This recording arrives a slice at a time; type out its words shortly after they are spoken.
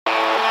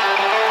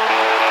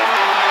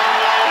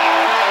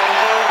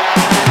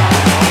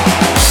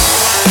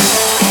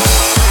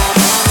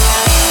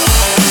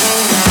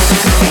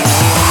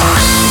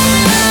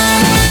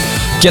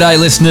G'day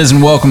listeners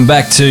and welcome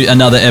back to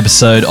another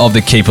episode of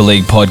the Keeper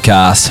League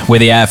podcast. We're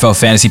the AFL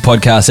fantasy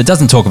podcast that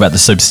doesn't talk about the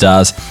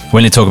superstars. We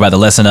only talk about the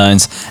lesser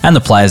knowns and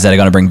the players that are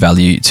going to bring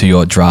value to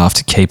your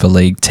draft Keeper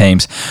League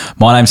teams.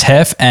 My name's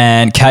Hef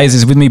and Kays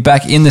is with me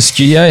back in the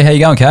studio. How you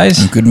going, Kays?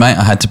 I'm good, mate.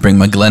 I had to bring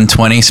my Glen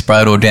 20,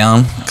 spray it all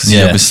down because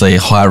you're obviously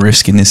high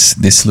risk in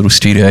this little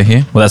studio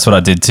here. Well, that's what I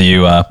did to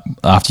you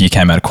after you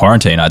came out of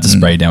quarantine. I had to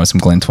spray you down with some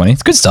Glen 20.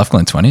 It's good stuff,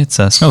 Glen 20. It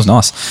smells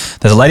nice.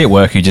 There's a lady at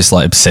work who just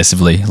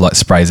obsessively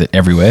sprays it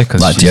everywhere.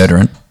 Like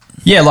deodorant.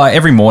 Yeah,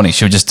 every morning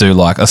she'll just do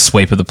a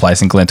sweep of the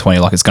place in Glen 20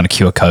 like it's going to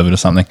cure COVID or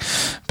something.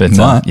 But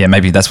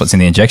maybe that's what's in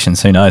the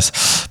injections. Who knows?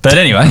 But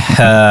anyway,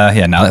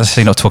 let's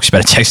not talk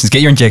about injections.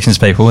 Get your injections,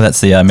 people.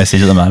 That's the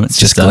message at the moment. It's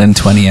just Glen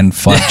 20 and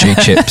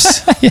 5G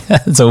chips. Yeah,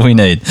 that's all we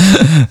need.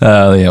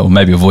 Or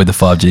maybe avoid the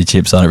 5G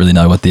chips. I don't really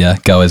know what the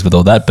go is with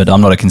all that, but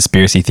I'm not a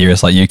conspiracy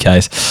theorist like you,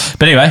 Case.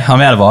 But anyway,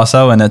 I'm out of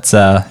ISO and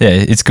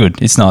it's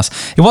good. It's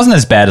nice. It wasn't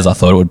as bad as I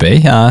thought it would be.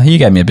 You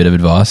gave me a bit of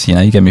advice.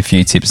 You gave me a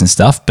few tips and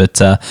stuff, but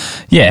I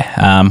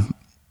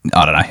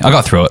don't know. I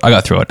got through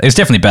it. It's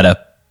definitely better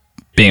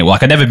being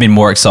I've never been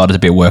more excited to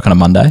be at work on a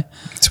Monday.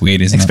 It's weird,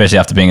 isn't it? Especially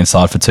after being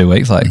inside for 2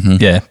 weeks.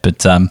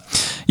 It's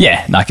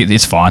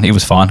fine. It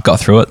was fine. Got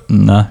through it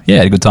and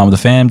had a good time with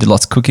the fam. Did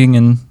lots of cooking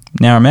and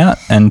now I'm out.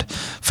 And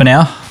for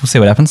now, we'll see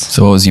what happens.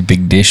 So what was your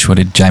big dish? What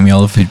did Jamie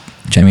Oliver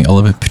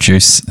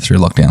produce through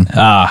lockdown?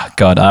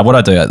 What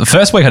I do? The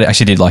first week I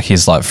actually did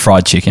his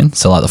fried chicken.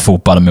 So the full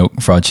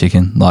buttermilk fried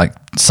chicken,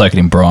 soak it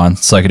in brine,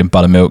 soak it in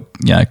buttermilk,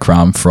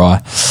 crumb,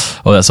 fry,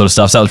 all that sort of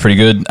stuff. So that was pretty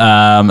good.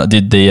 I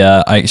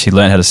actually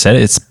learned how to set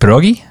it. It's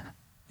pierogi.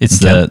 It's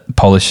the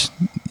Polish,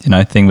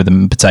 thing with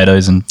the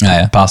potatoes and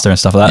pasta and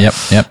stuff like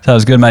that. Yep. So that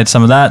was good. Made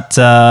some of that.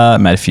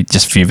 Made a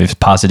few of his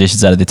pasta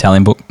dishes out of the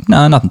Italian book.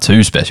 No, nothing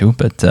too special,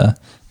 but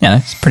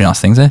it's pretty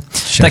nice things there.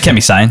 That can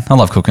be saying. I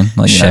love cooking.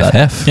 Chef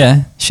Hef.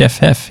 Yeah, Chef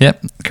Hef.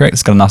 Yep, correct.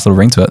 It's got a nice little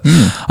ring to it.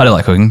 I do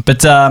like cooking.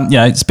 But,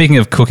 speaking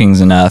of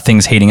cookings and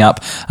things heating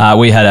up,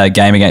 we had a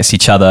game against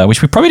each other,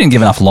 which we probably didn't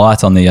give enough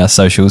light on the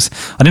socials.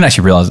 I didn't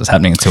actually realise it was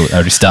happening until it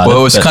already started. Well,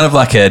 it was kind of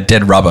like a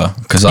dead rubber.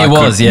 Because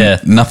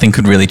nothing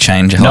could really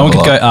change. No one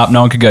could go up,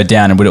 no one could go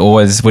down, and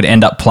would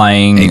end up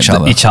playing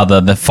each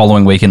other the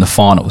following week in the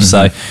finals.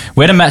 So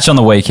we had a match on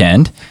the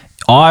weekend.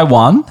 I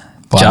won.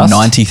 By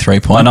 93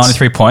 points. By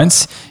 93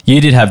 points.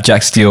 You did have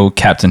Jack Steele,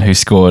 captain, who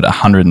scored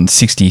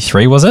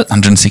 163, was it?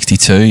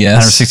 162, yes.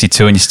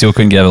 162, and you still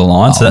couldn't get over the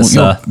line. So that's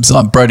it's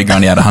like Brodie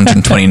Grundy had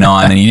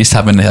 129, and you just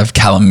happen to have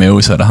Callum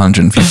Mills at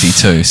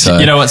 152. So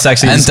you know what's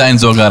actually... And Dane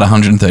Zorga at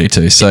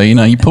 132. So,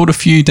 you pulled a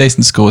few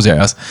decent scores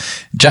out.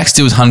 Jack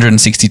Steele's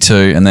 162,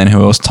 and then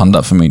who else turned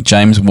up for me?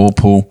 James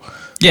Warple...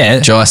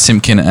 Yeah, Jai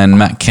Simpkin and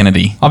Matt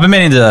Kennedy. I've been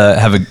meaning to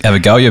have a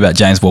go at you about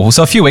James Warple.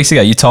 So a few weeks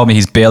ago, you told me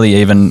he's barely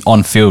even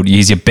on field.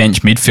 He's your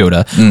bench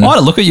midfielder. I had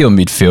a look at your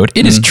midfield.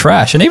 It is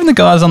trash, and even the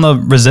guys on the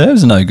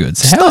reserves are no good.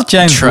 So how is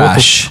James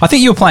trash? Warple? I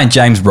think you were playing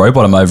James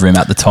Rowbottom over him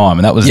at the time,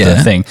 and that was the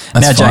thing.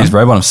 Now James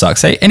Rowbottom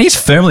sucks, and he's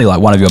firmly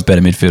one of your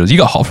better midfielders. You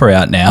got Hopper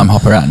out now. I'm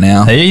Hopper out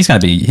now. He's going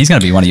to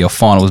be one of your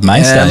finals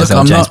mainstays.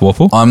 James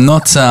Warple. I'm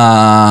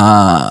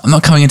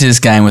not coming into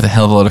this game with a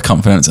hell of a lot of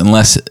confidence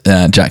unless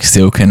Jack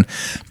Steele can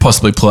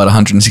possibly pull out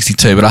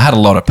 162. But I had a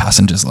lot of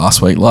passengers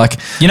last week.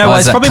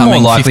 It's probably more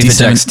likely for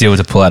Jack Steele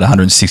to pull out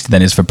 160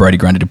 than it is for Brodie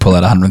Grundy to pull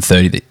out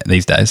 130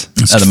 these days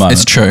at the moment.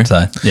 It's true.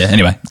 So,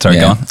 anyway, sorry,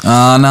 go on.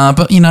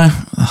 But,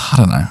 I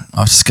don't know.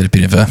 I've just got a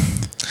bit of a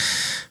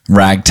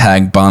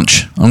ragtag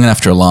bunch. I'm going to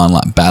have to rely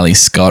on Bally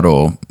Scott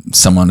or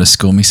someone to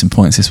score me some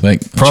points this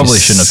week. Probably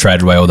shouldn't have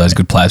traded away all those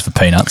good players for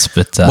peanuts.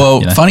 But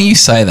funny you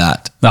say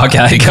that.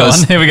 Okay, go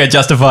on. Here we go,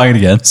 justifying it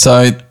again.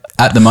 So,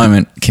 at the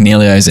moment,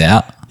 Cornelio's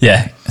out.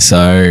 Yeah.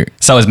 So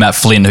is Matt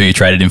Flynn, who you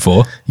traded him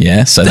for.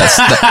 Yeah. So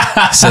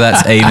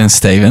that's Eden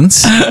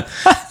Stevens.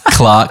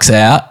 Clark's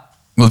out.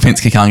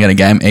 Lipinski can't get a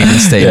game. Eden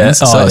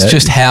Stevens. It's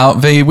just Howe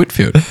v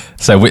Whitfield.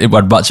 So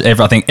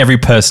I think every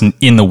person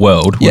in the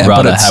world would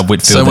rather have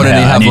Whitfield than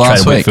Howe. And you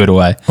traded Whitfield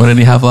away. What did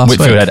he have last week?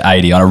 Whitfield had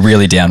 80 on a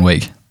really down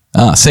week.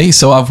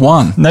 So I've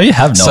won. No, you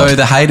have not. So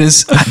the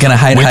haters are going to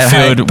hate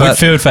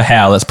Whitfield for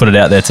Howe. Let's put it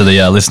out there to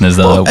the listeners.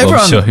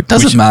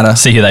 Doesn't matter.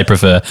 See who they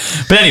prefer.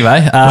 But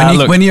anyway,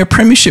 when you're a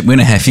premiership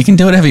winner, Hef, you can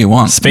do whatever you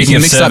want. Speaking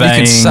of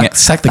surveying, you can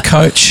sack the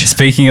coach.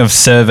 Speaking of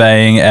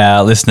surveying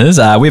our listeners,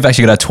 we've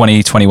actually got our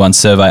 2021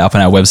 survey up on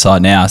our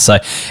website now. So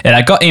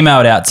it got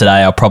emailed out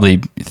today. I'll probably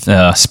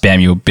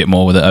spam you a bit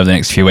more with it over the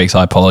next few weeks.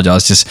 I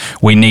apologise. Just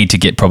we need to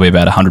get probably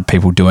about 100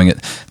 people doing it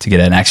to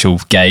get an actual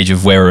gauge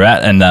of where we're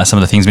at and some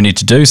of the things we need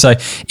to do. So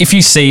if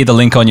you see the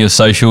link on your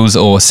socials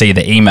or see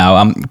the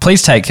email,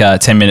 please take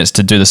 10 minutes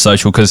to do the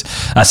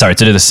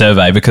to do the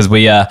survey, because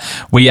we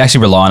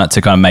actually rely on it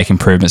to kind of make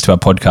improvements to our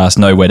podcast,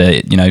 know where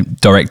to,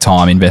 direct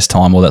time, invest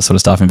time, all that sort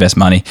of stuff, invest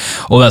money,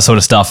 all that sort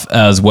of stuff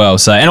as well.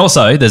 So, and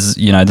also there's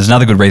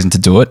another good reason to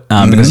do it,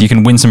 because you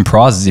can win some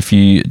prizes if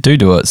you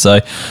do it. So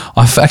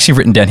I've actually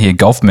written down here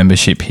golf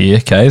membership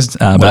here, Kays.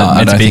 But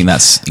I don't think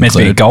that's meant to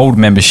be a gold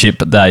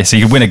membership, so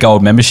you can win a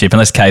gold membership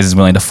unless Kays is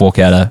willing to fork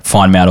out a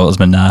fine Mount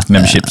Osman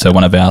membership membership to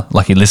one of our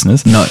lucky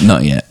listeners. Not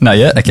yet. Not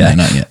yet? Okay. No,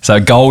 not yet. So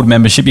a gold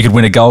membership, you could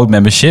win a gold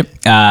membership,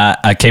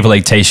 a Keeper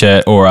League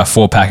t-shirt or a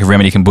 4-pack of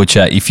Remedy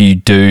Kombucha if you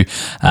do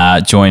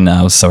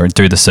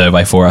do the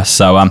survey for us.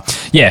 So,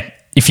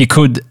 if you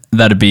could,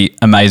 that'd be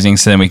amazing.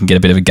 So then we can get a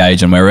bit of a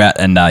gauge on where we're at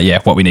and,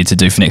 what we need to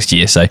do for next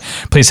year. So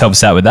please help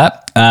us out with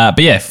that.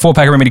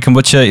 4-pack of Remedy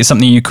Kombucha is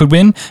something you could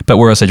win, but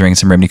we're also drinking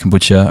some Remedy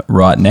Kombucha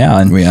right now.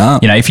 And we are.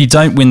 If you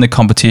don't win the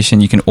competition,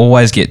 you can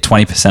always get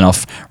 20%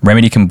 off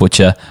Remedy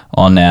Kombucha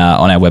on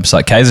our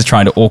website. Kaz is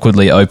trying to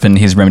awkwardly open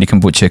his Remedy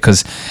Kombucha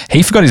because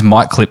he forgot his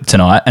mic clip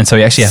tonight, and so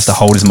he actually has to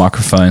hold his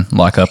microphone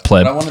like a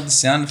pleb. But I wanted the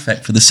sound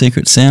effect for the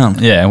secret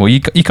sound. Yeah, well,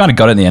 you kind of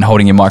got it in the end,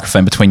 holding your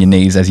microphone between your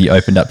knees as you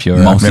opened up your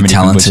Remedy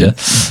Kombucha.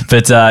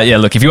 But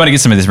look, if you want to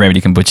get some of this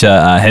Remedy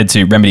Kombucha, head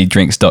to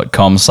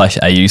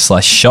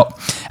remedydrinks.com/au/shop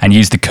and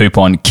use the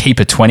coupon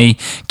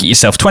KEEPER20. Get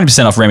yourself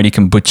 20% off Remedy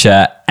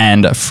Kombucha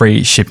and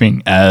free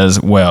shipping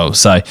as well.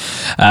 So,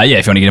 if you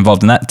want to get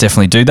involved in that,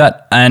 definitely do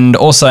that. And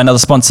also another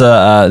sponsor,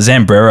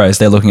 Zambreros.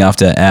 They're looking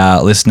after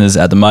our listeners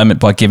at the moment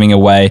by giving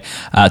away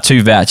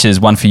 2 vouchers,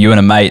 one for you and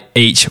a mate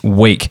each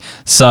week.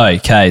 So,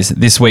 Kays,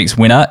 this week's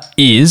winner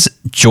is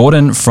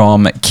Jordan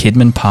from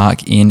Kidman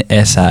Park in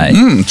SA.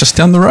 Just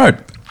down the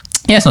road.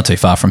 Yeah, it's not too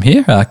far from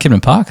here.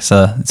 Kidman Park. It's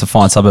a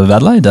fine suburb of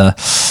Adelaide.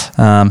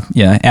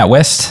 Out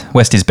west.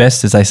 West is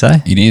best, as they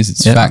say. It is.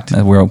 It's fact.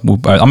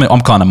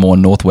 I'm kind of more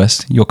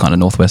northwest. You're kind of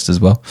northwest as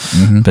well.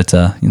 Mm-hmm. But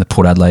in the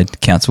Port Adelaide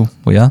Council,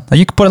 we are. Are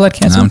you Port Adelaide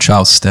Council? No, I'm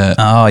Charles Sturt.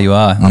 Oh, you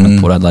are. I'm in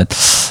Port Adelaide.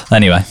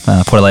 Anyway,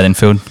 Port Adelaide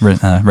Enfield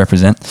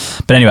represent.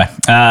 But anyway,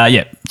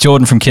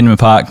 Jordan from Kidman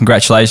Park,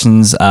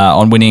 congratulations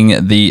on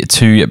winning the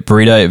 2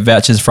 burrito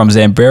vouchers from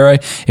Zambrero.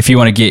 If you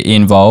want to get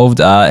involved,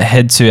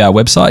 head to our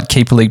website,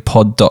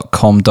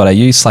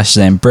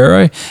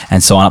 keeperleaguepod.com.au/Zambrero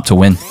and sign up to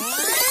win.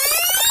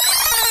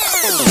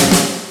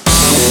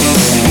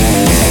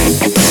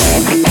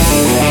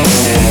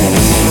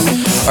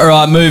 All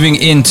right, moving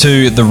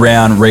into the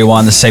Round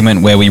Rewind, the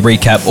segment where we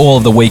recap all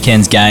of the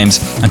weekend's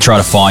games and try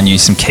to find you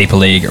some Keeper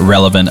League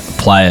relevant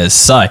players.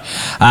 So,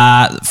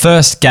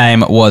 first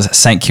game was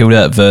St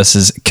Kilda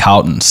versus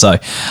Carlton. So,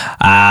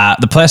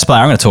 the first player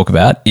I'm going to talk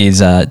about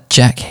is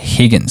Jack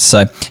Higgins.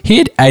 So, he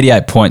had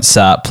 88 points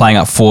playing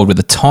up forward with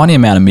a tiny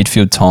amount of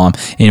midfield time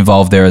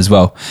involved there as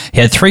well. He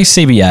had 3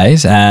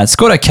 CBAs,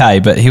 scored okay,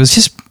 but he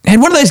had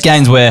one of those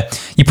games where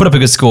you put up a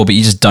good score, but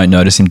you just don't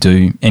notice him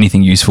do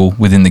anything useful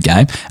within the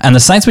game. And the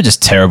Saints were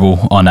just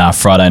terrible on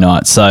Friday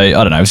night. So, I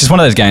don't know. It was just one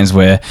of those games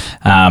where,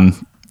 I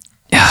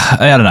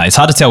don't know. It's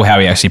hard to tell how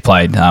he actually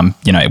played,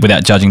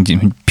 without judging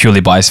him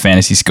purely by his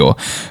fantasy score.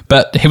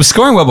 But he was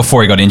scoring well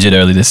before he got injured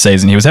early this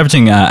season. He was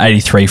averaging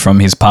 83 from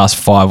his past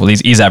 5. Well,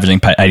 he's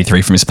averaging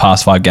 83 from his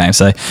past 5 games.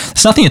 So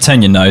it's nothing to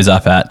turn your nose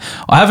up at.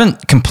 I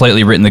haven't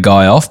completely written the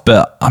guy off,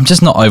 but I'm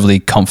just not overly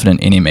confident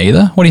in him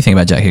either. What do you think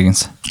about Jack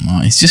Higgins?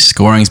 His just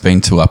scoring's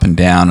been too up and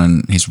down,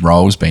 and his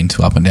role's been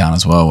too up and down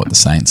as well at the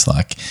Saints.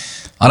 I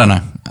don't know.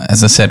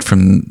 As I said,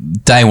 from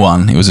day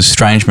one, it was a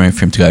strange move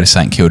for him to go to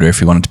St Kilda if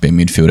he wanted to be a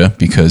midfielder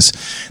because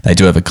they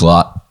do have a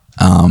glut.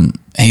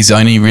 He's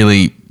only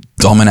really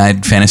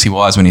dominated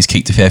fantasy-wise when he's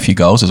kicked a fair few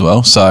goals as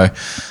well. So, I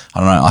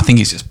don't know. I think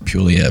he's just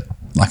purely a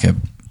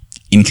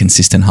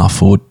inconsistent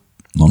half-forward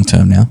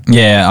long-term now.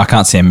 Yeah, I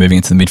can't see him moving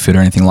into the midfield or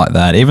anything like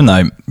that. Even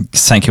though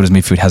St Kilda's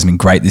midfield hasn't been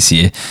great this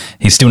year,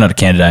 he's still not a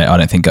candidate, I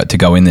don't think, to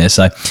go in there.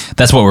 So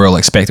that's what we're all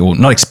expecting. Well,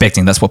 not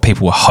expecting, that's what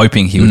people were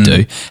hoping he would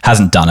do.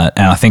 Hasn't done it,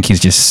 and I think he's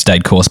just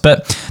stayed course.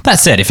 But that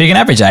said, if he can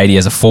average 80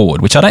 as a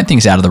forward, which I don't think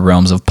is out of the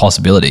realms of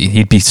possibility,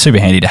 he'd be super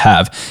handy to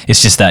have.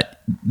 It's just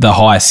that the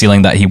high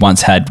ceiling that he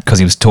once had because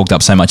he was talked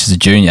up so much as a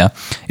junior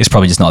is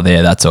probably just not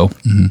there, that's all.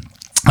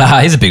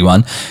 Mm-hmm. Here's a big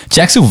one.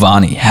 Jack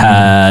Silvani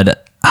had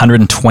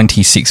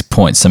 126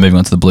 points. So moving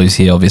on to the Blues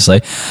here,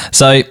 obviously.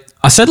 So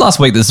I said last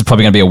week this is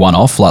probably going to be a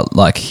one-off.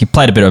 Like he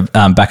played a bit of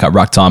backup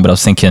ruck time, but I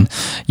was thinking,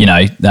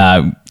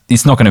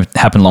 it's not going to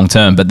happen long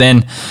term. But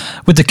then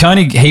with De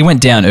Koning, he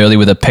went down early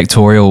with a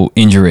pectoral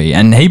injury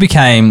and he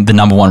became the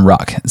number 1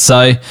 ruck.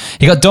 So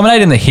he got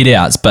dominated in the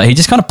hit-outs, but he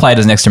just kind of played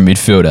as an extra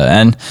midfielder.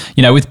 And,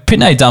 with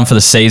Pitney done for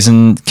the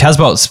season,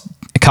 Casbolt's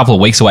a couple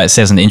of weeks away, it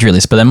says on the injury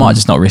list, but they might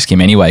just not risk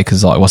him anyway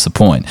because, what's the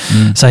point?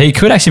 So he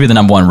could actually be the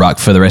number 1 ruck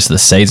for the rest of the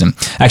season.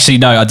 Actually,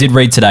 no, I did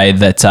read today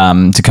that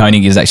De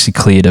Koning is actually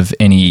cleared of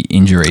any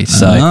injury.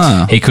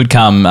 So he could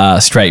come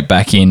straight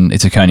back in,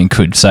 De Koning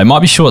could. So it might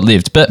be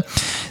short-lived. But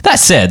that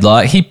said,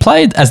 he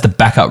played as the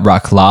backup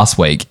ruck last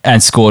week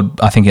and scored,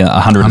 I think,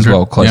 100 as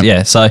well. Close. Yep.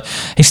 Yeah, so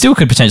he still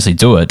could potentially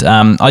do it.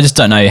 I just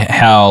don't know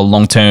how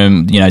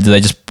long-term, do they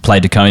just play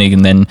De Koning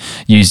and then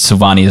use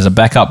Silvani as a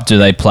backup? Do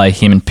they play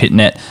him and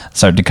Pitnet?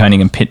 So De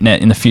Koning and Pitnet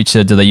in the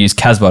future? Do they use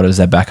Casbolt as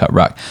their backup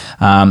ruck?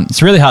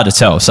 It's really hard to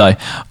tell. So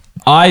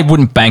I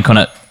wouldn't bank on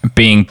it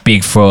being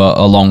big for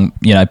a long,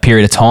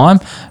 period of time.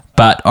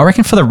 But I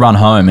reckon for the run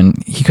home,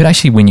 and he could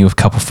actually win you a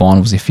couple of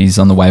finals if he's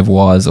on the waiver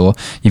wires or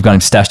you've got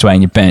him stashed away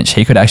in your bench.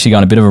 He could actually go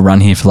on a bit of a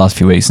run here for the last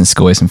few weeks and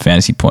score some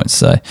fantasy points.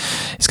 So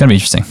it's going to be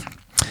interesting.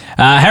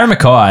 Harry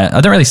Mackay,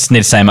 I don't really need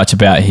to say much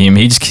about him.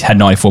 He just had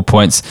 94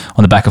 points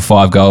on the back of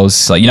 5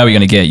 goals. Like, you know what you're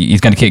going to get.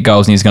 He's going to kick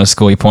goals and he's going to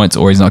score you points,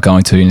 or he's not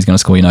going to and he's going to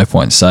score you no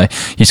points. So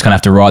you just kind of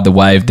have to ride the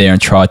wave there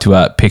and try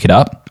to pick it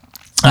up.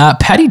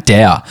 Paddy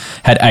Dow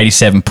had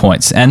 87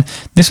 points, and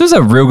this was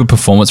a real good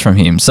performance from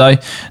him. So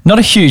not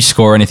a huge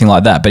score or anything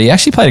like that, but he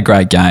actually played a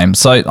great game.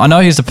 So I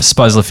know his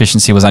disposal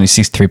efficiency was only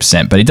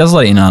 63%, but he does a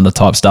lot of in-under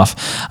type stuff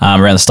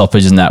around the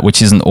stoppage and that,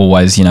 which isn't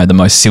always, the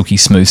most silky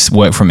smooth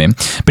work from him.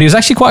 But he was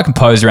actually quite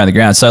composed around the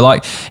ground. So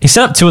like he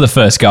set up 2 of the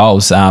first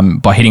goals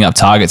by hitting up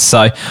targets.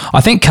 So I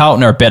think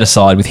Carlton are a better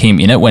side with him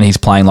in it when he's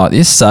playing like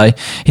this. So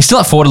he's still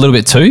up forward a little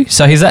bit too.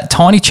 So he's that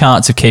tiny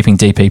chance of keeping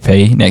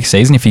DPP next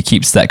season if he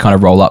keeps that kind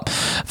of roll up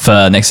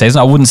for next season.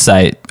 I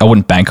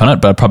wouldn't bank on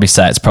it, but I'd probably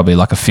say it's probably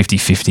like a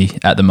 50-50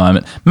 at the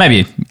moment.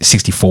 Maybe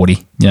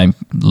 60-40, 60%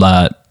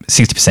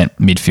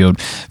 midfield,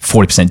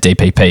 40%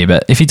 DPP.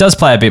 But if he does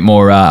play a bit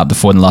more up the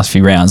forward in the last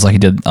few rounds like he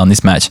did on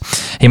this match,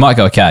 he might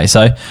go okay. So,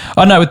 I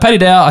don't know, with Paddy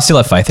Dow, I still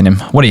have faith in him.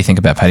 What do you think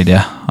about Paddy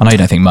Dow? I know you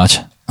don't think much.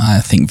 I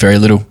think very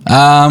little.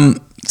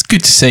 It's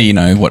good to see,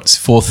 what's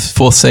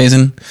fourth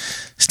season,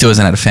 still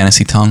hasn't had a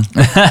fantasy tongue.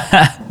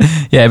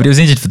 Yeah, but he was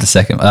injured for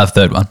the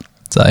third one.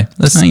 So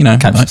that's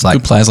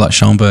good players like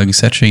Schoenberg,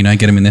 etc. Get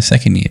them in their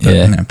second year.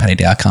 But Paddy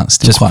Dow can't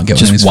still quite get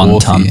one in his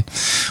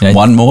fourth year.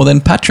 One more than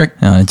Patrick.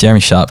 Jeremy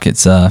Sharp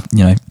gets 2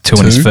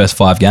 in his first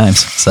 5 games.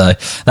 So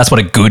that's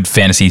what a good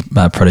fantasy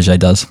protege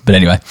does. But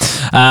anyway,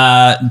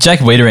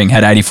 Jacob Wiedering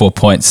had 84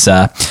 points.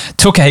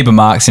 Took a heap of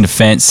marks in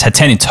defence. Had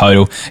 10 in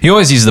total. He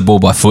always uses the ball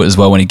by foot as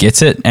well when he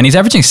gets it, and he's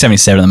averaging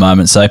 77 at the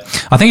moment. So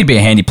I think he'd be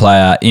a handy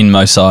player in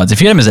most sides.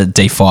 If you had him as a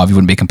D5, you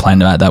wouldn't be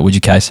complaining about that, would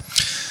you, Case?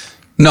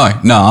 No,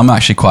 I'm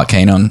actually quite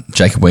keen on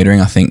Jacob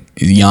Wiedering. I think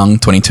he's young,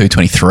 22,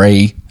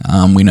 23.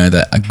 We know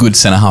that a good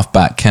centre-half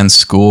back can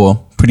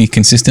score pretty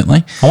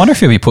consistently. I wonder if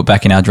he'll be put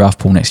back in our draft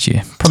pool next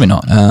year. Probably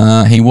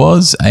not. He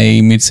was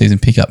a mid-season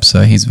pickup,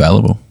 so he's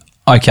valuable.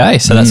 Okay,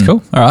 so that's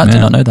cool. All right, I did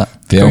not know that.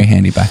 Very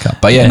handy backup.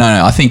 But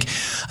no, I think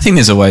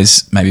there's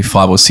always maybe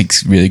 5 or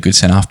 6 really good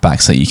centre-half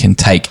backs that you can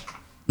take.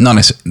 Not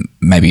necessarily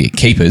maybe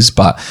keepers,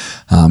 but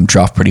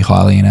draft pretty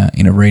highly in a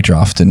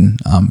redraft and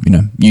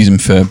use them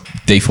for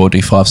D4,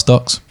 D5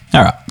 stocks.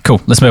 All right, cool.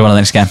 Let's move on to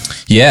the next game.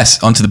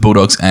 Yes, onto the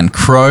Bulldogs and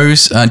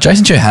Crows.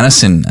 Jason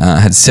Johannesson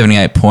had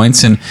 78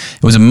 points, and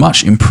it was a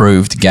much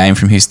improved game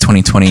from his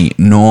 2020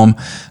 norm.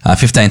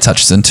 15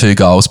 touches and 2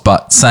 goals,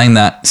 but saying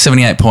that,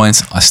 78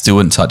 points, I still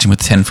wouldn't touch him with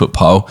a 10-foot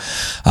pole.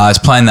 He's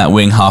playing that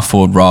wing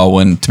half-forward role,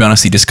 and to be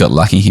honest, he just got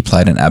lucky. He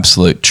played an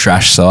absolute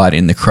trash side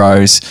in the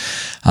Crows.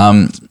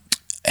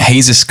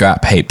 He's a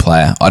scrap heap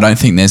player. I don't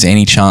think there's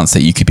any chance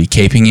that you could be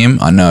keeping him.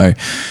 I know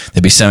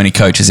there'd be so many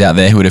coaches out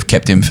there who would have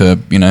kept him for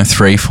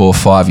 3, 4,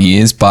 5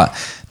 years, but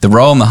the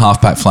role on the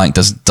halfback flank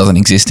doesn't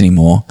exist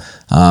anymore.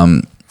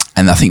 And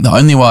I think the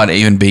only way I'd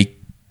even be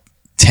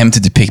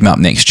tempted to pick him up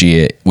next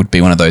year would be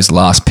one of those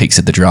last picks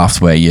at the draft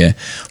where you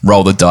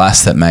roll the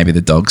dice that maybe the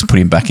Dogs put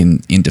him back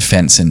in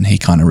defence and he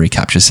kind of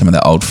recaptures some of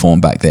that old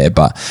form back there.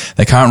 But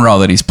the current role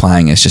that he's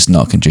playing is just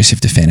not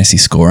conducive to fantasy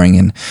scoring.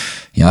 And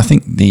I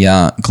think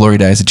the glory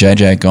days of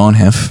JJ are gone,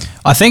 Hef.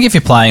 I think if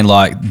you're playing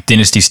like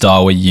dynasty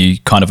style where you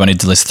kind of only need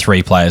to list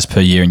 3 players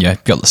per year and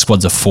you've got the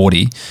squads of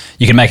 40,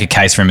 you can make a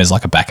case for him as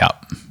like a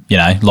backup.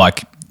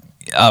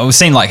 We've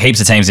seen like heaps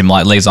of teams in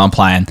like leagues I'm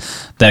playing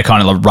that are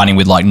kind of like running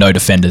with like no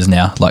defenders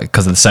now, like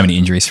because there's so many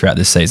injuries throughout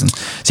this season.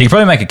 So you could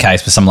probably make a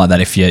case for something like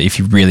that if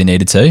you really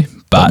needed to.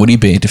 But would he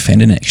be a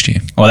defender next year?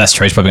 Well, that's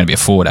true. He's probably going to be a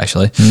forward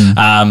actually.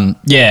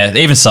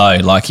 Even so,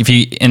 like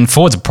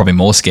forwards are probably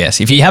more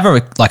scarce. If you have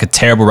a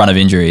terrible run of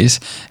injuries,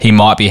 he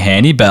might be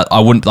handy. But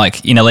I wouldn't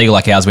like in a league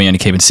like ours where you're only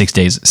keeping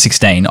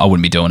 16. I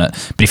wouldn't be doing it.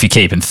 But if you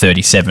keep him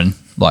 37.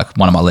 Like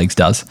one of my leagues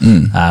does,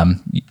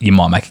 you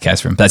might make a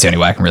case for him. That's the only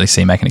way I can really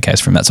see making a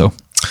case for him, that's all.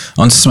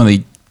 On to some of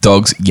the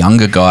Dogs'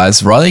 younger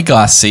guys. Riley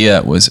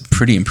Garcia was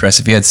pretty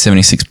impressive. He had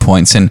 76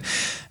 points, and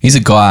he's a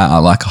guy I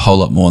like a whole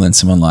lot more than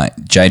someone like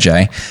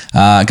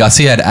JJ.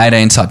 Garcia had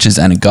 18 touches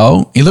and a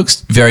goal. He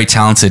looks very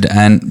talented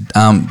and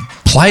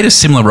played a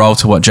similar role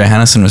to what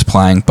Johannesson was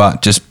playing,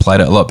 but just played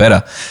it a lot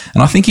better.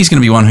 And I think he's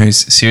going to be one who's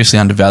seriously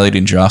undervalued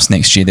in drafts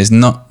next year. There's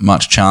not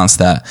much chance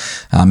that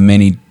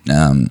many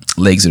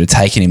leagues would have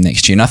taken him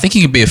next year. And I think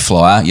he could be a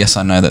flyer. Yes,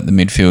 I know that the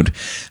midfield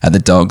at the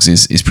Dogs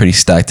is pretty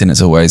stacked and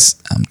it's always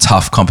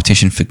tough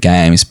competition for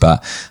games,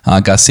 but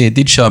Garcia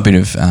did show a bit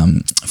of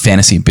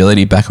fantasy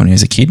ability back when he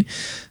was a kid.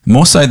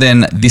 More so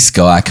than this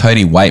guy,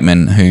 Cody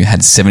Waitman, who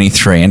had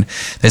 73. And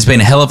there's been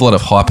a hell of a lot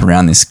of hype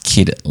around this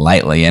kid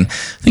lately. And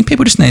I think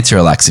people just need to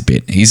relax a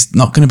bit. He's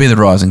not going to be the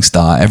rising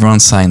star.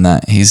 Everyone's saying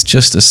that. He's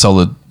just a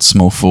solid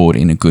small forward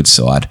in a good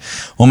side.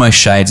 Almost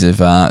shades of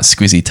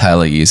Squizzy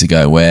Taylor years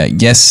ago where,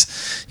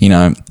 yes,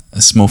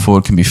 a small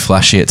forward can be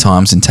flashy at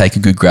times and take a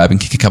good grab and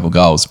kick a couple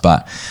goals.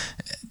 But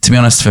to be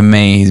honest, for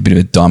me, he's a bit of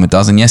a dime a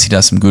dozen. Yes, he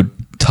does some good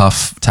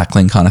tough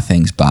tackling kind of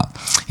things, but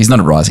he's not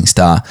a rising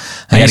star.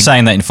 Are you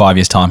saying that in 5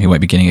 years' time he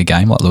won't be getting a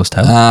game like Lewis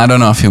Taylor? I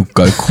don't know if he'll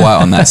go quite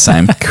on that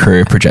same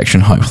career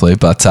projection, hopefully.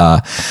 But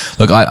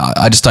look,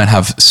 I just don't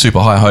have super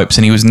high hopes.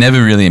 And he was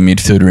never really a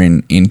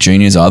midfielder in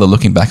juniors either.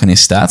 Looking back on his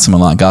stats,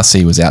 someone like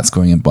Garcia was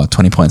outscoring him by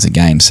 20 points a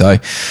game. So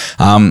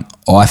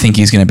I think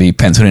he's going to be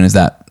penciled in as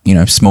that,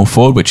 small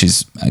forward, which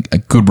is a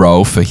good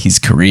role for his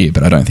career,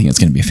 but I don't think it's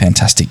going to be a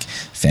fantastic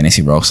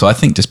fantasy role. So I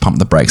think just pump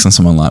the brakes on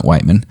someone like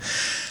Waitman.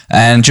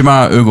 And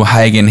Jamarra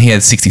Ugle-Hagan, he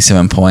had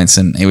 67 points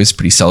and he was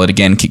pretty solid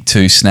again, kicked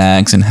 2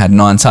 snags and had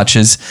 9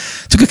 touches.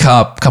 Took a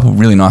couple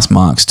really nice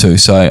marks too.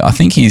 So I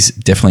think he's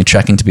definitely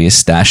tracking to be a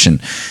stash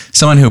and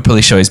someone who will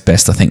probably show his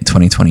best, I think,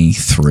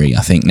 2023.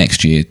 I think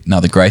next year,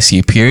 another grace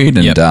year period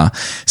and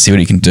see what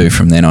he can do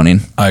from then on in.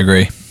 I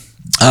agree.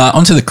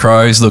 Onto the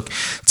Crows. Look,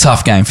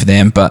 tough game for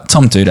them, but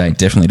Tom Doedee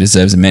definitely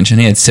deserves a mention.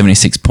 He had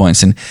 76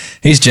 points and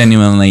he's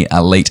genuinely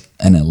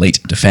an elite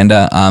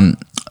defender.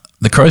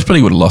 The Crows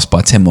probably would have lost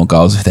by 10 more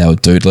goals if they were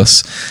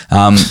Doodless.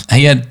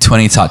 He had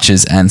 20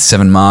 touches and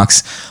 7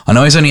 marks. I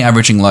know he's only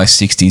averaging low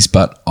 60s,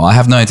 but I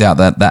have no doubt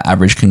that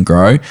average can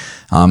grow.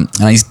 And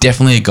he's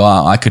definitely a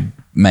guy I could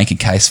make a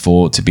case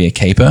for to be a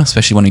keeper,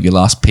 especially one of your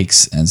last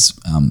picks as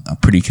a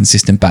pretty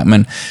consistent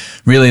batsman.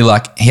 Really,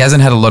 he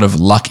hasn't had a lot of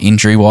luck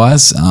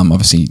injury-wise.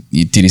 Obviously,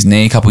 he did his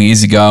knee a couple of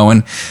years ago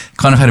and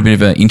kind of had a bit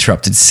of an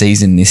interrupted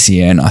season this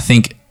year. And I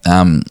think,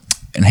 and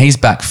he's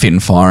back fit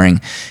and firing.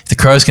 If the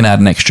Crows can add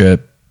an extra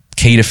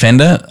key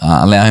defender,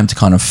 allow him to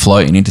kind of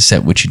float and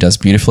intercept, which he does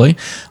beautifully,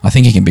 I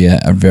think he can be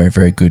a very,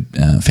 very good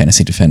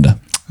fantasy defender.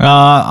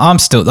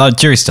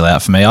 Jury's still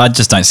out for me. I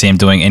just don't see him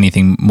doing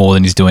anything more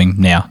than he's doing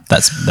now.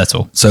 That's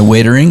all. So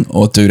Wiedering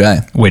or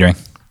Doedee? Wiedering.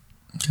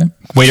 Okay.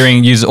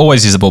 Wiedering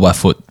always use the ball by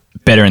foot.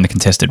 Better in the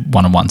contested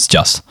one-on-ones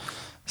just.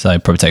 So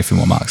probably take a few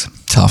more marks.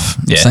 Tough.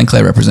 Yeah. St.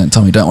 Clair represent,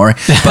 Tommy, don't worry.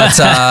 But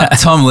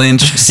Tom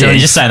Lynch. Yeah, you're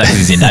just saying that because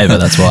he's your neighbour,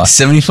 that's why.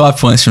 75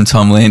 points from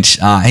Tom Lynch.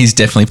 He's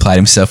definitely played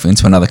himself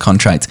into another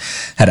contract.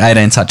 Had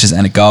 18 touches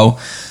and a goal.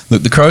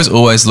 Look, the Crows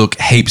always look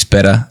heaps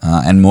better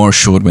and more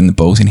assured when the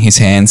ball's in his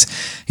hands.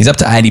 He's up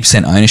to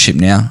 80% ownership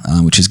now,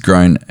 which has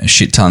grown a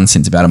shit ton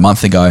since about a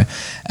month ago.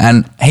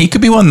 And he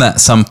could be one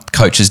that some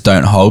coaches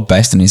don't hold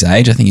based on his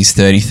age. I think he's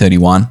 30,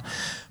 31.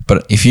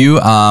 But if you,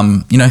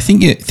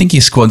 think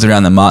your squad's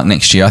around the mark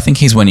next year, I think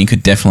he's one you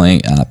could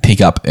definitely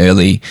pick up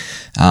early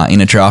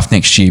in a draft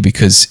next year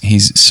because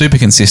he's super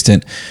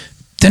consistent.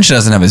 Potentially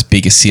doesn't have as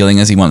big a ceiling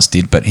as he once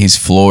did, but his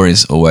floor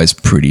is always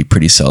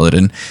pretty solid.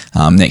 And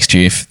next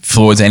year, if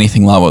floor is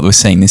anything like what we're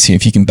seeing this year,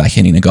 if you can back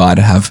in a guy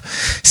to have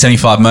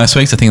 75 most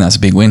weeks, I think that's a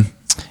big win.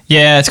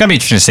 Yeah, it's going to be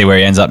interesting to see where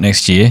he ends up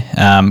next year.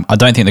 I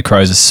don't think the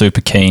Crows are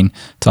super keen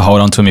to hold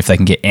on to him if they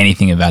can get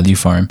anything of value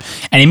for him.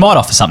 And he might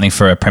offer something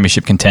for a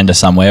premiership contender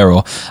somewhere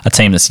or a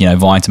team that's,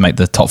 vying to make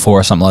the top 4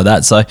 or something like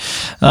that. So,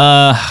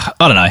 I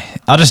don't know.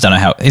 I just don't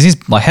know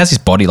how's his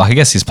body? I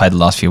guess he's played the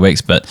last few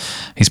weeks, but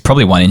he's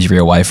probably one injury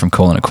away from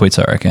calling it quits,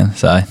 I reckon.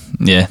 So,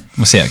 yeah,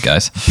 we'll see how it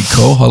goes. Big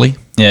call, Holly.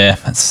 Yeah,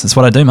 that's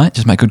what I do, mate.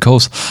 Just make good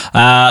calls.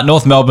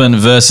 North Melbourne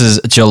versus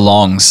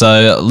Geelong.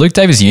 So Luke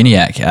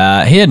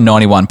Davies-Uniacke, he had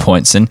 91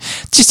 points and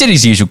just did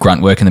his usual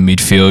grunt work in the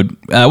midfield.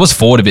 Was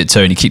forward a bit too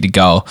and he kicked a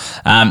goal.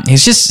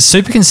 He's just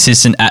super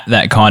consistent at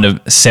that kind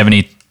of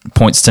 70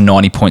 points to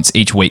 90 points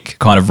each week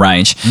kind of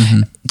range.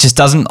 Mm-hmm. Just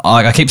doesn't,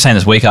 I keep saying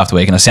this week after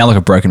week and I sound like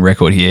a broken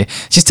record here,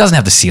 just doesn't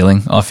have the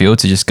ceiling, I feel,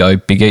 to just go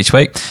big each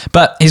week.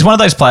 But he's one of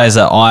those players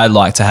that I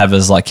like to have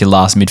as your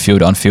last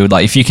midfielder on field.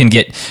 If you can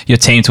get your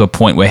team to a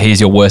point where he's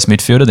your worst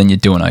midfielder, then you're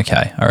doing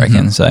okay, I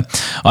reckon. Mm-hmm. So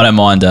I don't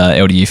mind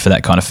LDU for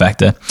that kind of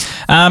factor.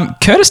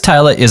 Curtis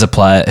Taylor is a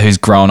player who's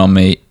grown on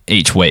me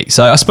each week.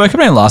 So I spoke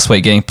about him last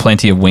week, getting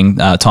plenty of wing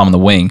time on the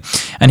wing,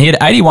 and he had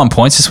 81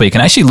 points this week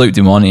and actually looped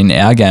him on in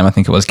our game, I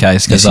think it was,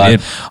 Case, because I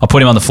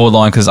put him on the forward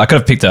line because I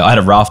could have I had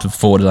a raft of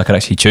forwarders I could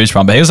actually choose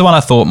from, but he was the one I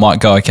thought might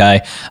go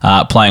okay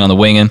playing on the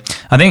wing, and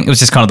I think it was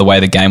just kind of the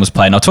way the game was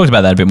played, and I'll talk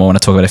about that a bit more when I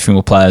talk about a few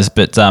more players,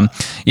 but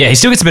he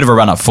still gets a bit of a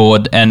run up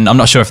forward, and I'm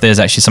not sure if there's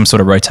actually some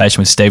sort of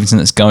rotation with Stevenson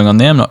that's going on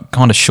there. I'm not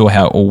kind of sure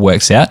how it all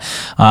works out.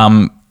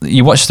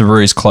 You watch the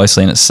Roos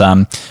closely and it's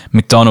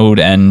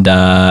McDonald and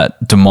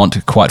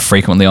Dumont quite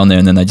frequently on there,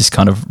 and then they just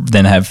kind of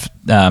then have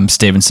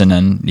Stevenson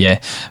and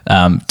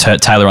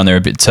Taylor on there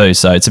a bit too.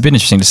 So it's a bit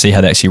interesting to see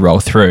how they actually roll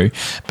through,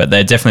 but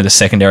they're definitely the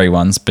secondary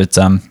ones. But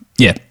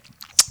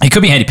he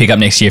could be handy pick up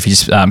next year if he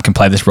just can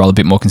play this role a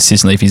bit more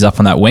consistently if he's up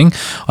on that wing.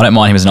 I don't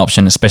mind him as an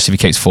option, especially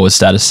if he keeps forward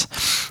status.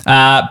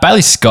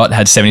 Bailey Scott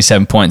had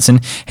 77 points,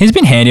 and he's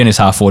been handy on his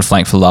half-forward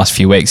flank for the last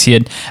few weeks. He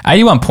had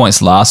 81 points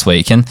last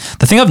week, and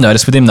the thing I've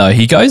noticed with him, though,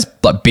 he goes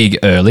big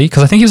early,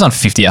 because I think he was on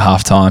 50 at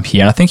half-time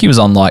here, and I think he was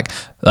on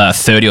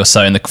 30 or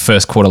so in the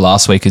first quarter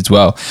last week as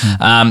well.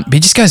 But he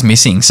just goes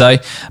missing. So,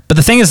 but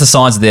the thing is, the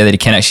signs are there that he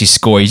can actually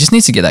score. He just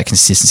needs to get that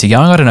consistency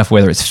going. I don't know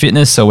whether it's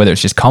fitness or whether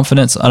it's just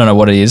confidence. I don't know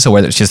what it is, or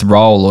whether it's just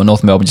role or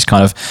North Melbourne just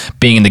kind of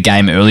being in the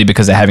game early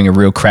because they're having a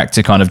real crack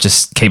to kind of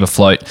just keep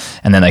afloat,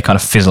 and then they kind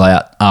of fizzle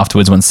out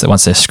afterwards once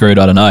they're screwed.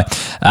 I don't know.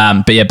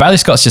 But yeah, Bailey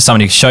Scott's just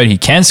someone who showed he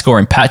can score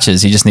in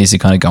patches. He just needs to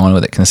kind of go on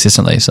with it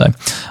consistently. So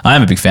I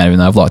am a big fan of him,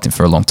 though. I've liked him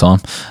for a long time.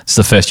 It's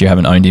the first year I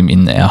haven't owned him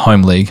in our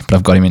home league, but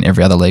I've got him in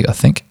every other league, I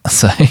think.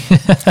 So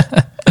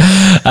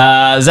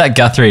Zach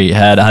Guthrie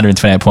had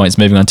 128 points.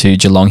 Moving on to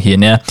Geelong here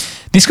now.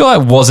 This guy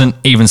wasn't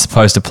even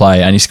supposed to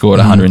play and he scored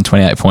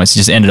 128 points. He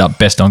just ended up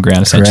best on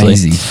ground, essentially.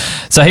 Crazy.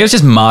 So he was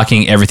just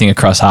marking everything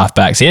across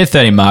halfbacks. He had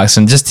 30 marks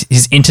and just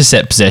his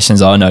intercept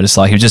possessions, I noticed,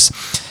 like he was just...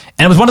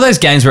 And it was one of those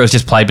games where it was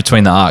just played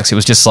between the arcs. It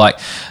was just like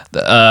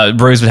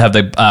Roos would have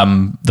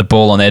the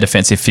ball on their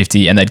defensive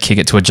 50 and they'd kick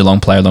it to a Geelong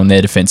player on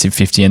their defensive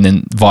 50 and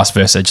then vice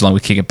versa, Geelong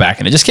would kick it back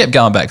and it just kept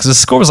going back because the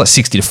score was like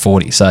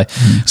 60-40. So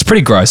it was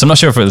pretty gross. I'm not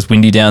sure if it was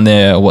windy down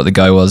there or what the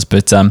go was,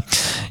 but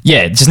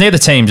yeah, just neither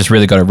team just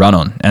really got a run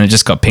on and it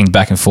just got pinged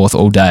back and forth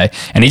all day.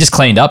 And he just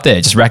cleaned up there,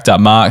 just racked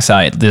up marks.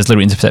 There's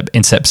little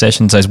intercept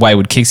sessions, those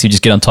wayward kicks he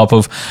just get on top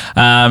of.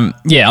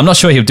 Yeah, I'm not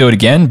sure he'll do it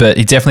again, but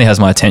he definitely has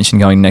my attention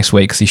going next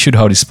week because he should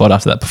hold his spot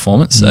after that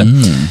performance. So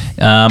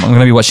I'm going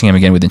to be watching him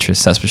again with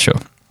interest, that's for sure.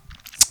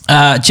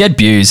 Jed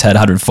Buse had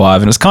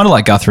 105 and it was kind of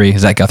like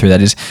Zach Guthrie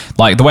that is,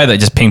 like the way they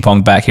just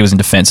ping-ponged back, he was in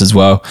defence as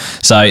well.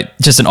 So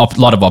just a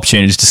lot of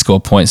opportunities to score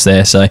points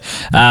there. So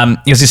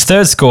it was his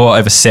third score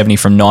over 70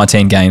 from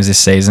 19 games this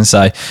season.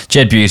 So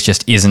Jed Buse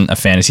just isn't a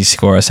fantasy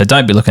scorer. So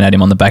don't be looking at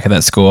him on the back of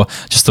that score.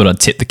 Just thought I'd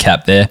tip the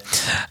cap there.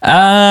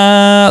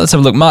 Let's have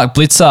a look. Mark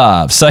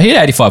Blitzar. So he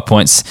had 85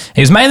 points.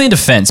 He was mainly in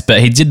defence,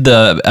 but he did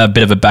a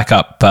bit of a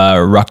backup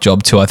ruck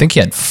job too. I think he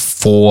had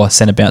 4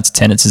 centre bounce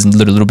tendencies and a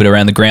little bit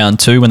around the ground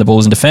too when the ball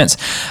was in defence.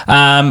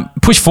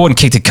 Pushed forward and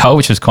kicked a goal,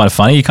 which was kind of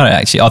funny.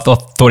 I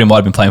thought he might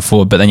have been playing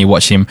forward, but then you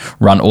watch him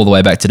run all the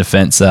way back to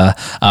defence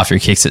after he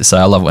kicks it. So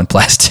I love it when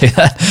players do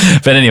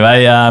that. But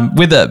anyway,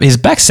 with his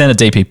back centre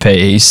DPP,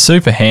 he's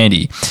super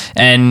handy.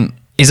 And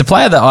he's a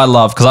player that I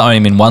love because I own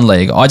him in one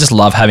league. I just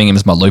love having him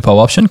as my loophole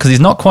option because he's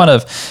not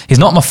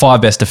my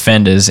 5 best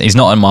defenders. He's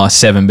not in my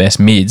 7 best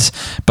mids,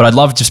 but I'd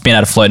love just being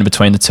able to float in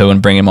between the two and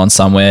bring him on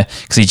somewhere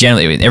because he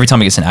generally, every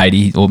time he gets an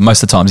 80, or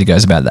most of the times he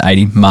goes about the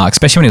 80 mark,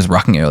 especially when he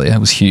was rucking earlier. It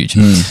was huge.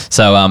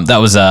 So that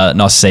was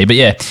nice to see. But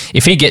yeah,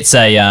 if he gets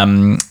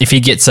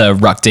a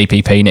ruck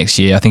DPP next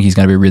year, I think he's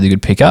going to be a really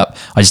good pickup.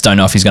 I just don't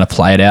know if he's going to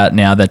play it out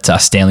now that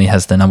Stanley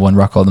has the number 1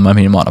 ruck at the moment.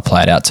 He might not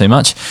play it out too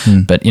much.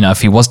 But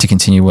if he was to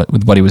continue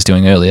with what he was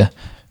doing earlier,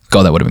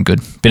 God, that would have been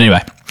good. But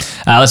anyway,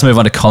 let's move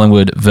on to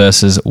Collingwood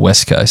versus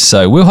West Coast.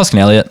 So Will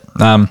Hoskin-Elliott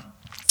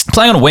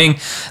playing on a wing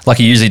like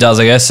he usually does,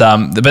 I guess.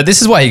 But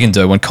this is what he can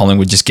do when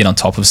Collingwood just get on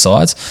top of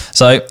sides.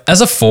 So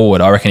as a forward,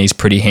 I reckon he's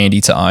pretty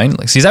handy to own.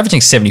 So he's averaging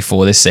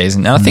 74 this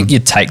season, and I think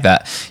you'd take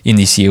that in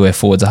this year where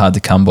forwards are hard to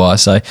come by.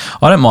 So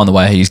I don't mind the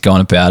way he's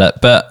gone about it.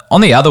 But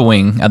on the other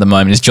wing at the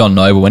moment is John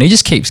Noble, and he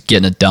just keeps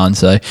getting it done.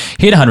 So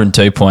he had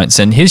 102 points,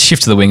 and his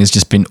shift to the wing has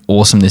just been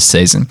awesome this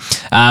season.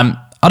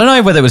 I don't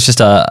know whether it was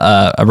just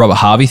a Robert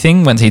Harvey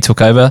thing when he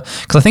took over,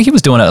 because I think he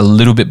was doing it a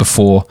little bit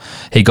before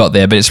he got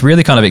there, but it's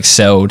really kind of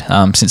excelled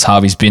since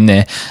Harvey's been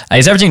there.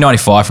 He's averaging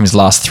 95 from his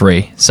last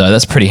 3, so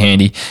that's pretty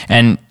handy.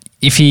 And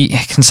if he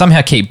can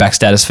somehow keep back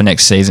status for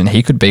next season,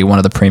 he could be one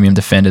of the premium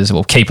defenders,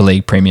 or keeper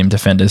league premium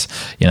defenders,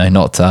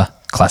 not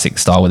classic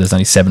style where there's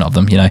only 7 of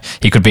them.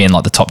 He could be in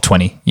like the top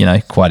 20,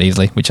 quite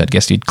easily, which I'd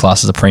guess you'd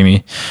class as a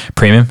premium.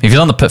 If he's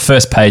on the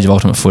first page of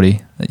Ultimate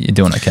Footy, you're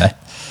doing okay.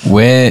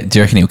 Where do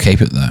you reckon he'll keep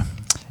it though?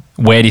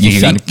 Where do you think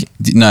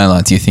he's going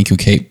to... do you think he'll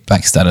keep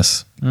back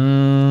status?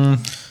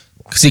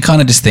 Because you kind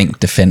of just think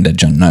defender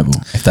John Noble,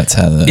 if that's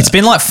how the... It's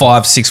been like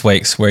 5-6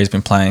 weeks where he's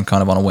been playing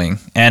kind of on a wing.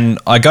 And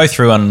I go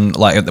through and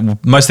like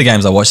most of the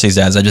games I watch these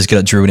days, I just get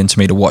it drilled into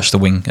me to watch the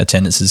wing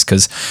attendances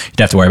because you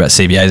don't have to worry about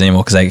CBAs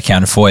anymore because they get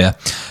counted for you.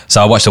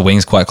 So I watch the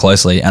wings quite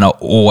closely and I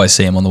always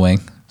see him on the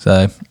wing.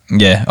 So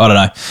yeah, I don't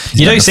know.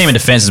 You do see him in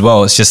defence as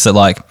well. It's just that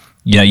like,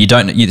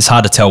 it's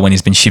hard to tell when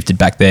he's been shifted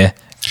back there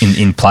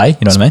in play, you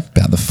know what I mean?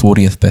 About the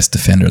 40th best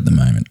defender at the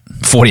moment.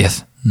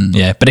 40th.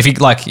 Yeah, but if he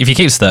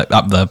keeps the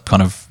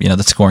kind of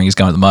the scoring he's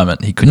going at the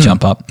moment, he could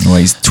jump up. Well,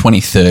 he's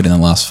 23rd in the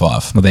last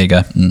 5. Well, there you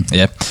go.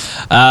 Yeah,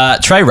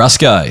 Trey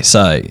Rusco.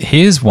 So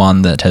here's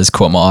one that has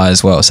caught my eye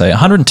as well. So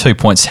 102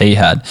 points he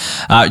had.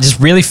 Just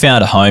really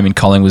found a home in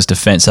Collingwood's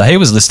defence. So he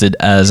was listed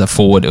as a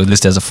forward. Or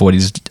listed as a forward.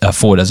 He's a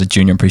forward as a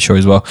junior, I'm pretty sure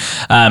as well.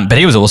 But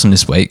he was awesome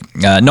this week.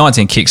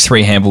 19 kicks,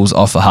 3 handballs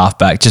off a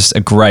halfback. Just a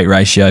great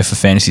ratio for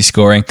fantasy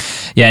scoring.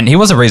 Yeah, and he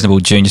was a reasonable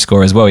junior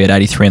scorer as well. He had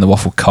 83 in the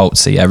Waffle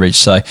Colts, the average.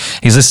 So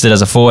he's listed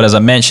as a forward, as I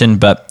mentioned,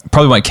 but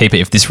probably won't keep it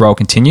if this role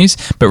continues.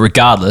 But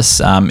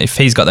regardless, if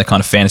he's got that kind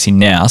of fantasy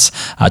nous,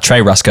 Trey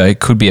Rusco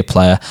could be a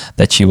player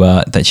that you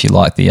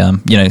like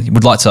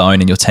would like to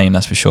own in your team.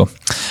 That's for sure.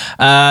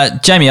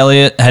 Jamie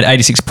Elliott had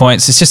 86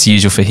 points. It's just the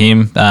usual for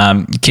him.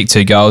 Kicked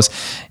 2 goals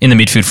in the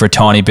midfield for a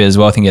tiny bit as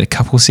well. I think he had a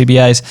couple of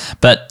CBAs.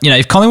 But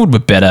if Collingwood were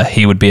better,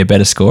 he would be a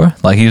better scorer.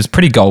 Like he was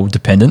pretty goal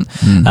dependent.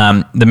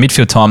 The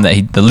midfield time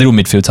the little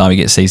midfield time he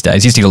gets these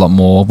days, he used to get a lot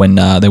more when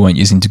they weren't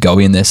using to go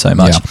in there so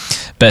much. Yeah.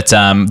 But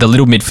the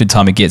little midfield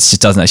time he gets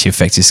just doesn't actually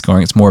affect his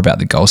scoring. It's more about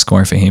the goal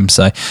scoring for him.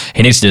 So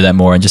he needs to do that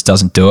more and just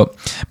doesn't do it.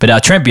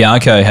 But Trent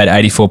Bianco had had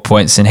 84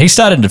 points, and he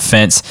started in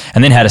defence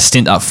and then had a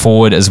stint up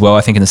forward as well,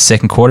 I think, in the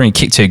second quarter. And he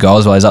kicked 2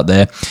 goals while he was up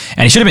there.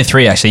 And he should have been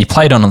 3, actually. He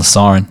played on the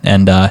siren,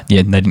 and they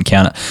didn't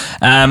count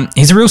it.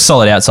 He's a real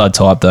solid outside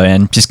type, though,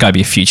 and just going to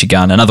be a future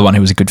gun. Another one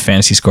who was a good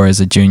fantasy scorer as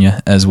a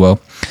junior as well.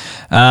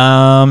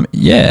 And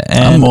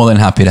I'm more than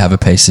happy to have a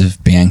piece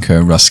of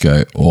Bianco,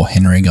 Rusco, or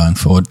Henry going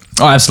forward.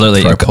 Oh,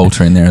 absolutely. Throw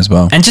Poulter in there as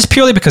well. And just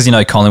purely because,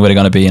 Collingwood are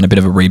going to be in a bit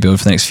of a rebuild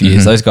for the next few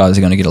years, those guys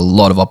are going to get a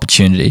lot of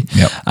opportunity.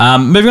 Yep.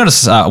 Moving on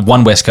to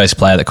one West Coast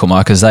player that caught my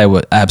eye because they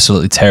were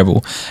absolutely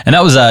terrible, and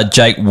that was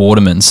Jake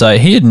Waterman. So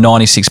he had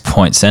 96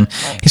 points, and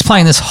he's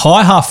playing this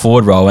high half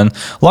forward role. And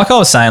like I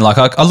was saying,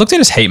 I looked at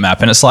his heat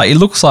map, and it's like, it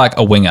looks like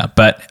a winger,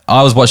 but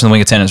I was watching the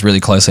wing attendance really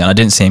closely, and I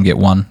didn't see him get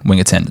one wing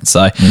attendance.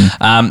 So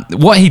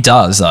what he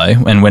does, though,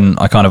 and when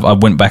I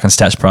went back on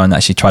Stats Pro and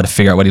actually tried to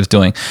figure out what he was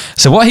doing.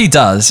 So what he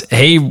does,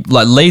 he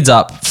leads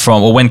up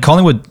from, or when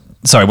Collingwood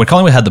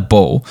had the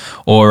ball,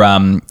 or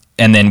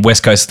and then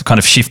West Coast kind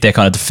of shift their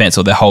kind of defense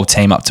or their whole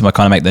team up to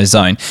kind of make their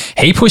zone,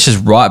 he pushes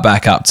right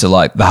back up to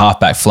like the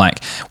halfback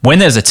flank. When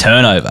there's a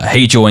turnover,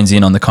 he joins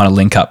in on the kind of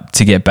link up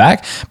to get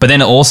back. But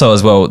then also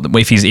as well,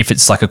 if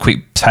it's like a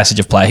quick passage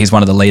of play, he's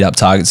one of the lead up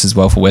targets as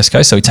well for West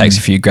Coast, so he takes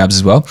a few grabs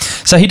as well.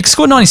 So he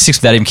scored 96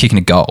 without even kicking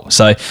a goal.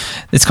 So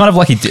it's kind of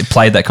like he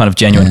played that kind of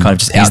genuine kind of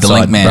just He's outside the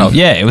link man. role.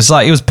 Yeah, it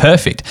was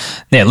perfect.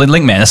 Yeah,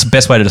 link man. That's the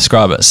best way to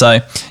describe it. So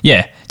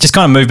yeah, just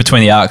kind of moved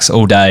between the arcs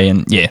all day,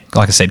 and yeah,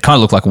 like I said, kind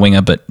of looked like a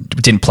winger, but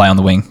didn't play on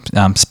the wing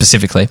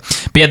specifically.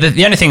 But yeah,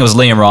 the only thing was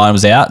Liam Ryan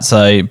was out,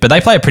 but they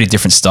play a pretty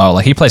different style.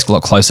 Like he plays a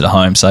lot closer to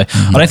home, so I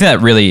don't think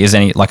that really is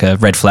any like a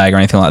red flag or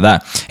anything like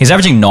that. He's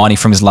averaging 90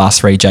 from his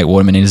last 3 Jake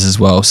Waterman is as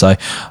well. So,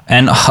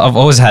 and I've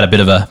always had a bit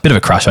of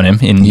a crush on him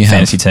in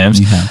fantasy terms.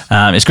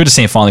 It's good to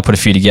see him finally put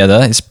a few together.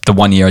 It's the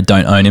 1 year I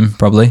don't own him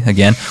probably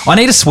again. I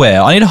need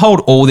to hold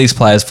all these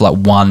players for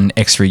like 1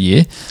 extra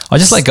year. I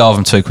just let go of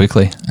them too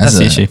quickly. That's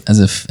the issue.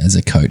 As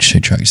a coach who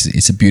tracks,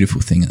 it's a beautiful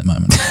thing at the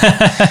moment.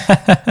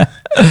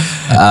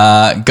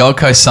 Gold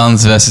Coast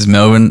Suns versus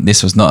Melbourne.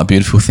 This was not a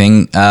beautiful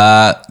thing.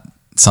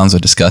 Suns were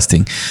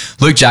disgusting.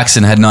 Luke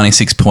Jackson had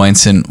 96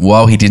 points, and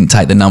while he didn't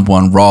take the number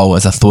 1 role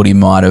as I thought he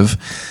might have,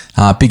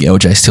 big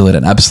LJ still had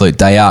an absolute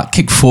day out.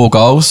 Kicked 4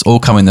 goals,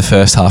 all come in the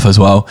first half as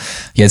well.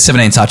 He had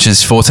 17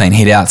 touches, 14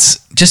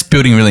 hit-outs, just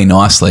building really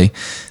nicely.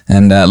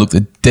 And look,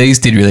 the D's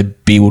did really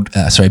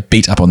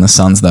beat up on the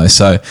Suns though.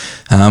 So,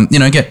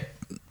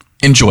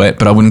 enjoy it,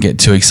 but I wouldn't get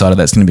too excited.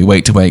 That's going to be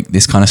week to week,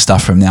 this kind of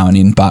stuff from now on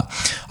in. But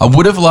I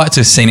would have liked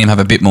to have seen him have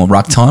a bit more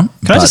ruck time.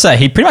 Can I just say,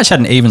 he pretty much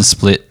had an even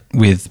split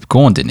with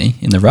Gawn, didn't he,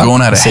 in the ruck?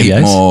 Gawn had a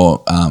heap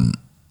more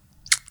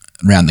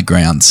around the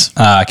grounds.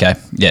 Okay,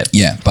 yeah.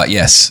 Yeah, but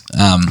yes.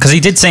 Because he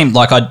did seem,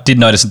 like I did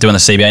notice doing the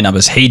CBA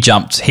numbers, he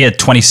had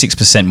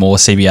 26% more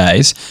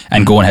CBAs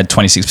and Gawn had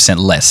 26%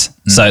 less.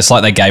 So it's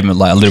like they gave him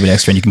like a little bit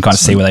extra, and you can kind of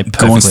see where they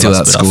perfectly Gawn still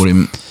outscored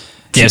him.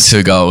 Yes,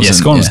 2 goals. Yes,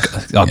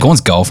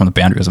 Gawn's goal from the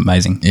boundary was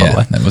amazing. By the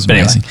way. That was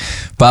amazing.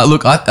 Anyway. But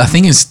look, I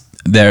think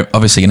they're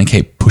obviously going to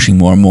keep pushing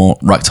more and more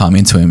ruck time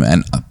into him,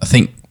 and I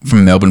think from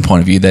a Melbourne point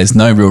of view, there's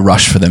no real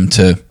rush for them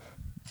to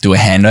do a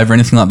handover or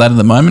anything like that at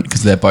the moment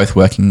because they're both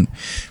working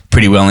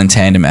pretty well in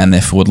tandem and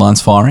their forward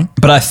line's firing.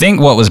 But I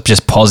think what was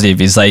just positive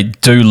is they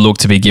do look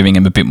to be giving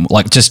him a bit more,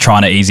 like just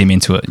trying to ease him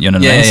into it. You know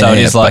what I mean? So it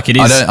is like it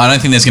is. I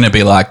don't think there's going to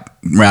be like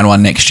round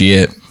 1 next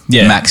year.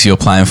 Yeah. Max, you're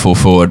playing full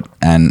forward,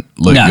 and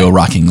Luke, you're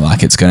rucking.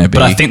 Like it's going to be.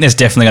 But I think there's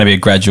definitely going to be a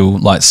gradual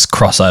like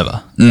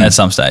crossover at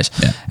some stage.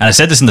 Yeah. And I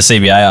said this in the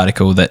CBA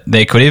article that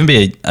there could even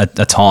be a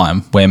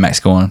time where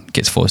Max Gawn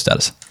gets forward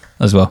status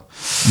as well.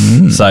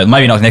 So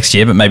maybe not next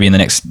year, but maybe in the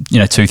next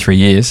 2-3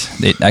 years.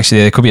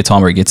 There could be a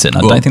time where he gets it, and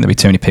I don't think there'll be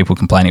too many people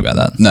complaining about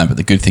that. No, but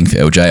the good thing for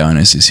LJ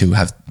owners is he'll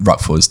have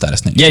ruck forward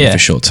status next year for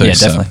sure too. Yeah,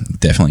 definitely. So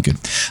definitely good.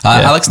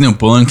 Alex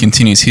Neil-Bullen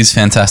continues his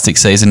fantastic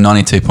season,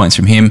 92 points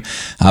from him,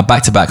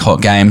 back-to-back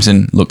hot games,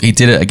 and look, he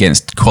did it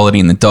against quality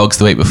in the Dogs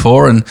the week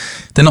before, and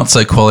they're not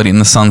so quality in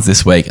the Suns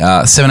this week.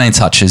 17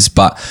 touches,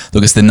 but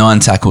look, it's the 9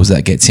 tackles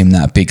that gets him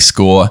that big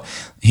score.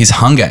 His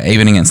hunger,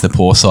 even against the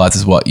poor sides,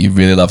 is what you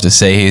really love to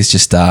see. He's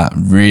just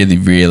really,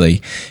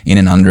 really in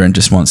and under and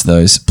just wants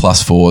those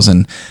 +4s,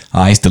 and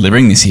he's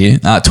delivering this year.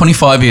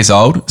 25 years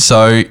old,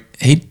 so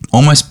he'd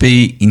almost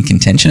be in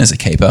contention as a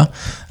keeper,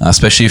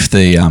 especially if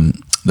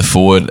the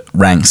forward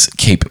ranks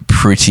keep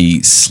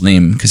pretty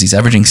slim, because he's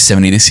averaging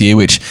 70 this year,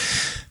 which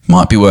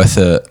might be worth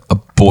a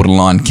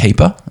borderline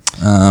keeper.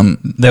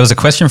 There was a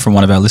question from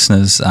one of our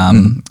listeners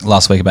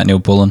last week about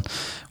Neil-Bullen,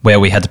 where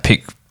we had to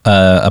pick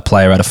a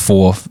player out of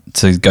 4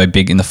 to go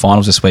big in the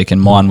finals this week,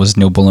 and mine was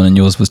Neil-Bullen and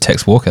yours was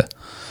Tex Walker.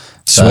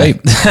 Sweet.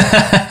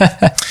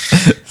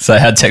 So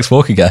how'd Tex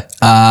Walker go?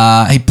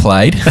 He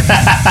played.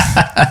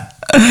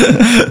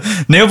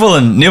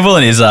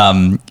 Neil-Bullen is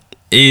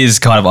is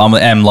kind of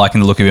I'm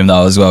liking the look of him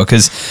though as well,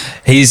 because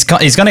he's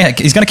gonna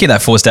keep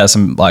that forward status.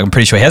 I'm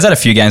pretty sure he has had a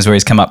few games where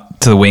he's come up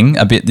to the wing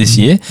a bit this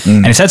year,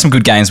 and he's had some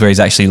good games where he's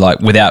actually like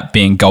without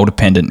being goal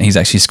dependent, he's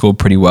actually scored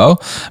pretty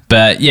well.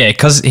 But yeah,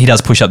 because he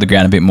does push up the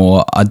ground a bit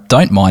more, I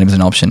don't mind him as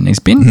an option. He's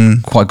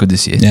been quite good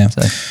this year. Yeah,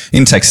 so.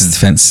 In Texas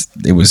defense,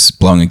 it was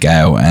blowing a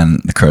gale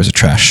and the Crows are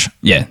trash.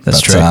 Yeah,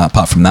 that's true.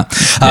 Apart from that,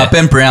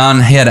 Ben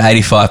Brown, he had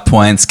 85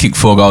 points, kicked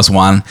 4 goals,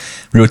 1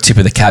 real tip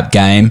of the cap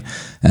game.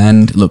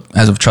 And look,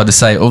 as I've tried to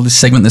say, all this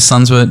segment, the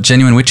Suns were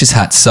genuine witches'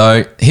 hats.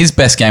 So his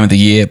best game of the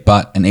year,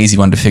 but an easy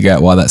one to figure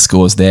out why that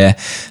score's there.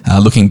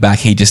 Looking back,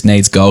 he just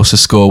needs goals to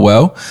score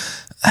well.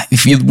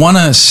 If you want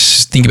to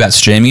think about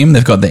streaming him,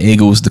 they've got the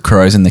Eagles, the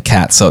Crows, and the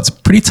Cats. So it's a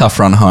pretty tough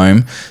run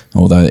home,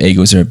 although the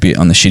Eagles are a bit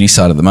on the shitty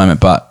side at the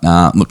moment. But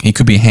look, he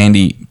could be a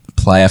handy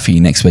player for you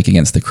next week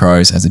against the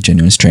Crows as a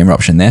genuine streamer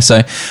option there.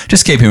 So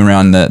just keep him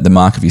around the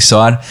mark of your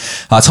side.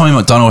 Tommy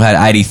McDonald had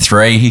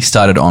 83. He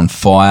started on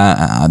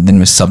fire, then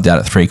was subbed out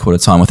at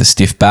 3/4 time with a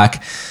stiff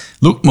back.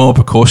 Looked more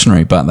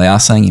precautionary, but they are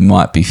saying he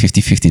might be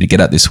 50-50 to get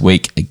up this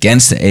week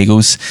against the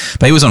Eagles.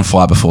 But he was on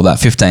fire before that.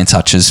 15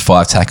 touches,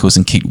 5 tackles,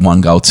 and kicked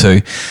 1 goal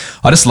too.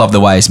 I just love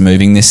the way he's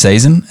moving this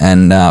season.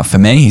 And for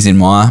me, he's in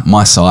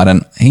my side.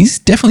 And he's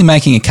definitely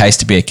making a case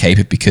to be a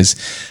keeper because,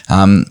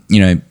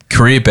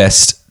 career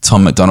best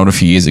Tom McDonald a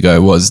few years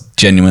ago was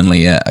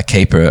genuinely a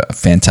keeper, a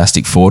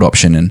fantastic forward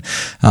option. And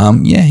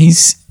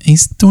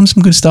he's doing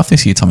some good stuff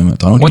this year, Tommy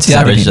McDonald. What's his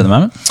average at the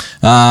moment?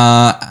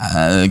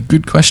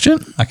 Good question.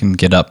 I can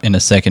get up in a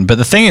second. But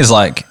the thing is,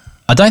 like,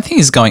 I don't think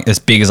he's going as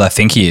big as I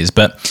think he is.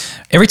 But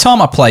every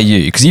time I play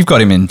you, because you've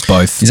got him in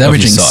both, he's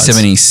averaging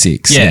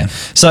 76. Yeah.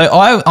 So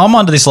I'm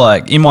under this,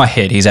 like, in my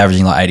head, he's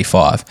averaging like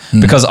 85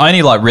 because I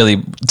only like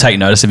really take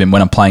notice of him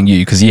when I'm playing you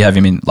because you have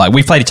him in, like,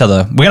 we played each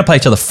other. We're going to play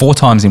each other 4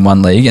 times in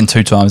one league and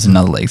 2 times in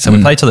another league. So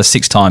we played each other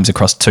 6 times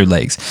across 2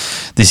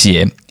 leagues this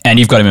year. And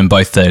you've got him in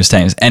both those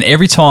teams. And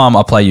every time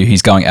I play you,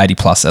 he's going 80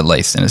 plus at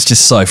least. And it's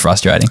just so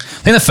frustrating.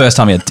 I think the first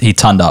time he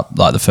turned up,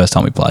 like the first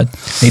time we played.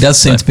 He does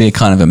seem to be a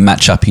kind of a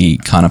matchup-y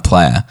kind of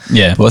player.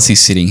 Yeah. But what's he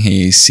sitting?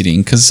 He's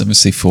sitting, because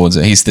obviously forwards,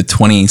 he's the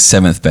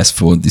 27th best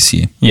forward this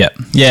year. Yeah.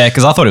 Yeah,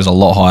 because I thought it was a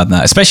lot higher than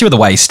that, especially with the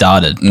way he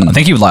started. I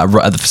think he was like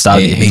at the start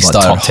of the year, he was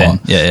like top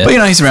 10. Yeah.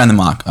 But he's around the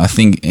mark. I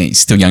think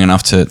he's still young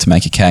enough to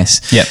make a case.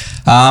 Yeah.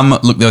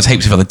 Look, there was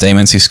heaps of other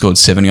demons who scored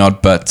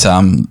 70-odd, but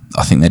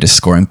I think they're just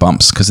scoring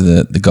bumps because of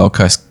the Gold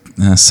Coast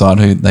side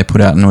who they put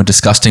out and were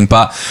disgusting.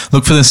 But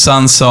look, for the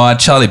Suns side,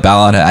 Charlie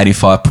Ballard had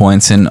 85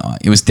 points and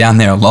he was down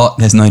there a lot.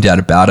 There's no doubt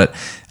about it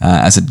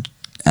as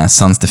a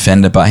Suns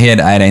defender, but he had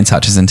 18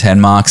 touches and 10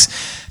 marks.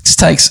 Just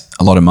takes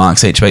a lot of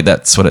marks each week.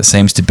 That's what it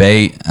seems to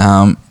be.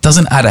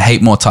 Doesn't add a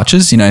heap more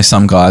touches.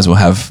 Some guys will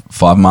have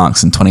 5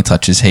 marks and 20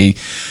 touches. He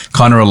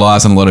kind of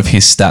relies on a lot of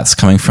his stats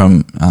coming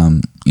from,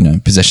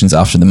 possessions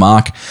after the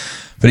mark.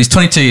 But he's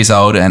 22 years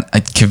old and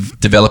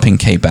developing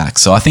key back.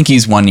 So I think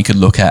he's one you could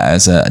look at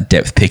as a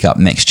depth pickup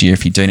next year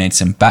if you do need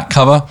some back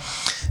cover.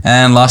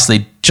 And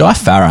lastly, Jai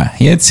Farah.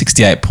 He had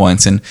 68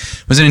 points and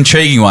was an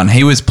intriguing one.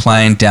 He was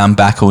playing down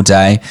back all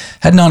day,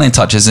 had 19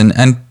 touches and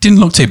didn't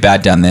look too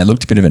bad down there,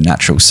 looked a bit of a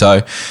natural. So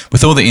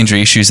with all the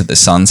injury issues that the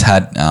Suns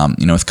had,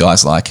 with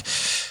guys like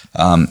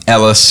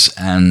Ellis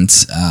and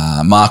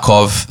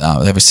Markov, they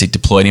obviously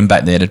deployed him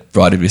back there to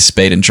ride with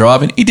speed and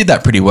drive, and he did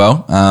that pretty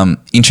well.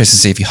 Interested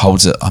to see if he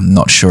holds it. I'm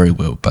not sure he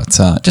will, but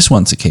just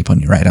one to keep on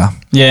your radar.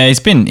 Yeah, he's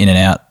been in and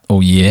out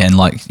all year, and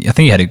I think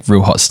he had a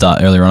real hot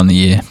start earlier on in the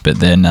year, but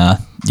then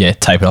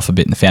tapered off a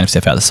bit and found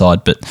himself out the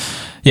side. But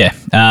yeah,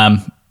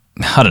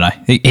 I don't know.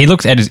 He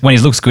looks when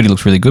he looks good, he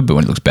looks really good, but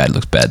when he looks bad, he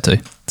looks bad too.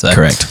 So,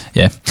 correct.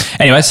 Yeah.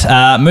 Anyways,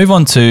 move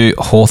on to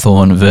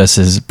Hawthorn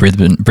versus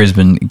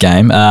Brisbane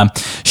game.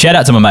 Shout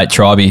out to my mate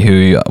Tribe,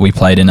 who we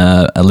played in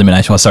a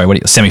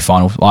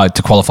semi-final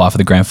to qualify for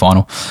the grand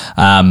final.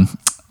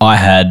 I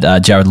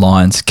had Jared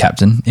Lyons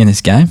captain in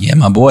this game. Yeah,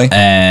 my boy.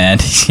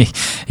 And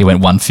he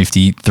went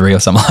 153 or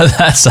something like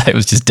that. So it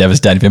was just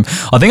devastating for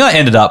him. I think I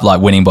ended up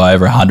winning by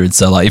over 100.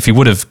 So if he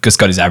would have just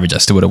got his average, I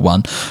still would have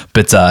won.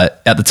 But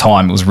at the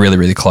time, it was really,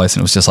 really close.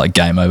 And it was just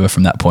game over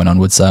from that point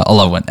onwards. So I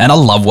love it. And I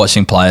love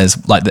watching players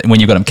when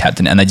you've got them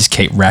captain and they just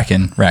keep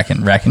racking.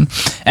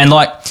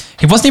 And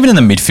he wasn't even in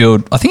the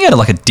midfield. I think he had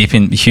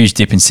a huge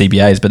dip in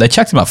CBAs, but they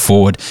chucked him up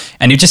forward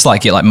and he'd just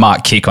get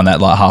mark kick on that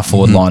half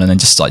forward line and then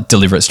just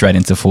deliver it straight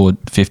into forward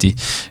 50.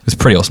 It was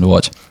pretty awesome to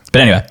watch.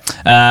 But anyway,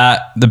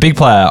 the big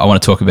player I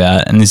want to talk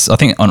about, and this I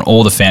think on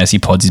all the fantasy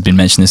pods he's been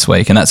mentioned this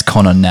week, and that's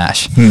Connor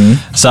Nash.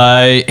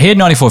 So he had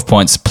 94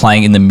 points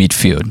playing in the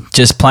midfield,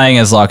 just playing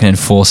as an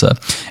enforcer.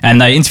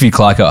 And they interviewed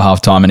Clarko at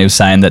halftime, and he was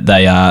saying that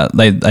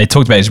they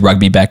talked about his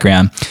rugby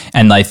background,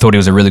 and they thought he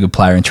was a really good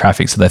player in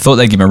traffic, so they thought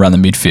they'd give him a run in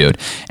the midfield.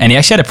 And he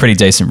actually had a pretty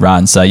decent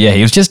run. So yeah,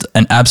 he was just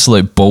an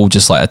absolute ball,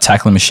 just a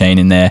tackling machine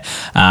in there.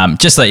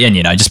 Just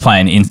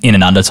playing in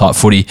and under type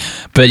footy.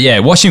 But yeah,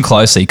 watch him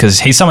closely because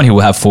he's someone who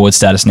will have forward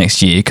status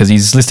next year because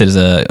he's listed as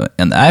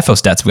and the AFL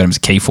stats have got him as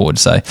a key forward.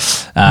 So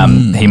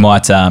he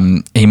might.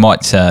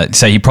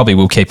 So he probably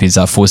will keep his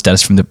forward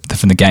status from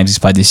the games he's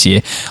played this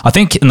year. I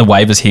think in the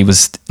waivers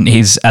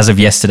he's as of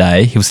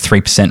yesterday he was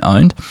 3%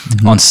 owned.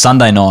 On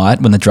Sunday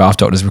night when the draft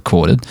doctors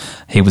recorded,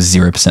 he was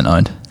 0%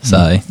 owned.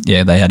 So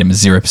yeah, they had him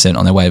as 0%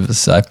 on their waivers.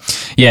 So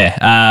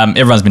yeah,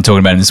 everyone's been talking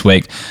about him this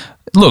week.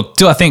 Look,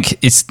 do I think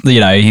it's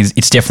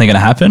definitely going to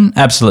happen?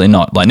 Absolutely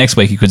not. Like next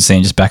week, you could see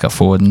him just back up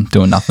forward and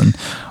doing nothing.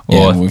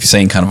 Or we've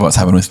seen kind of what's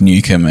happened with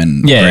Newcomb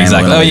and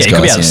exactly. Oh yeah, he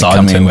could be out of the side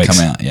in 2 weeks.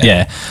 Come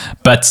out,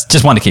 but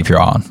just one to keep your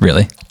eye on,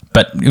 really.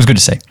 But it was good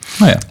to see.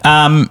 Oh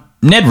yeah.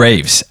 Ned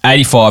Reeves,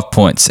 85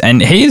 points.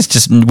 And he is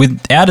just,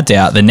 without a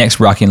doubt, the next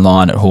ruck in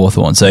line at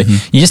Hawthorn. So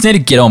you just need to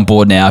get on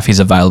board now if he's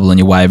available in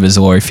your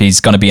waivers or if he's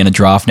going to be in a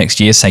draft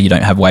next year, say you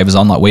don't have waivers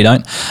on like we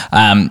don't.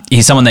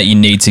 He's someone that you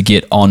need to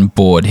get on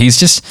board. He's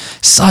just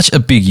such a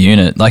big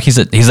unit. Like he's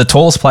the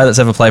tallest player that's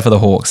ever played for the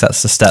Hawks.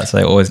 That's the stats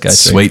they always go to.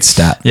 Sweet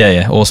stat.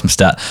 Yeah, awesome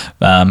stat.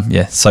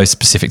 So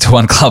specific to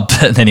one club.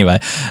 But anyway,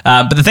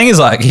 but the thing is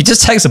like he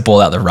just takes the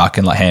ball out the ruck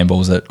and like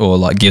handballs it or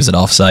like gives it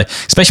off. So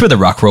especially with the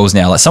ruck rules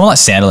now, like someone like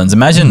Sandilands,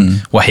 imagine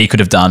what he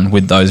could have done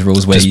with those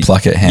rules where just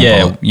pluck it,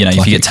 handball. Yeah,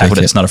 if you get tackled,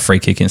 it's not a free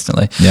kick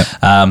instantly. Yep.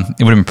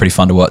 It would have been pretty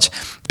fun to watch.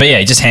 But yeah,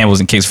 he just handballs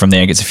and kicks from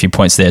there and gets a few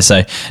points there.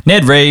 So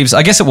Ned Reeves,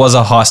 I guess it was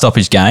a high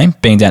stoppage game,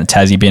 being down at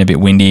Tassie, being a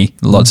bit windy,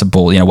 lots of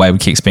ball, wayward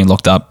kicks being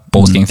locked up,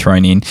 balls getting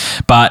thrown in.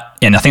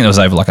 And I think there was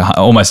over like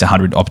almost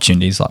 100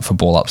 opportunities like for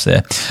ball ups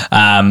there.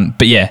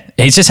 But yeah,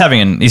 he's just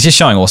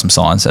showing awesome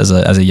signs as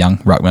a young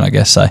ruckman, I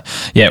guess. So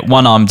yeah,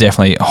 one I'm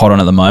definitely hot on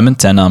at the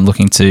moment, and I'm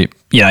looking to.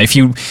 If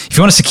you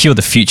want to secure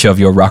the future of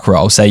your ruck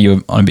role, say you're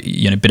on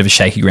a bit of a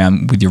shaky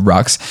ground with your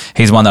rucks,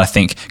 he's one that I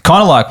think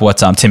kind of like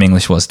what Tim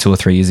English was 2 or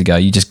 3 years ago.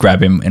 You just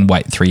grab him and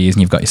wait 3 years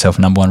and you've got yourself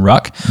a number one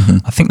ruck.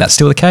 I think that's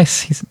still the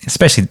case,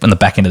 especially on the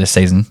back end of the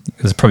season.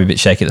 It was probably a bit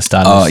shaky at the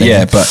start of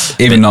the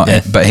season.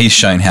 But he's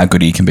shown how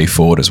good he can be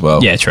forward as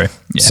well. Yeah, true.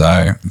 Yeah.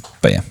 So,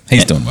 but yeah,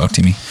 he's doing well,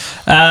 Timmy.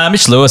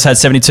 Mitch Lewis had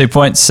 72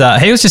 points.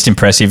 He was just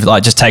impressive,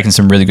 like just taking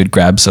some really good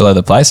grabs all over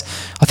the place.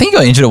 I think he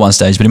got injured at one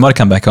stage, but he might have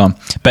come back on.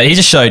 But he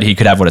just showed he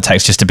could have what it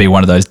takes just to be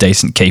one of those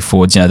decent key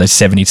forwards, those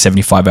 70 to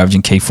 75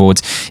 averaging key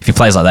forwards. If he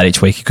plays like that each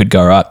week, he could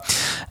go right.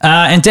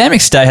 And Dan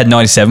McStay had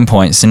 97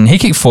 points, and he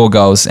kicked 4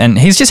 goals, and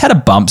he's just had a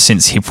bump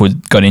since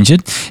Hipwood got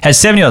injured. Had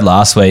 70 odd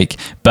last week,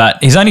 but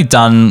he's only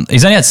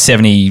had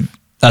 70.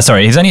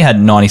 He's only had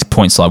 90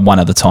 points like one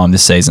other time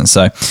this season.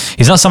 So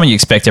he's not someone you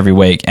expect every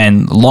week.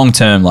 And long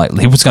term, like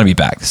Hipwood's going to be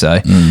back. So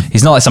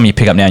he's not like someone you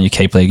pick up now in your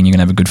keep league and you're going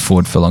to have a good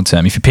forward for long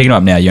term. If you're picking him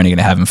up now, you're only going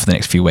to have him for the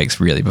next few weeks,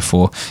 really, in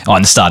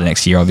the start of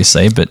next year,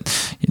 obviously. But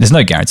there's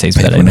no guarantees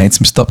with that. We need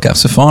some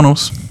stopgaps for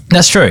finals.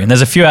 That's true. And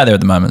there's a few out there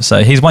at the moment.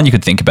 So he's one you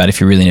could think about if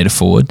you really need a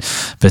forward.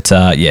 But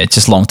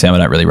just long term, I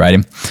don't really rate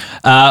him.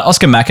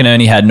 Oscar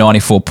McInerney had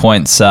 94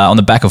 points on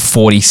the back of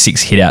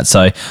 46 hitouts.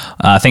 So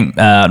I think,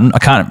 I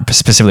can't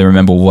specifically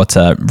remember what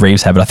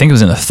Reeves had, but I think it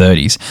was in the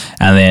 30s.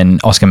 And then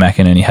Oscar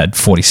McInerney had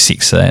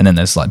 46. And then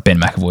there's like Ben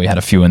McAvoy had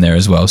a few in there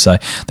as well. So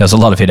there was a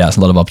lot of hitouts,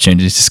 a lot of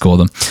opportunities to score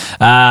them.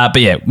 But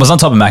yeah, was on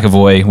top of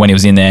McAvoy when he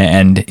was in there,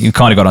 and he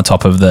kind of got on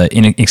top of the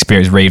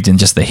inexperienced Reeves in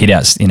just the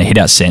hitouts, in a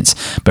hitout sense,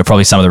 but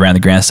probably some of the around the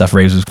ground stuff.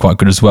 Reeves was quite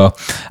good as well.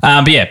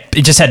 But yeah,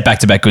 it just had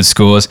back-to-back good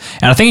scores.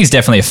 And I think he's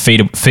definitely a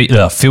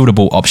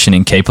fieldable option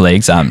in keeper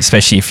leagues,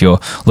 especially if you're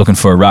looking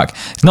for a ruck.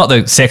 It's not the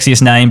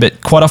sexiest name, but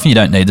quite often you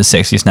don't need the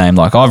sexiest name.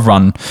 Like I've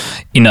run,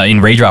 in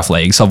redraft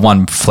leagues, I've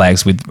won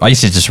flags with, I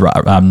used to just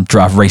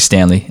draft Reece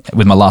Stanley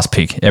with my last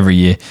pick every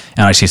year,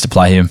 and I just used to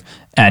play him.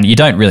 And you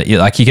don't really,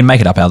 you can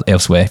make it up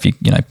elsewhere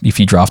if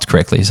you draft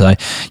correctly. So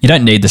you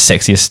don't need the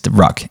sexiest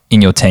ruck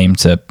in your team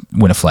to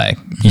win a flag.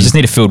 You just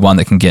need a field one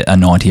that can get a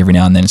 90 every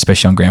now and then,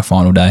 especially on grand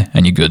final day,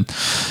 and you're good.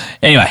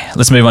 Anyway,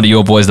 let's move on to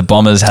your boys. The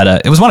Bombers had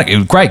it was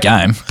a great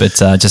game, but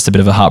just a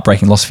bit of a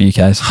heartbreaking loss for you,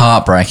 K's.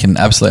 Heartbreaking,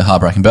 absolutely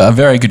heartbreaking, but a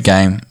very good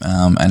game.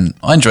 And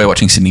I enjoy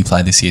watching Sydney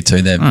play this year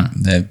too.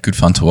 They're good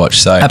fun to watch.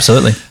 So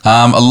absolutely.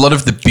 A lot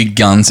of the big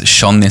guns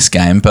shone this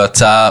game, but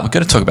we've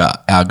got to talk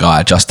about our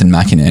guy, Justin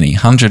McInerney,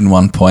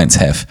 101 points,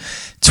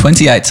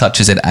 28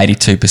 touches at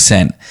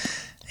 82%.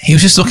 He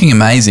was just looking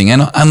amazing.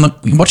 And look,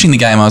 watching the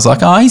game, I was like,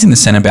 he's in the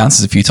centre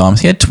bounces a few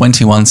times. He had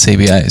 21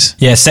 CBAs.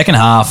 Yeah, second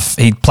half,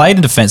 he played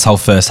in defence whole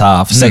first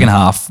half. Second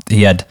half,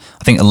 he had,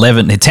 I think,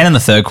 11, 10 in the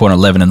third quarter,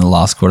 11 in the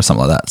last quarter,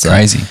 something like that. So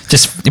crazy.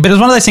 But it was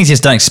one of those things you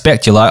just don't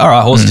expect. You're like, all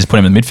right, Horsey just put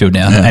him in midfield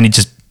now. Yeah. And he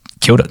just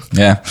killed it.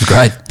 Yeah. It was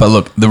great. But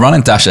look, the run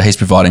and dash that he's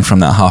providing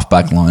from that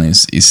half-back line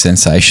is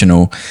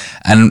sensational.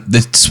 And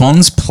the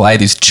Swans play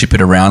this chip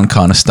it around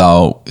kind of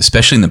style,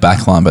 especially in the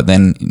back line, but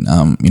then,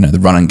 the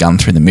run and gun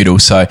through the middle.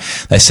 So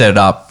they set it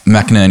up.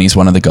 McInerney is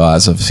one of the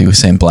guys. Obviously, we've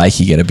seen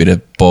Blakey get a bit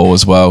of ball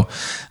as well.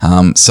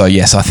 So,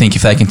 yes, I think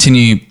if they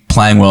continue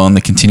playing well and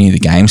they continue the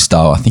game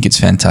style, I think it's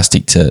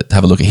fantastic to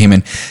have a look at him.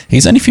 And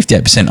he's only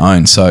 58%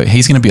 owned, so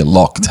he's going to be a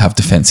lock to have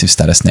defensive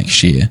status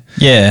next year.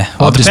 Yeah,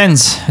 well, it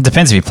depends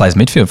if he plays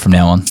midfield from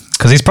now on.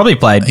 Because he's probably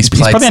played. He's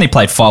probably only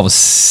played 5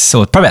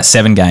 or probably about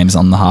 7 games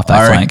on the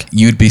halfback flank.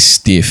 You'd be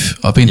stiff.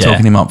 I've been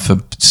talking him up for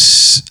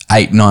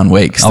 8-9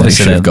 weeks.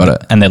 Obviously, should have got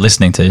it, and they're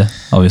listening to you.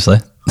 Obviously,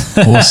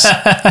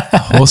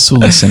 Horse will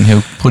listen.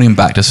 He'll put him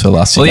back just for the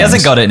last. Well, he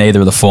hasn't got it in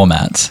either of the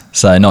formats,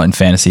 so not in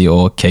fantasy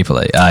or keeper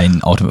league,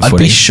 in ultimate footy.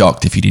 I'd be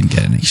shocked if he didn't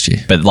get it next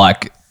year. But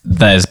like,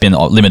 there's been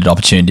limited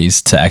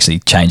opportunities to actually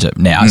change it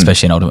now,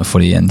 especially in ultimate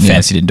footy, and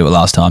fantasy didn't do it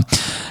last time.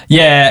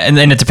 Yeah, and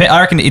then it depends.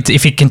 I reckon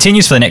if he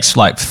continues for the next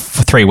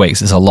for 3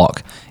 weeks, it's a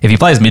lock. If he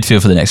plays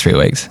midfield for the next 3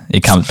 weeks,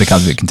 it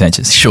becomes a bit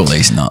contentious. Surely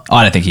he's not.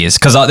 I don't think he is,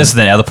 because this is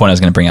the other point I was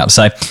going to bring up.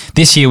 So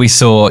this year we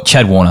saw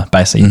Chad Warner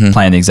basically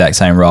playing the exact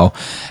same role.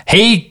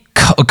 He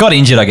got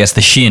injured, I guess,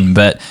 the shin,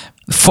 but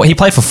he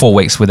played for 4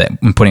 weeks with it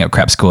and putting up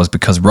crap scores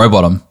because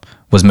Rowbottom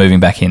was moving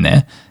back in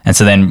there. And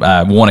so then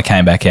Warner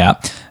came back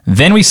out.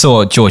 Then we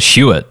saw George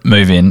Hewitt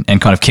move in and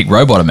kind of kick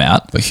Rowbottom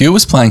out. But Hewitt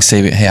was playing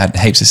he had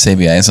heaps of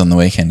CBAs on the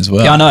weekend as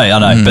well. Yeah, I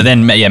know. But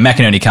then,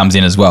 McInerney comes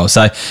in as well.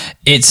 So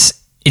it's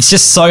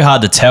just so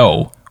hard to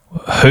tell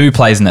who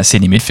plays in that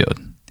Sydney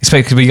midfield.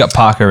 Especially because we got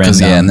Parker and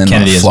then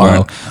Kennedy as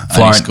well.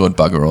 Florent scored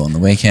bugger all on the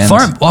weekend.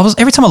 Florent,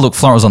 every time I looked,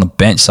 Florent was on the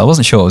bench, so I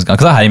wasn't sure it was going,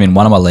 because I had him in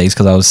one of my leagues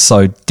because I was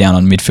so down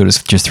on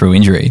midfielders just through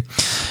injury.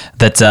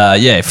 That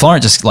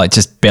Florent just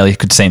barely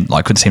couldn't seem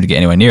to get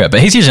anywhere near it.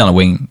 But he's usually on a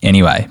wing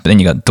anyway. But then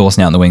you got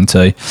Dawson out on the wing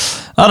too.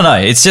 I don't know.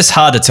 It's just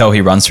hard to tell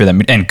who runs through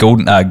them. And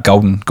Golden, I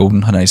don't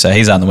know. So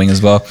he's out on the wing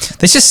as well.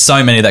 There's just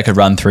so many that could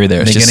run through there.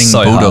 It's They're just getting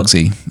so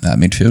bulldogsy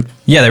midfield.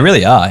 Yeah, they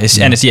really are.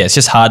 And it's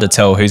just hard to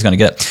tell who's going to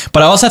get it.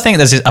 But I also think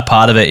there's a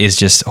part of it is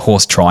just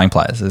Horse trying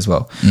players as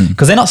well,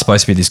 because they're not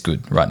supposed to be this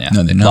good right now.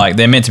 No, they're not. Like,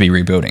 they're meant to be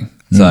rebuilding.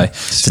 So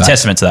it's a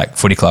testament to that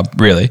footy club,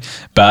 really.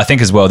 But I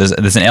think as well,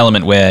 there's an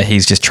element where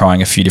he's just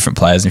trying a few different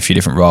players in a few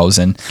different roles,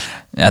 and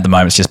at the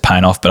moment it's just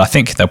paying off. But I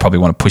think they'll probably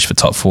want to push for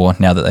top 4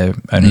 now that they're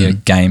only a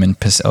game and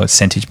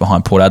percentage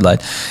behind Port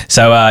Adelaide.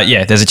 So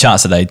there's a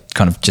chance that they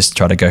kind of just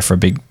try to go for a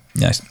big,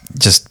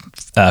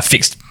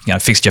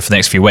 fixture for the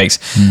next few weeks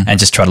and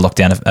just try to lock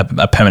down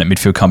a permanent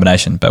midfield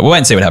combination. But we'll wait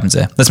and see what happens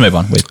there. Let's move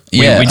on. We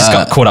just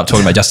got caught up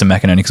talking about Justin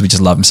McInerney because we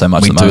just love him so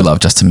much. We do love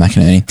Justin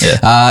McInerney.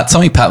 Yeah.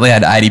 Tommy Patley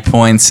had 80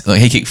 points.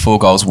 He kicked 4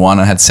 goals, 1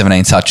 and had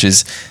 17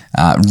 touches.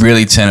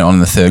 Really turned it on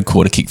in the third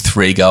quarter, kicked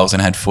 3 goals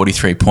and had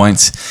 43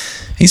 points.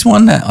 He's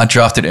one that I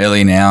drafted early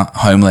in our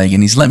home league,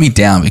 and he's let me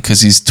down because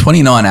his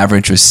 29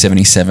 average was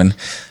 77.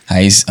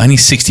 He's only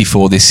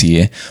 64 this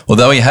year.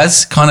 Although he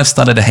has kind of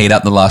started to heat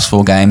up the last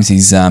 4 games.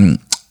 He's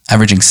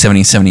averaging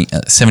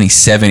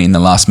 77 in the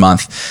last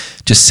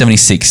month, just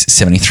 76,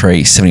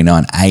 73,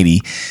 79,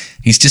 80.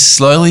 He's just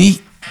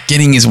slowly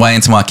getting his way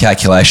into my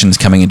calculations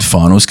coming into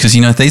finals because,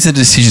 these are the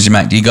decisions you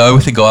make. Do you go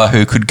with a guy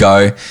who could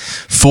go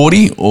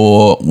 40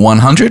 or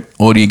 100,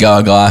 or do you go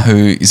a guy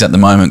who is at the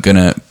moment going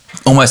to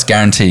almost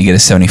guarantee you get a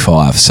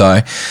 75?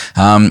 So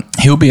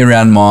he'll be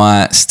around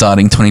my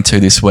starting 22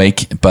 this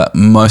week, but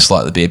most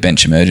likely be a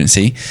bench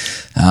emergency.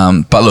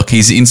 But look,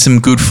 he's in some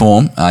good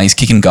form. He's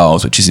kicking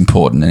goals, which is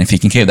important. And if he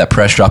can keep that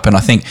pressure up, and I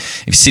think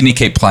if Sydney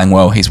keep playing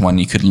well, he's one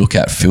you could look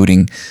at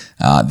fielding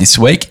this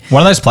week.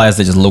 One of those players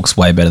that just looks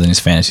way better than his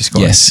fantasy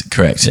score. Yes,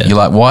 correct. Yeah. You're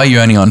like, why are you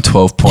only on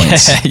 12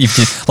 points?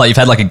 You've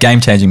had like a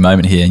game-changing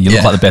moment here, and you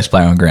look like the best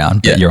player on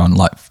ground, but you're on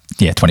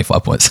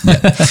 25 points.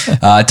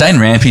 Dane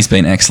Rampy's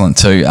been excellent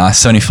too.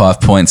 75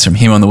 points from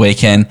him on the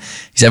weekend.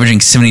 He's averaging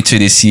 72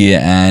 this year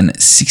and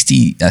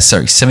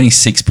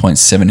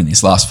 76.7 in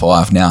his last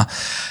 5 now.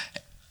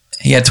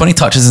 He had 20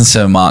 touches and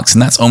 7 marks,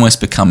 and that's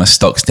almost become a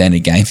stock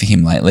standard game for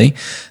him lately.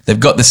 They've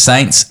got the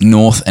Saints,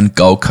 North, and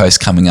Gold Coast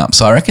coming up.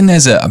 So I reckon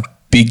there's a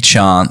big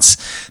chance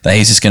that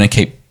he's just going to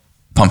keep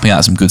pumping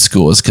out some good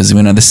scores because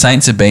the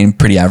Saints have been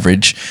pretty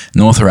average,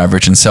 North are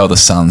average, and so are the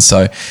Suns.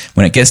 So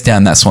when it gets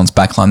down that Swans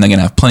backline, they're going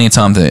to have plenty of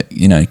time to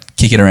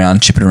kick it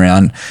around, chip it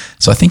around.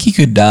 So I think he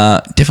could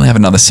definitely have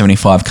another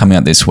 75 coming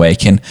out this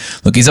week. And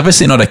look, he's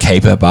obviously not a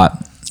keeper, but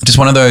just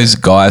one of those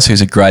guys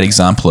who's a great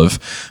example of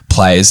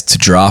players to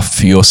draft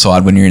for your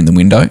side when you're in the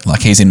window.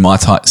 Like, he's in my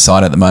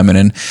side at the moment,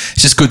 and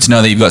it's just good to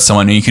know that you've got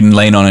someone who you can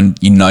lean on and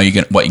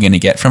what you're going to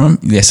get from him.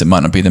 Yes, it might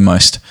not be the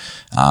most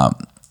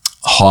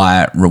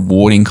high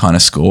rewarding kind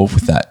of score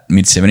with that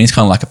mid-70s,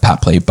 kind of like a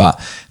Papley,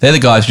 but they're the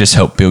guys who just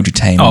help build your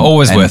team.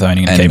 Always worth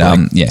owning a keeper.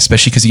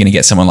 Especially because you're going to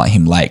get someone like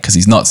him late because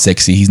he's not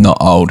sexy, he's not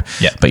old,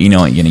 but you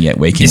know what you're going to get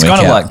week in, week out.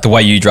 It's kind of like the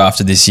way you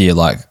drafted this year,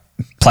 like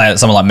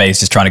someone like me is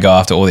just trying to go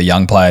after all the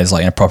young players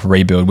like in a proper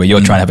rebuild where you're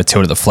trying to have a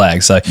tilt at the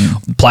flag. So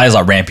players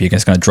like Rampy are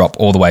just going to drop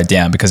all the way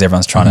down because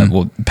everyone's trying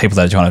to, people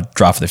that are trying to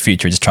draft for the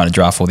future are just trying to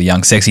draft all the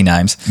young sexy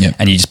names,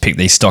 and you just pick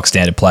these stock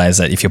standard players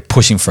that if you're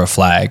pushing for a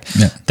flag,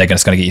 they're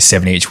just going to get you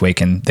 70 each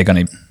week, and they're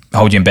going to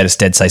hold you in better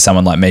stead, say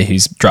someone like me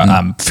who's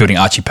fielding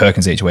Archie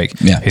Perkins each week,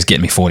 who's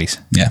getting me 40s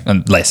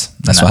and less.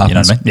 That's what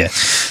happens. You know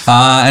what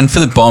I mean? And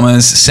for the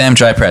Bombers, Sam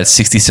Draper had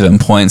 67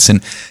 points,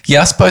 and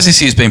I suppose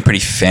this year's been pretty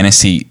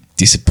fantasy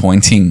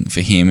disappointing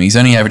for him. He's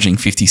only averaging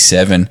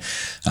 57.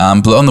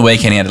 But on the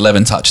weekend, he had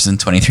 11 touches and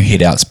 23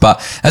 hitouts.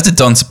 But as a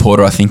Don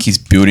supporter, I think he's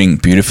building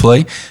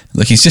beautifully.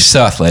 Look, he's just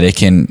so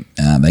athletic, and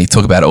they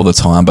talk about it all the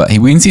time, but he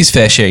wins his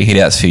fair share of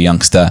hitouts for a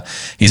youngster.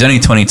 He's only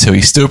 22.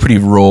 He's still pretty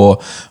raw.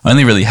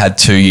 Only really had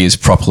 2 years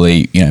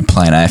properly,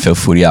 playing AFL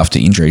footy after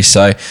injury.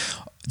 So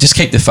just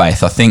keep the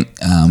faith. I think,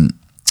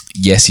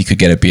 yes, he could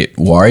get a bit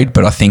worried,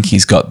 but I think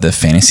he's got the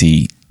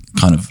fantasy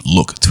kind of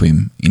look to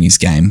him in his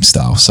game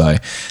style. So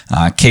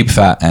keep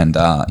fat and,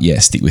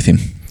 stick with him.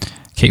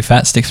 Keep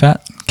fat, stick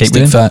fat. Keep Stick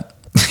with him. fat.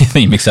 I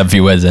think you mixed up a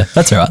few words there.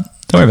 That's all right.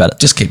 Don't worry about it.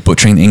 Just keep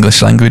butchering the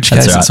English language,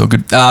 guys. That's all right. It's all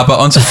good. But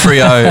on to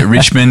Freo,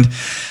 Richmond.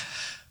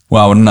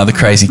 Wow, what another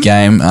crazy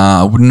game.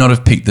 I would not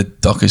have picked the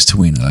Dockers to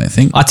win, I don't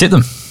think. I tipped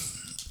them.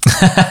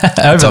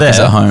 Over Dockers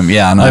there. at home.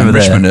 Yeah, I know. Over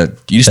Richmond, there.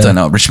 you just don't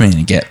know what Richmond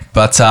you get.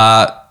 But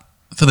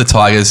for the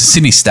Tigers,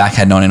 Sydney Stack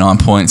had 99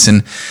 points.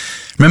 And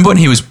remember when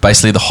he was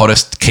basically the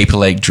hottest keeper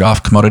league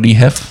draft commodity,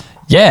 Hef?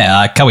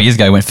 Yeah, a couple of years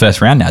ago he went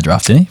first round now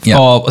draft, didn't he? Yeah.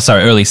 Oh,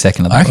 sorry, early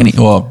second. I reckon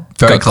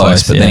very Got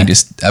close, but then he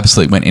just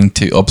absolutely went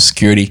into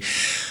obscurity.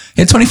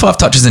 He had 25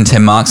 touches and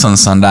 10 marks on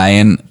Sunday,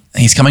 and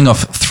he's coming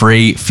off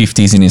 3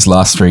 50s in his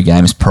last 3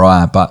 games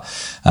prior, but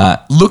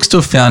looks to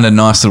have found a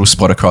nice little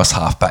spot across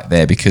halfback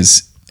there,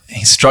 because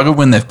he struggled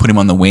when they've put him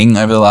on the wing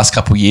over the last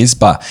couple of years,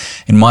 but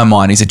in my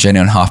mind, he's a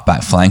genuine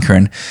halfback flanker,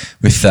 and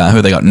with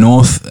who they got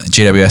North,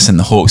 GWS and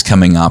the Hawks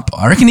coming up,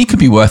 I reckon he could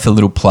be worth a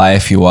little play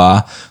if you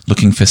are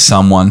looking for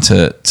someone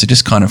to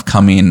just kind of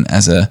come in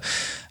as a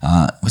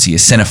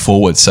centre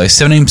forward. So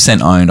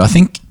 17% owned. I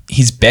think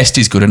his best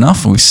is good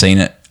enough, and we've seen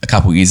it a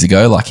couple of years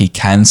ago. Like, he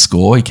can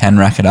score, he can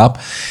rack it up.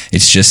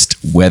 It's just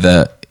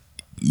whether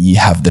you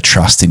have the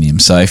trust in him.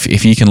 So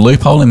if you can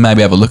loophole him,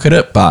 maybe have a look at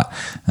it, but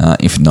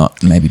if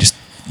not, maybe just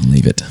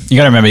leave it. You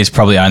got to remember he's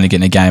probably only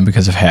getting a game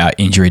because of how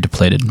injury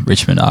depleted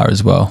Richmond are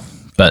as well.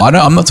 But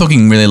I'm not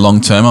talking really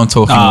long term. I'm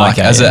talking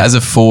as a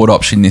forward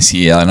option this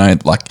year. I know,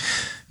 like,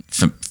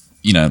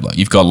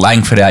 you've got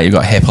Langford out, you've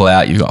got Heppel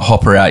out, you've got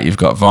Hopper out, you've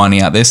got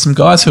Viney out. There's some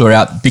guys who are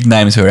out, big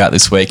names who are out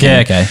this week. Yeah,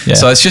 okay. Yeah.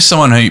 So it's just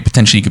someone who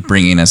potentially you could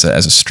bring in as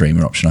a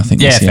streamer option, I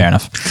think. Yeah, this year. fair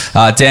enough.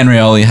 Dan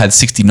Rioli had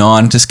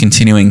 69, just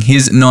continuing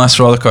his nice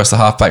roll across the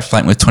halfback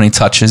flank with 20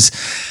 touches.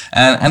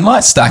 And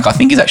Light Stack, I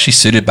think he's actually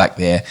suited back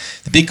there.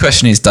 The big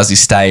question is, does he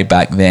stay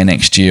back there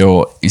next year,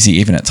 or is he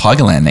even at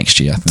Tigerland next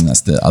year? I think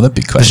that's the other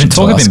big question. There's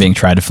been talk of him being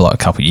traded for like a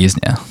couple of years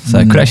now, so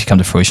it could actually come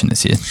to fruition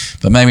this year.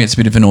 But maybe it's a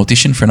bit of an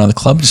audition for another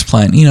club, just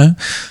playing,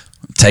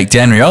 take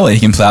Dan Rioli. He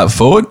can play out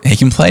forward. He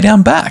can play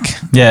down back.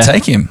 Yeah.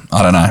 Take him.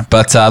 I don't know.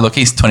 But look,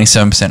 he's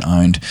 27%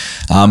 owned.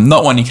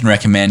 Not one you can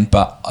recommend,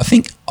 but I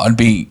think I'd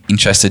be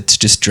interested to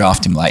just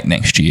draft him late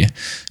next year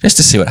just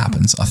to see what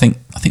happens. I think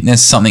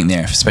there's something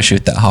there, especially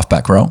with that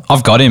halfback role.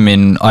 I've got him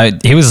in.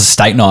 He was a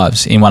Steak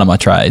Knives in one of my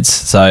trades.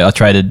 So I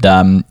traded.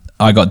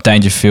 I got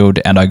Dangerfield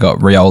and I got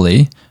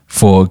Rioli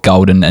for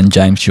Golden and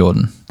James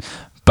Jordan.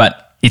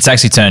 But it's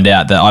actually turned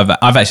out that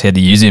I've actually had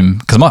to use him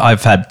because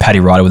I've had Paddy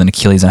Ryder with an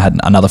Achilles and I had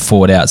another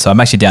forward out. So I'm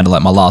actually down to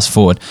like my last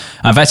forward.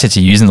 I've actually had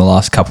to use him the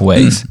last couple of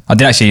weeks. I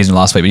didn't actually use him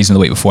last week, but used him the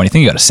week before. And I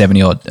think he got a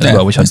 70 odd as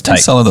well, which I'd take.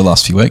 Solid the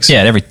last few weeks.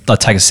 Yeah, I'd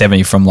take a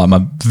 70 from like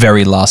my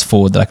very last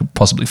forward that I could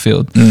possibly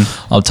field.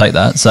 I'll take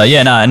that. So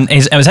yeah, no, and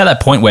it was at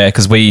that point where,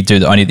 because we do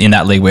in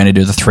that league, we only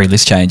do the 3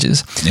 list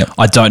changes. Yep.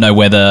 I don't know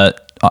whether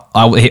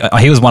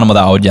he was one of them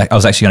that I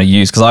was actually going to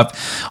use, because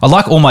I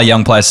like all my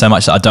young players so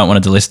much that I don't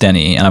want to delist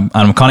any, and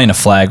I'm kind of in a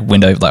flag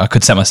window. Like, I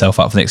could set myself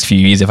up for the next few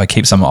years if I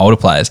keep some older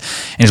players.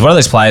 And he's one of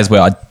those players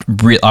where I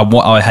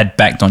had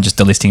backed on just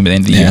delisting him at the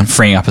end of the year and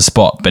freeing up a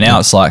spot. But now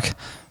it's like,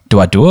 do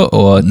I do it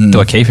or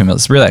do I keep him?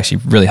 It's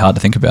really hard to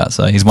think about.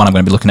 So he's one I'm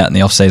going to be looking at in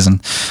the off season,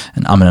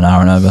 and I'm in an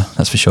hour and over,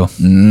 that's for sure.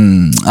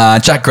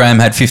 Jack Graham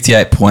had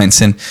 58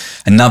 points and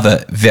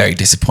another very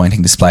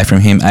disappointing display from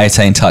him.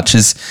 18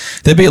 touches.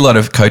 There'd be a lot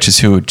of coaches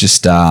who would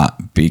just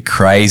be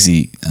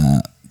crazy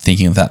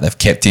thinking of that. They've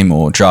kept him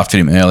or drafted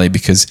him early,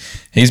 because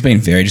he's been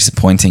very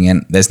disappointing,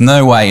 and there's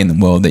no way in the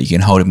world that you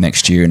can hold him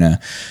next year in a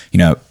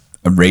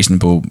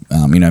reasonable,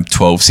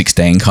 12,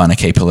 16 kind of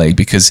keeper league,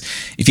 because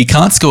if he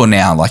can't score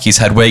now, like, he's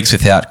had weeks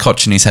without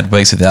Cochin, he's had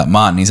weeks without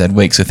Martin, he's had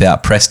weeks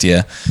without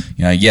Prestia.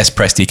 Yes,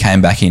 Prestia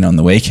came back in on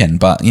the weekend,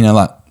 but,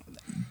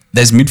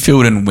 there's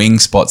midfield and wing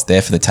spots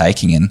there for the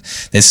taking, and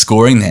there's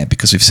scoring there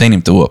because we've seen him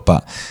do it,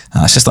 but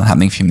it's just not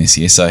happening for him this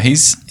year. So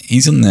he's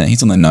on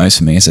the nose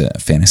for me as a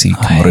fantasy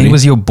commodity. He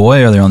was your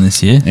boy earlier on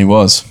this year. He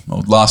was.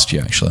 Well, last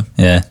year, actually.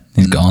 Yeah,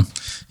 he's gone.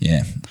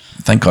 Yeah.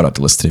 Thank God I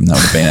delisted him. That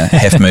would have been a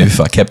heft move if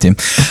I kept him.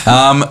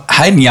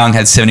 Hayden Young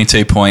had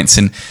 72 points,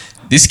 and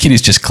this kid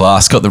is just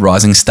class. Got the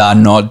Rising Star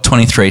nod,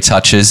 23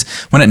 touches,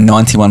 went at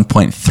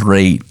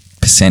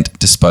 91.3%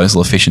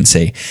 disposal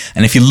efficiency.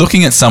 And if you're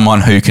looking at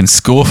someone who can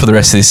score for the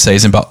rest of this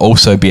season but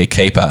also be a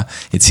keeper,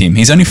 it's him.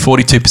 He's only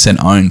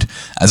 42% owned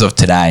as of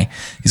today.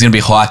 He's going to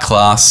be high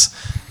class.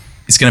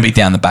 It's going to be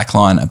down the back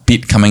line a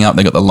bit coming up.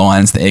 They've got the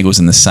Lions, the Eagles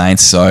and the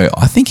Saints. So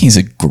I think he's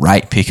a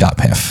great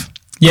pickup, Hef.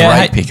 Yeah,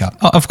 Great pickup.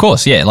 Of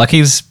course, yeah. Like,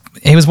 he's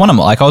he was one of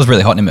my, like I was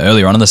really hot on him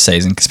earlier on in the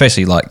season,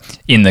 especially like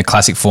in the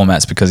classic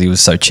formats because he was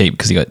so cheap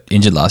because he got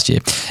injured last year.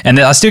 And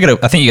I think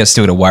you guys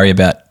still got to worry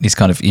about his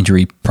kind of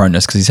injury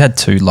proneness because he's had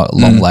 2 like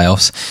long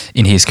layoffs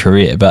in his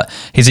career. But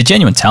he's a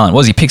genuine talent.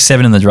 Was he picked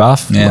 7 in the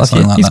draft last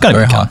year? Like he's going to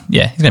be a high. gun.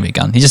 Yeah, he's going to be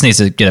a gun. He just needs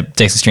to get a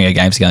decent string of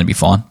games. He's going to be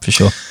fine for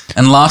sure.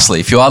 And lastly,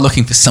 if you are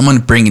looking for someone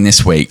to bring in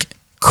this week,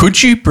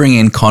 could you bring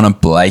in Connor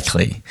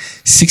Blakely?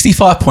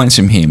 65 points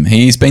from him.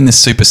 He's been the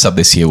super sub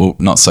this year. Well,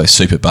 not so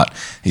super, but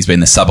he's been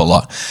the sub a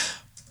lot.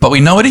 But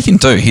we know what he can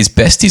do. His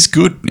best is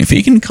good. If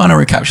he can kind of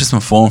recapture some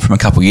form from a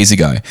couple of years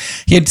ago,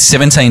 he had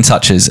 17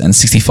 touches and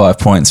 65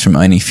 points from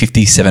only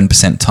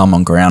 57% time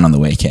on ground on the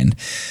weekend.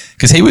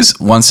 Because he was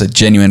once a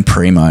genuine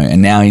primo,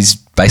 and now he's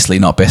basically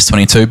not best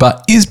 22,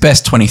 but is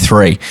best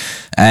 23.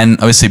 And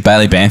obviously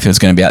Bailey Banfield's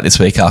going to be out this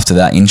week after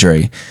that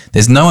injury.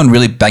 There's no one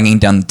really banging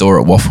down the door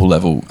at waffle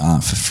level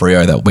for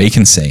Freo that we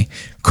can see.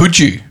 Could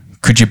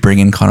you bring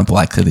in Connor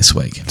Blakely this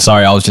week?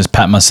 Sorry, I was just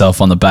patting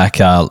myself on the back,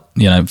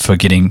 for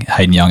getting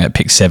Hayden Young at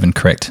pick 7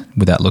 correct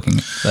without looking.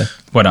 So,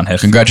 well done,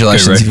 Hef.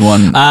 Congratulations, you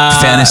won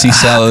Fantasy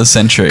Seller of the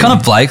Century.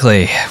 Connor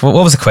Blakely. What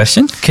was the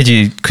question? Could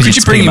you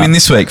bring him in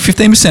this week?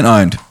 15%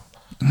 owned.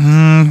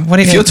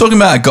 If you're talking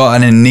about a guy,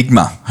 an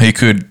enigma who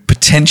could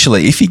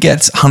potentially, if he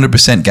gets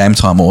 100% game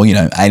time or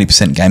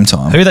 80% game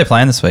time, who are they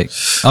playing this week?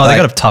 Oh, they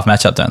got a tough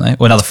matchup, don't they?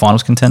 Or another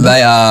finals contender.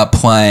 They are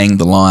playing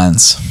the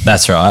Lions.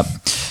 That's right.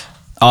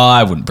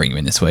 I wouldn't bring him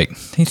in this week.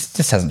 He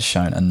just hasn't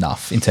shown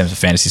enough in terms of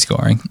fantasy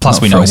scoring. Plus,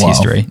 Not we for know a his while.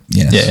 history.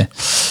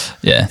 Yes.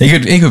 Yeah.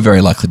 He could very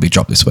likely be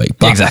dropped this week.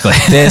 But Exactly.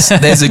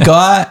 There's a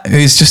guy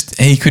who's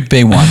he could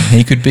be one.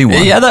 He could be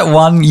one. Yeah, that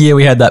one year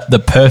we had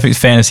the perfect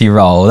fantasy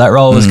role. That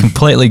role was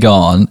completely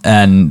gone,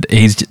 and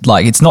he's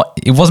like,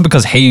 it wasn't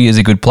because he is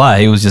a good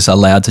player. He was just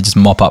allowed to just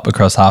mop up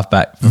across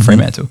halfback for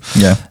Fremantle.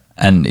 Yeah.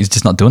 And he's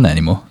just not doing that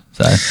anymore.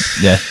 So,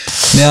 yeah.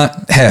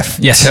 Now, Hef,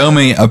 Yes. tell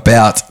me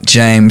about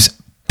James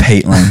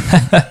Peatling.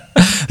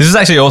 This is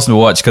actually awesome to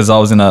watch because I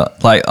was in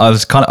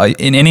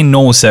any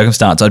normal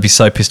circumstance, I'd be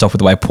so pissed off with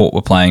the way Port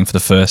were playing for the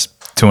first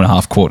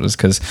 2.5 quarters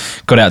because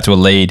got out to a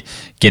lead,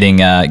 letting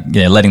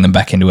them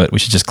back into it,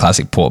 which is just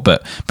classic Port.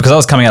 But because I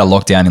was coming out of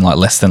lockdown in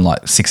less than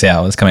 6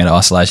 hours, coming out of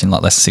isolation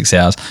in less than 6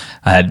 hours,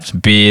 I had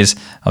some beers.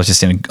 I was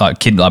just my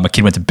kid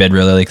went to bed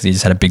really early because he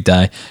just had a big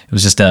day. It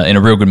was just in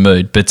a real good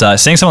mood. But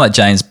seeing someone like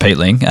James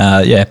Peatling,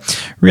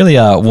 really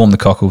warmed the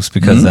cockles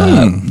because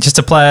just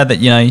a player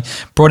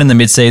that brought in the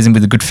mid-season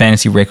with a good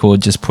fantasy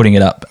record, just putting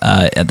it up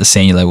at the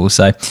senior level.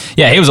 So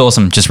yeah, he was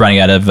awesome just running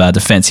out of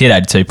defence. He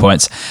had 82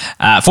 points,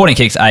 14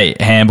 kicks, 8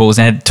 handballs,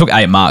 and took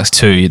 8 marks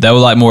too. They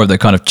were more of the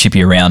kind of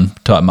chippy around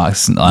type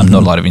marks, not a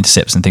lot of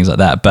intercepts and things like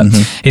that. But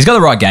he's got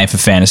the right game for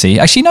fantasy.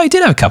 Actually, no, he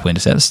did have a couple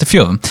intercepts, a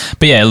few of them.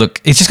 But yeah,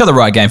 look, he's just got the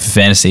right game for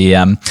fantasy.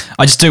 I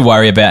just do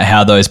worry about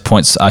how those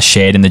points are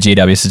shared in the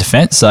GWS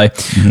defence. So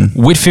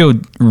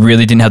Whitfield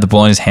really didn't have the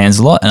ball in his hands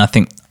a lot, and I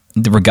think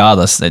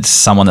regardless, it's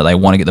someone that they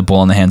want to get the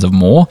ball in the hands of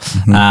more.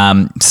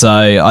 So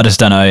I just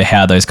don't know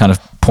how those kind of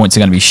points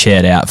are going to be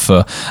shared out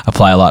for a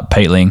player like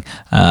Peatling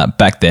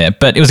back there.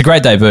 But it was a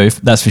great debut,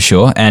 that's for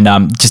sure. And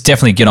just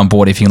definitely get on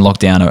board if you can lock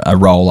down a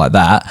role like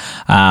that.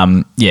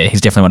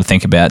 He's definitely one to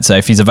think about. So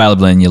if he's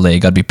available in your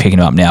league, I'd be picking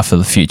him up now for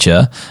the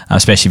future,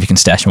 especially if you can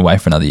stash him away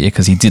for another year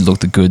because he did look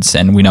the goods,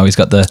 and we know he's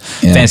got the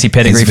fancy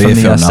pedigree from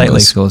the state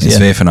league scores. His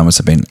VFL numbers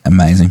have been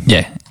amazing.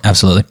 Yeah,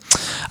 absolutely.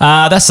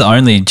 That's the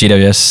only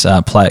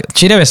GWS player.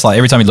 GWS,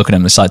 every time you look at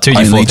him, it's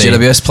 2G4P. Only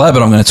GWS player,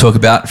 but I'm going to talk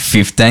about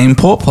 15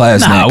 Port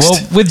players next. Well,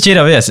 with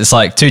GWS, it's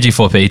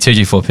 2G4P,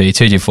 2G4P,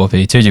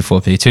 2G4P,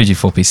 2G4P,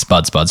 2G4P,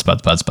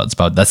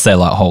 spud. That's their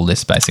whole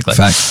list, basically.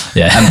 Fact.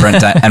 Yeah.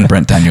 And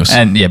Brent Daniels.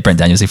 And Brent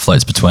Daniels, he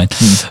floats between.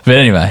 But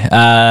anyway,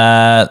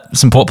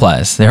 some Port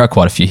players. There are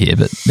quite a few here,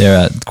 but there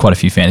are quite a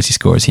few fantasy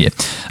scorers here.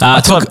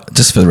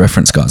 Just for the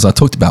reference, guys, I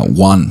talked about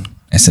one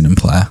Essendon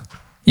player.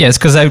 Yeah, it's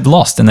because they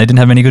lost and they didn't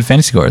have any good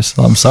fantasy scorers.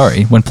 I'm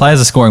sorry. When players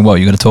are scoring well,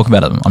 you've got to talk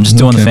about them. I'm just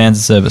doing the fans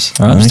a service.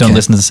 All right? I'm just doing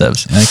listeners a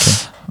service.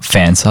 Okay.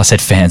 Fans. I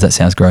said fans. That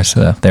sounds gross.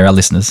 They're our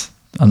listeners.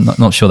 I'm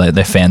not sure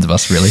they're fans of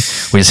us, really.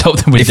 We just help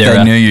them with if their... If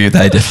they knew you,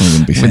 they definitely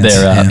wouldn't be fans. With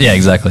their,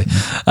 exactly.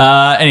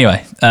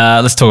 Anyway,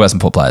 let's talk about some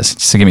Port players.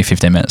 Just to give me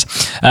 15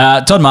 minutes.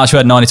 Todd Marshall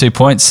had 92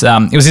 points.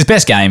 It was his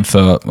best game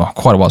for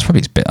quite a while. It's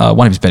probably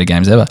one of his better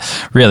games ever,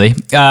 really.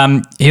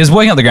 He was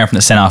working up the ground from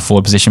the centre-half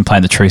forward position,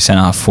 playing the true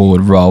centre-half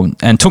forward role,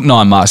 and took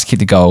 9 marks to kick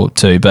the goal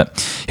too, but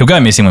he'll go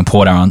missing when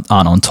Port aren't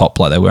on top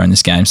like they were in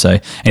this game. So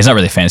he's not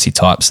really a fantasy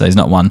type, so he's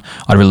not one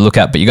I'd really look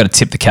at, but you've got to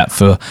tip the cap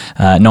for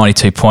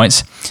 92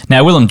 points.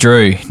 Now, Willem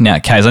Drew,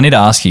 Kays, I need to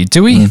ask you,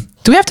 do we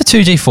have to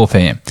 2G4P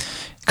him?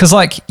 Because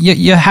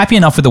you're happy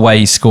enough with the way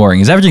he's scoring.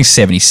 He's averaging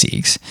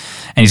 76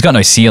 and he's got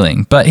no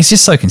ceiling, but he's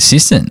just so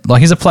consistent.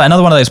 He's a player,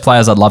 another one of those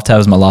players I'd love to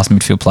have as my last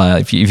midfield player.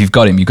 If you've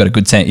got him, you've got a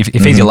good team.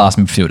 If he's your last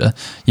midfielder,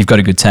 you've got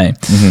a good team.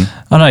 I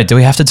don't know. Do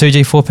we have to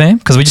 2G4P him?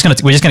 Because we're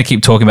just gonna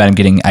keep talking about him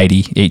getting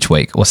 80 each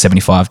week or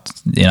 75,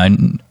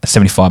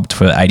 75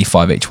 to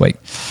 85 each week.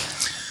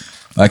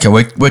 Okay,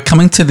 we're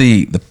coming to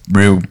the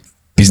real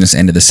business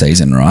end of the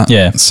season, right?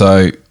 Yeah.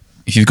 So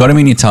if you've got him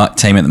in your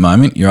team at the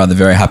moment, you're either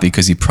very happy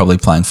because you're probably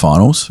playing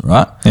finals,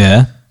 right?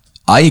 Yeah.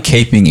 Are you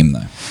keeping him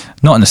though?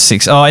 Not in the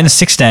 6. Oh, in the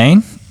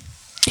 16.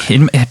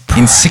 In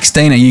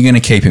 16, are you going to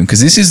keep him?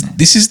 Because this is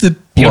the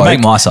He would bloke,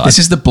 make my side. This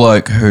is the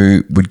bloke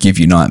who would give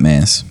you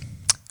nightmares.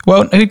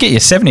 Well, he'd get you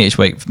 70 each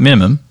week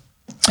minimum,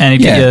 and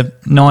he'd Yeah. get you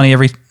 90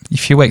 every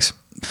few weeks.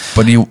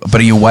 But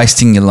are you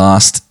wasting your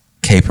last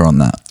keeper on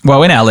that?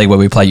 Well, in our league where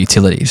we play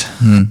utilities,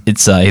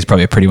 it's he's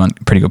probably a pretty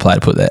good player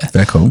to put there.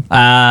 Very cool.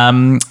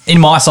 In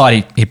my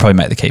side, he'd probably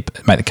make the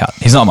cut.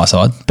 He's not on my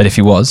side, but if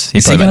he was, he'd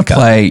Is he probably going make to the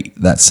cut. play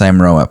that same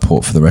role at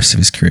Port for the rest of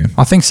his career?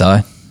 I think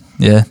so.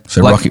 Yeah.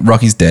 So Like,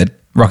 Rocky's dead.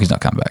 Rocky's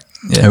not coming back.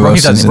 Yeah. Who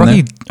Rocky else is in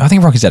Rocky, I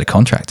think Rocky's out of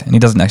contract, and he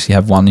doesn't actually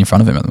have one in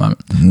front of him at the moment.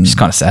 Which is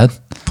kind of sad.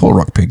 Poor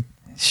Rock Pig.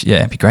 Yeah,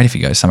 it'd be great if he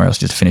goes somewhere else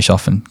just to finish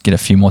off and get a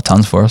few more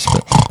tons for us,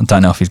 but I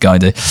don't know if he's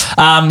going to.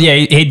 Yeah,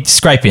 he'd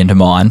scrape into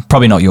mine.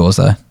 Probably not yours,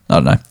 though. I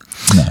don't know.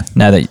 No.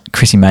 Now that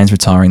Chrissy Main's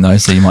retiring, though,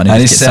 so you might need And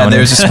to it's get sad someone.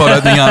 there's a spot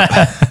opening up.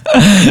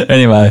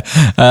 Anyway,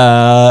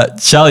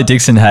 Charlie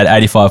Dixon had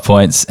 85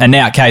 points, and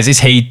now, Kays, is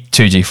he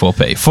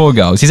 2G4P? 4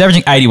 goals. He's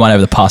averaging 81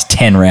 over the past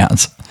 10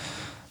 rounds.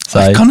 So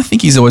I kind of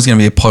think he's always going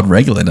to be a pod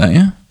regular, don't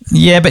you?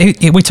 yeah, but we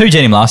 2G'd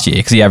him last year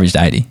because he averaged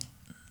 80.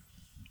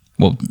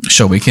 Well,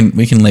 Sure, we can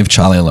leave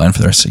Charlie alone for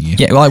the rest of the year.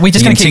 yeah, well, we're just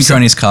He going can to keep tinker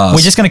on his cars.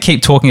 We're just going to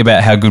keep talking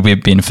about how good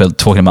we've been for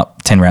talking him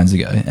up 10 rounds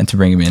ago and to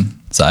bring him in.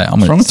 So I'm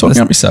What's wrong with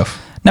talking up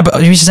yourself? No,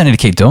 but you just don't need to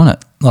keep doing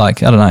it.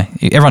 Like, I don't know.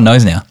 Everyone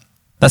knows now.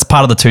 That's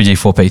part of the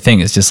 2G4P thing.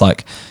 It's just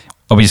like,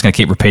 are we just going to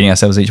keep repeating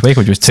ourselves each week,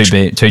 or just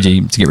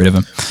 2G to get rid of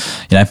him?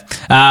 You know,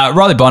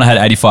 Riley Bonner had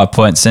 85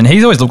 points, and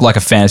he's always looked like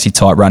a fantasy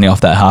type running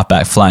off that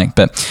halfback flank.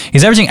 But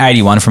he's averaging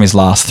 81 from his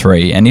last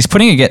 3, and he's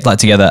putting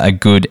together a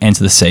good end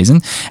to the season.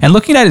 And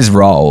looking at his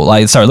role,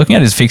 looking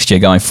at his fixture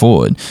going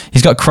forward,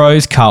 he's got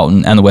Crows,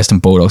 Carlton, and the Western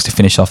Bulldogs to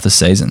finish off the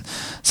season.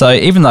 So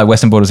even though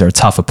Western Bulldogs are a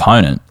tough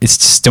opponent, it's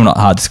still not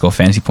hard to score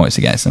fantasy points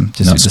against them,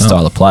 just with the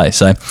style of play.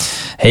 So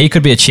he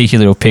could be a cheeky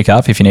little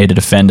pickup if you need a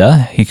defender.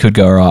 He could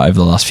go all right over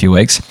the last few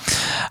weeks.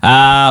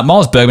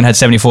 Miles Bergman had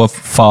 74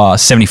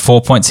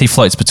 points. He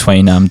floats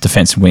between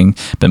defence and wing,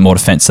 but more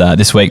defence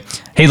this week.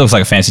 He looks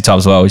like a fantasy type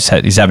as well.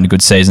 He's having a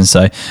good season.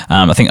 So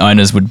I think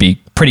owners would be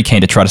pretty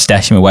keen to try to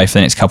stash him away for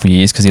the next couple of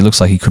years because he looks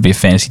like he could be a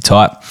fantasy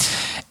type.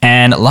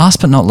 And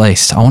last but not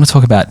least, I want to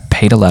talk about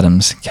Peter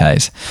Laddam's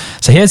case.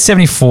 So he had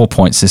 74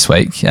 points this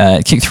week,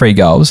 kicked 3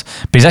 goals,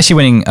 but he's actually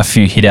winning a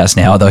few hitouts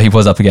now, although he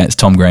was up against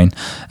Tom Green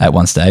at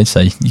one stage,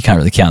 so you can't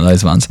really count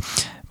those ones.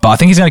 But I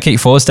think he's going to keep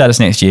forward status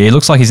next year. He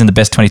looks like he's in the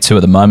best 22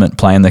 at the moment,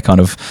 playing the kind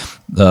of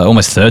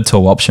almost third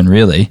tall option,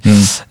 really,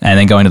 and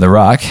then going to the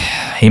ruck.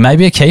 He may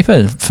be a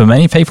keeper for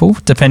many people,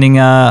 depending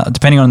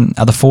on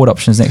other forward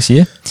options next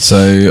year.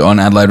 So on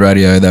Adelaide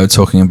Radio, they were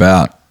talking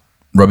about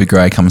Robbie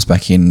Gray comes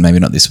back in, maybe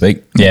not this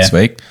week, next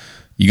week.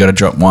 You got to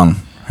drop one.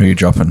 Who are you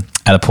dropping?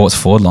 At a Port's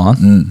forward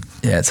line.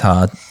 Yeah, it's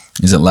hard.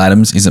 Is it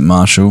Laddams? Is it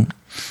Marshall?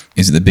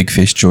 Is it the big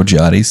fish,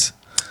 Georgiades?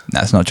 No,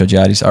 it's not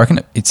Georgiades. I reckon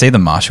it's either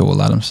Marshall or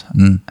Laddams.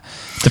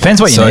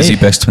 Depends what you So need. is he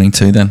best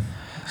 22 then?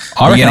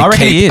 I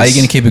reckon he is. Are you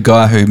going to keep a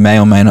guy who may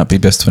or may not be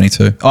best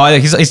 22? Oh,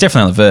 he's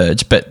definitely on the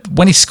verge. But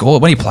when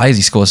he plays,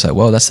 he scores so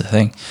well. That's the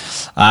thing.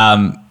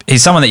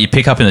 He's someone that you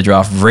pick up in the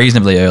draft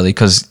reasonably early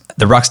because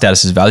the ruck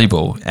status is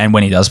valuable, and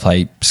when he does play,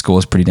 he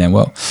scores pretty damn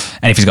well.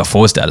 And if he's got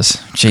forward status,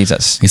 geez,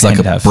 that's He's like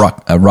a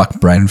ruck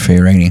Braden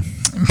Fiorini.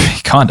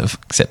 kind of,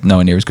 except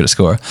nowhere near as good a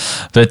scorer.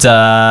 But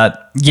yeah,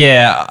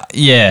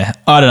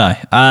 I don't know.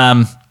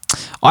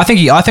 I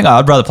think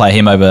I'd rather play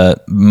him over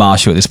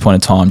Marshall at this point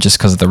in time, just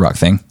because of the ruck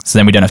thing. So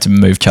then we don't have to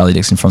move Charlie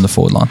Dixon from the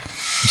forward line,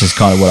 which is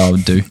kind of what I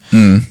would do.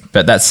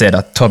 But that said,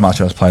 Todd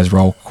Marshall does play his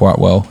role quite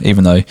well,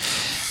 even though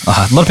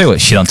a lot of people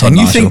shit on Todd And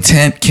you Marshall.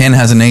 think Ken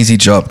has an easy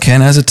job?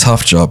 Ken has a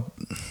tough job.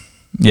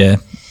 Yeah,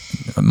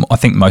 I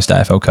think most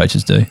AFL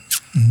coaches do.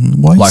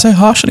 Why are you so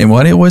harsh on him?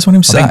 Why do you always want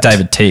him I think sacked?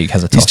 David Teague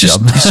has a tough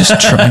job. He's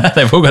just trying.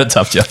 They've all got a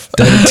tough job.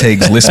 David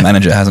Teague's list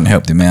manager hasn't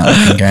helped him out. I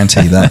can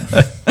guarantee you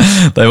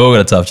that. They've all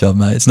got a tough job,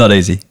 mate. It's not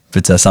easy,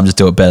 but some just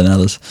do it better than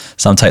others.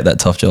 Some take that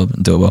tough job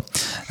and do it well.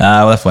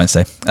 We'll have to wait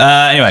and see.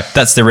 Anyway,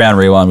 that's the round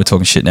rewind. We're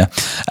talking shit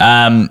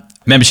now.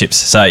 Memberships.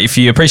 So if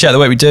you appreciate the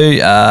work we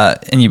do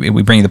and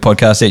we bring you the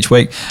podcast each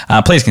week,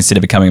 please consider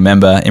becoming a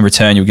member. In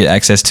return, you'll get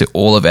access to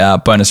all of our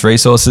bonus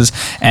resources.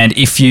 And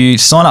if you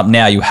sign up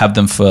now, you'll have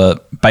them for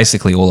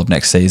basically all of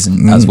next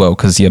season as well,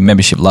 because your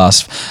membership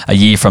lasts a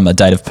year from the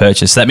date of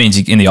purchase. So that means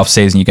in the off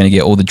season, you're going to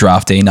get all the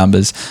draftee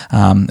numbers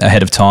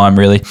ahead of time,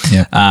 really.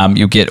 Yeah.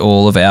 You'll get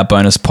all of our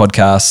bonus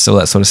podcasts, all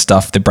that sort of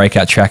stuff, the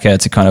breakout tracker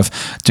to kind of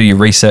do your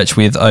research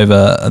with over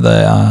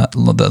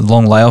the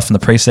long layoff in the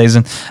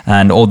preseason,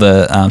 and all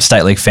the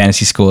State League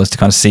fantasy scores to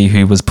kind of see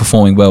who was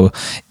performing well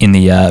in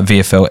the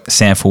VFL,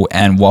 Sample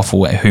and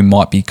Waffle, who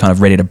might be kind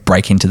of ready to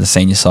break into the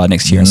senior side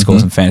next year and score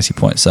some fantasy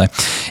points. So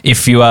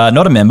if you are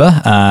not a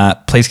member,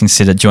 please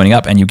consider joining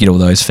up, and you'll get all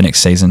those for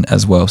next season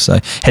as well. So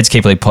head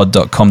to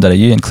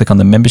keeperleaguepod.com.au and click on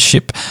the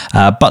membership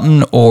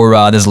button, or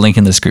there's a link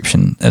in the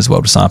description as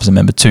well to sign up as a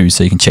member too,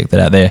 so you can check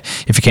that out there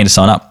if you're keen to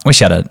sign up. We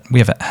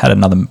have had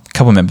another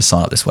couple of members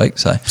sign up this week,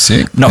 so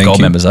Sick. not Thank gold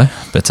you. members though,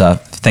 but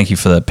thank you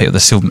for the people, the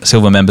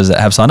silver members that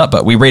have signed up.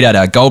 But we read out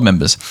our gold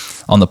members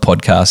on the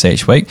podcast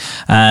each week.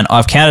 And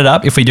I've counted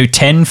up. If we do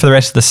 10 for the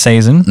rest of the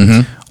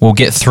season, we'll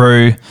get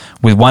through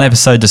with one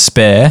episode to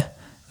spare.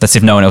 That's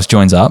if no one else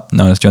joins up.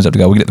 No one else joins up to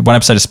go. We get one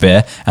episode to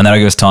spare, and that'll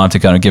give us time to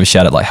kind of give a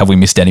shout out, like, have we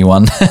missed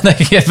anyone? They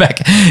can get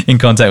back in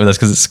contact with us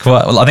because it's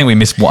quite. Well, I think we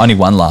missed only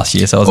one last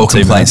year, so I wasn't too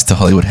complaints to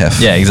Hollywood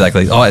Hef. Yeah,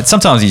 exactly. Oh,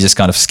 sometimes you just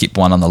kind of skip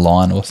one on the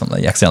line or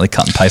something. You accidentally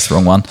cut and paste the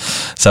wrong one.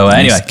 So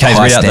anyway, Kay's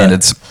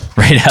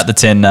read out the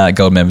 10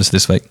 gold members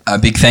this week. A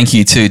big thank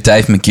you to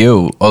Dave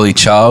McGill, Ollie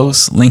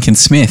Charles, Lincoln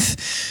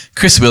Smith,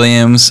 Chris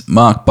Williams,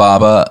 Mark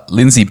Barber,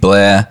 Lindsay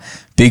Blair,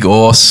 Big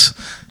Orse,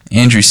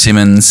 Andrew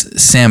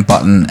Simmons, Sam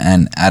Button,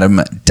 and Adam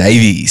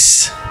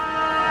Davies.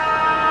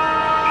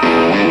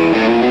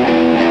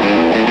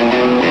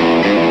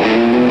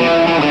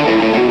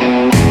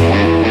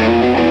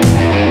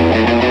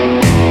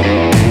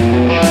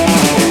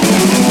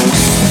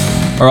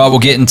 All right, we'll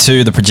get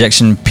into the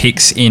projection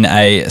picks in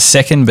a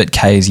second, but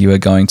Kays, you are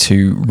going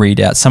to read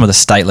out some of the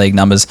State League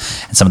numbers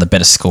and some of the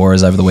better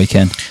scorers over the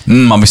weekend.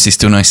 Obviously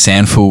still no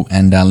Sandful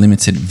and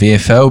limited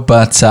VFL,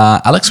 but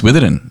Alex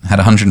Witherden had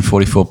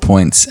 144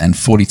 points and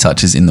 40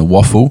 touches in the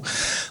waffle.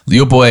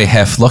 Your boy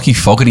Hef, Lockie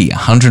Fogarty,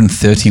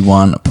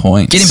 131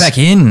 points. Get him back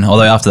in,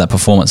 although after that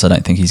performance, I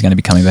don't think he's going to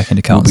be coming back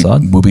into Carlton's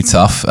side. Will be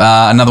tough.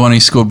 Another one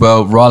who scored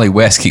well, Riley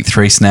West, kicked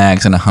 3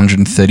 snags and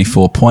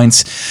 134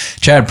 points.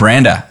 Jared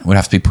Brander would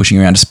have to be pushing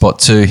around to spot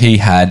 2. He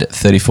had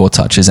 34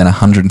 touches and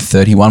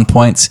 131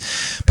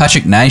 points.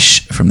 Patrick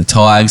Naish from the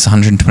Tigers,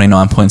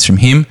 129 points from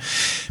him.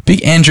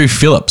 Big Andrew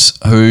Phillips,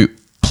 who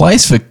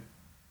plays for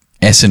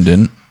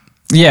Essendon.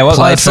 Yeah,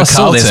 well, I for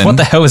saw this. Carlton. What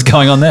the hell was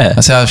going on there?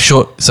 That's how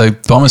short. So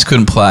Bombers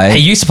couldn't play. He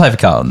used to play for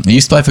Carlton. He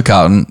used to play for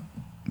Carlton.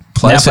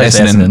 Plays for plays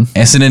for Essendon. Essendon.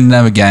 Essendon didn't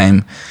have a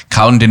game.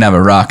 Carlton didn't have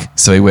a ruck,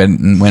 so he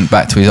went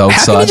back to his old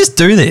How side. can you just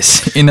do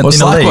this in a, Well, it's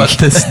in a like league?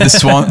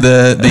 what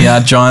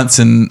the Giants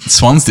and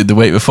Swans did the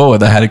week before, where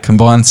they had a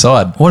combined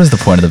side. What is the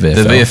point of the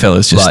VFL? The VFL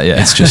is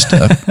just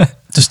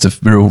it's just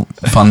a real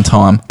fun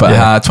time.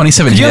 But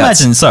 27 Could you hits.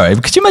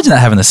 could you imagine that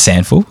having the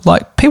Sandful?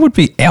 Like, people would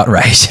be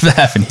outraged if that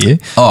happened here.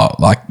 Oh,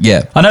 like,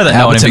 yeah. I know that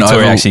no one in Alberton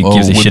Victoria Oval actually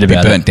gives a would shit be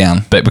about burnt it.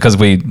 down. But because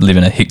we live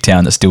in a hick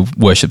town that still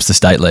worships the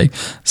State League.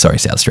 Sorry,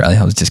 South Australia.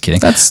 I was just kidding.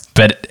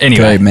 But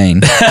anyway. Very mean.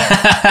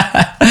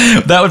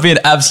 That would be an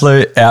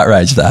absolute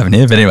outrage if that happened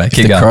here. But anyway,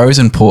 keep The going. Crows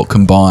and Port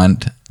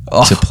combined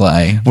to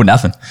play. Wouldn't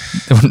happen.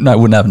 No,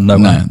 wouldn't happen. No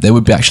way. There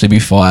would actually be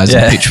fires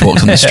and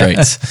pitchforks on the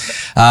streets.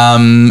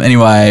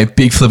 Anyway,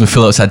 Big Flipper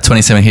Phillips had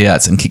 27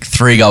 hitouts and kicked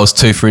 3 goals,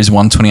 2 for his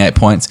 128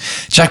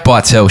 points. Jack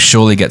Bytel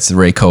surely gets the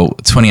recall,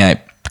 28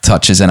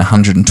 touches and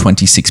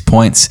 126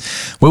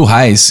 points. Will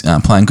Hayes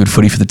playing good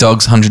footy for the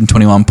Dogs,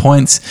 121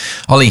 points.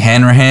 Ollie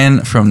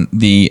Hanrahan from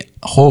the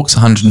Hawks,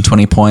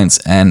 120 points,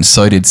 and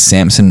so did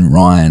Samson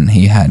Ryan.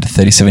 He had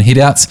 37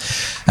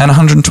 hitouts and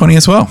 120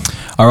 as well.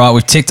 All right,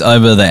 we've ticked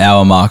over the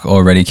hour mark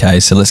already, Kay,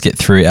 so let's get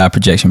through our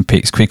projection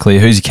picks quickly.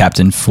 Who's your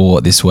captain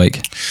for this week?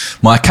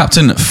 My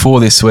captain for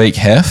this week,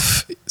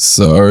 Hef,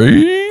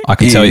 I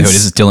can tell you who it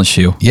is. It's Dylan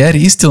Shield. Yeah, it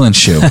is Dylan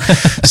Shield.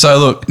 So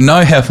look,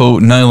 no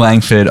Heffel, no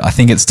Langford. I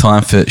think it's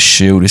time for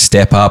Shield to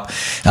step up.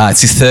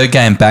 It's his 3rd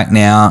game back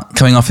now,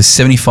 coming off a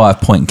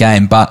 75-point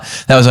game, but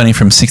that was only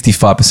from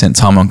 65%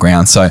 time on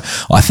ground. So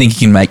I think he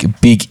can make a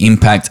big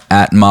impact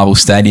at Marvel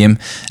Stadium.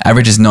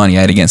 Averages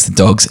 98 against the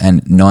Dogs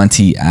and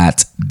 90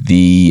 at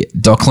the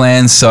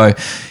Docklands. So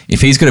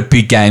if he's got a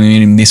big game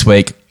in him this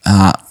week,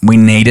 we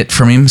need it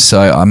from him.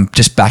 So I'm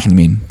just backing him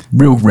in.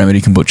 Real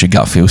remedy kombucha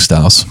gut feel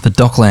styles. The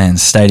Docklands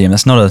Stadium.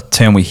 That's not a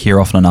term we hear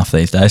often enough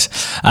these days.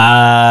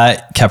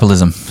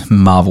 Capitalism.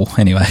 Marvel.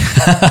 Anyway.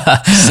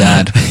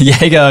 Sad.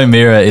 Diego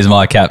Mira is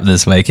my captain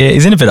this week.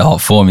 He's in a bit of hot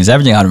form. He's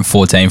averaging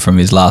 114 from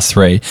his last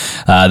 3.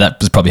 That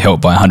was probably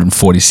helped by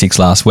 146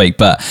 last week.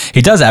 But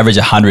he does average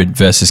 100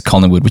 versus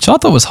Collingwood, which I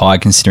thought was high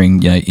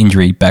considering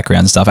injury background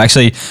and stuff.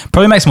 Actually,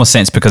 probably makes more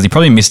sense because he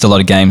probably missed a lot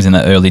of games in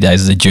the early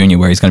days as a junior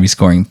where he's going to be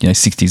scoring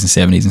 60s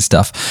and 70s and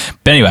stuff.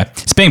 But anyway,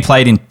 it's being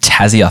played in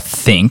Tassie, I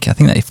think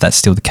that if that's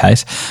still the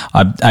case.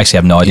 I actually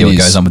have no idea what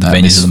goes on with the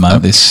venues at the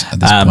moment. At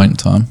this point in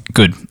time.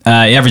 Good. He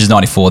averages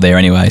 94 there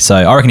anyway, so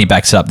I reckon he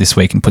backs it up this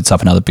week and puts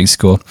up another big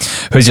score.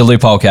 Who's your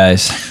loophole,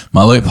 case?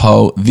 My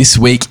loophole this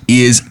week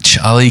is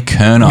Charlie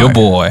Curnow. Your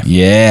boy.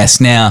 Yes.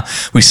 Now,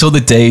 we saw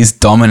the D's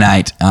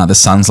dominate the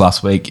Suns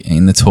last week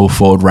in the tall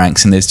forward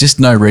ranks, and there's just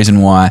no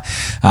reason why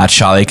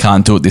Charlie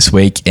can't do it this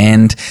week.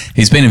 And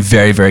he's been a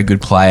very, very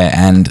good player,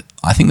 and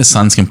I think the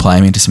Suns can play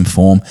him into some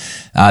form.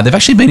 They've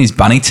actually been his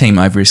bunny team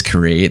over his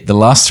career. The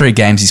last 3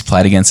 games he's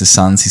played against the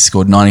Suns, he's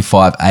scored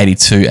 95,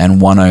 82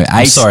 and 108.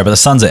 I'm sorry, but the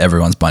Suns are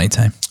everyone's bunny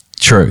team.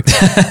 True.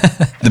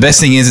 The best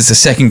thing is it's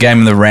the 2nd game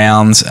in the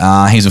round.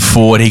 He's a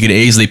forward. He could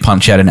easily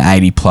punch out an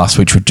 80 plus,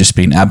 which would just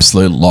be an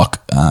absolute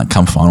lock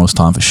come finals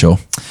time for sure.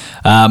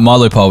 My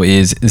loophole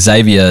is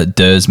Xavier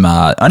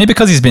Dersma, only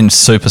because he's been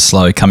super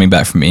slow coming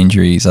back from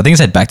injuries. I think he's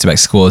had back-to-back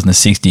scores in the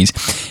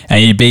 60s,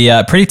 and you'd be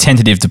pretty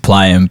tentative to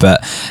play him,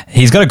 but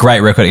he's got a great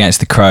record against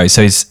the Crows.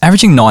 So he's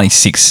averaging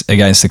 96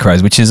 against the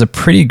Crows, which is a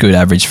pretty good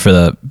average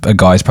for a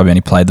guy who's probably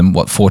only played them,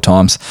 4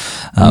 times?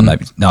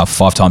 Maybe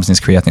 5 times in his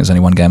career. I think it was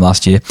only one game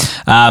last year.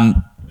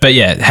 But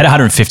yeah, had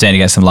 115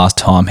 against them last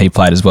time he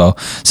played as well.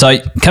 So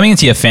coming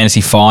into your fantasy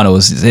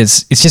finals,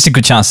 it's just a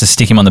good chance to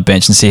stick him on the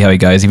bench and see how he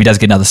goes. If he does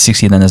get another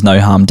 60, then there's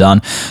no harm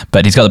done.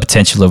 But he's got the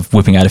potential of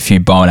whipping out a few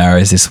bow and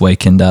arrows this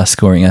week and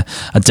scoring a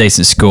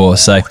decent score.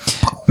 So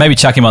maybe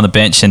chuck him on the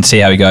bench and see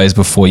how he goes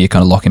before you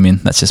kind of lock him in.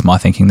 That's just my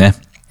thinking there.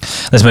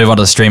 Let's move on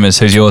to the streamers.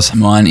 Who's yours?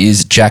 Mine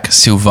is Jack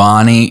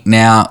Silvani.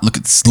 Now, look,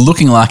 it's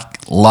looking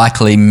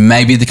likely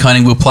maybe the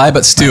Koning will play,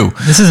 but still.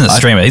 This isn't a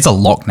streamer. He's a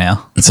lock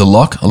now. It's a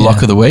lock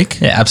of the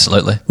week? Yeah,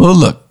 absolutely. Well,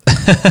 look.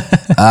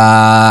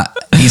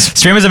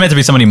 Streamers are meant to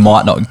be somebody who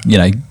might not,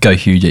 go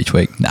huge each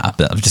week. Nah,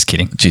 but I'm just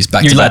kidding. Jeez,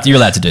 you're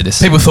allowed to do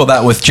this. People thought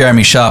that with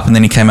Jeremy Sharp, and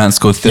then he came out and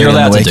scored 30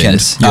 on the weekend.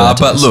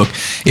 But look,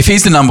 if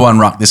he's the number one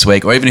ruck this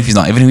week, or even if he's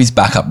not, even if he's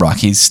backup ruck,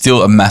 he's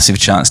still a massive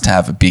chance to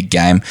have a big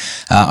game.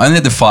 Only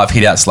had the 5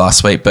 hitouts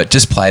last week, but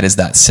just played as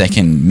that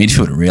second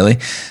midfielder, really.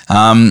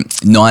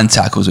 9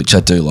 tackles, which I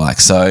do like.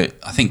 So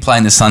I think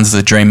playing the Suns is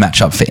a dream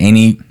matchup for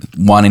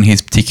anyone in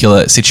his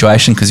particular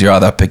situation, because you're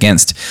either up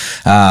against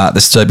the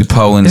Sturby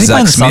Pole and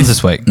Zach Smith. Suns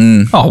this week.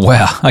 Oh,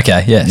 wow.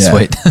 Okay, yeah.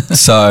 Sweet.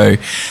 So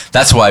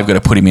that's why I've got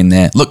to put him in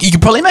there. Look, you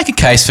could probably make a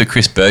case for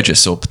Chris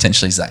Burgess or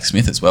potentially Zach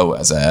Smith as well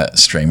as a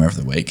streamer of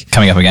the week.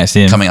 Coming up against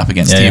him,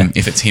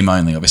 if it's him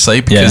only,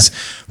 obviously, because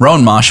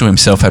Rowan Marshall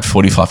himself had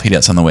 45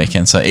 hitouts on the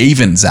weekend, so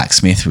even Zach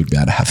Smith would be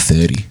able to have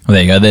 30. Well,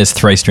 there you go. There's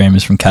 3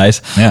 streamers from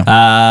Case. Yeah.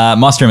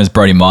 My streamer is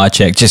Brody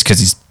Myercheck, just because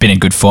he's been in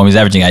good form. He's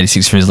averaging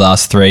 86 from his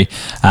last 3,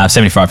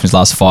 75 from his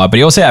last 5, but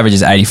he also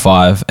averages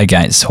 85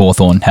 against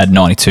Hawthorn, had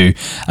 92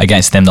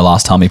 against them the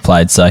last time he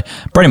played. So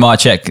Brody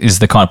Myercheck is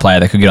the kind of player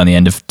that could get on the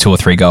end of 2 or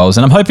 3 goals,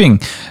 and I'm hoping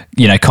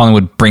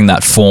Collingwood bring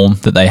that form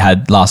that they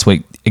had last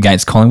week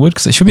against Collingwood,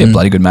 because it should be a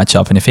bloody good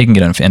matchup, and if he can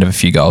get on the end of a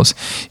few goals,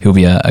 he'll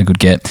be a good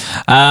get.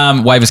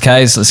 Waivers,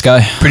 K's, let's go.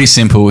 Pretty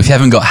simple. If you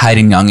haven't got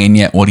Hayden Young in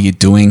yet, what are you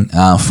doing?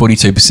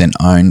 42%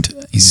 owned.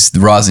 He's the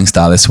rising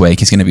star this week.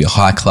 He's going to be a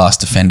high-class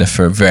defender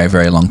for a very,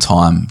 very long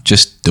time.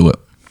 Just do it.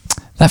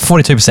 That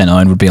 42%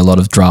 owned would be a lot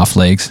of draft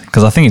leagues,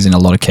 because I think he's in a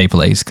lot of keeper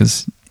leagues,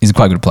 because he's a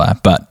quite good player.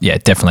 But yeah,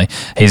 definitely.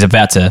 I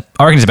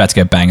reckon he's about to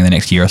go bang in the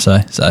next year or so.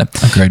 So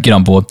agreed. Get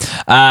on board.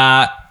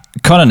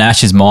 Connor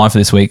Nash is mine for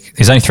this week.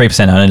 He's only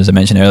 3% owned, as I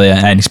mentioned earlier,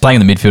 and he's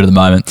playing in the midfield at the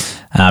moment.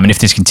 And if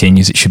this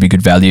continues, it should be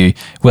good value.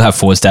 We'll have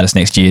forward status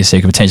next year, so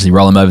you could potentially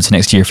roll him over to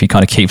next year if he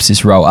kind of keeps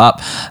this roll up.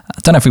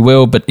 I don't know if he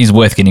will, but he's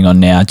worth getting on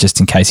now just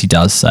in case he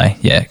does. So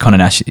yeah, Connor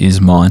Nash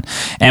is mine.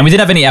 And we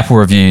didn't have any Apple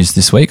reviews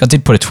this week. I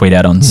did put a tweet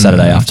out on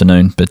Saturday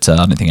afternoon, but I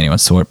don't think anyone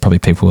saw it. Probably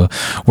people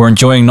were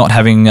enjoying not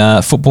having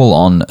football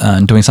on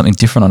and doing something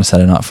different on a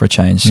Saturday night for a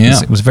change.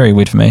 Yeah. It was very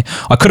weird for me.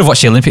 I could have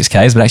watched the Olympics,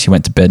 K's, but actually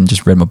went to bed and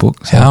just read my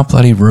book. So. How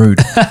bloody rude.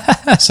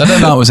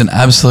 Saturday night was an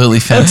absolutely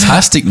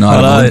fantastic night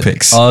of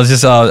Olympics. I was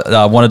just, I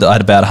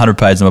had about 100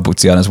 pages in my book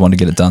to go, and I just wanted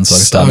to get it done so I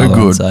could start another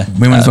good. One, so,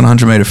 Women's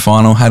 100 metre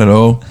final, had it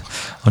all.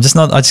 I just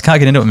can't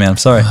get into it, man. I'm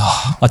sorry.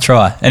 I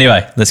try.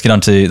 Anyway, let's get on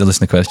to the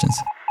listener questions.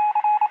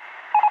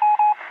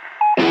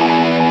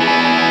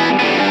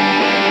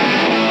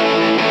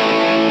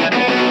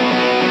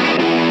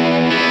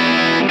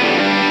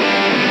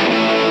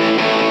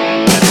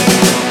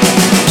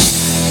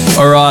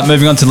 All right,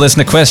 moving on to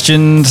listener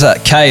questions.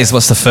 Kays,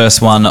 what's the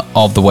first one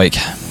of the week?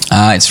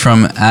 It's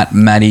from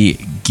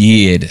 @Maddie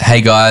Geared.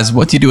 Hey guys,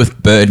 what do you do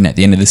with Burden at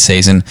the end of the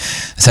season?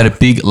 He's had a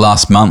big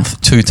last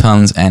month, 2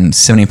 tons and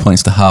 70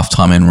 points to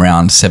halftime in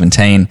round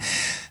 17.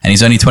 And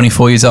he's only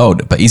 24 years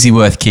old, but is he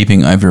worth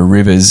keeping over a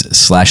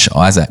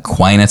Rivers/Isaac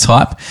Quainer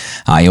type?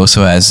 He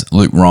also has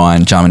Luke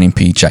Ryan, Jarman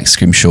Impey, Jack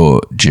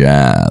Scrimshaw,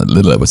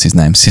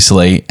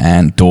 Sicily,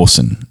 and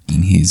Dawson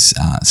in his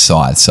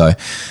side. So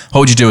what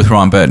would you do with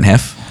Ryan Burton,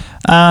 Hef?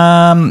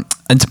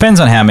 It depends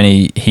on how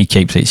many he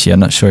keeps each year. I'm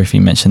not sure if he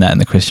mentioned that in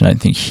the question. I don't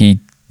think he...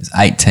 There's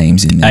 8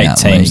 teams in there. 8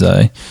 teams,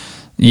 though.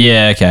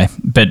 Yeah, okay.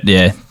 But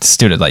yeah,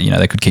 still,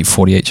 they could keep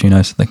 40 each, who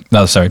knows? They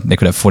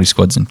could have 40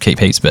 squads and keep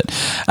heaps. But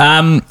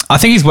I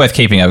think he's worth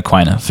keeping over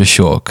Quainer for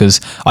sure,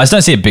 because I just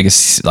don't see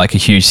a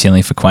huge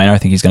ceiling for Quainer. I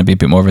think he's going to be a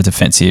bit more of a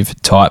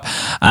defensive type.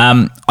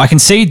 I can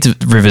see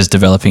Rivers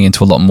developing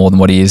into a lot more than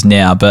what he is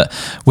now, but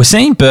we're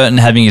seeing Burton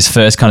having his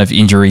first kind of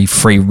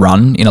injury-free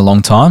run in a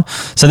long time.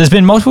 So there's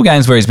been multiple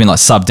games where he's been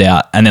subbed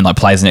out and then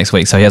plays the next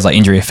week. So he has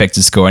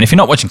injury-affected score. And if you're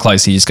not watching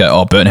closely, you just go,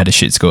 oh, Burton had a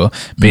shit score.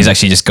 But he's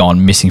actually just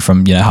gone missing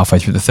from halfway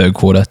through the third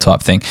quarter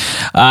type thing.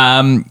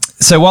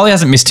 So while he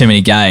hasn't missed too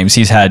many games,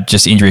 he's had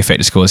just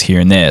injury-affected scores here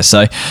and there.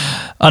 So, I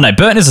don't know,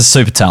 Burton is a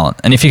super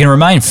talent. And if he can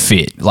remain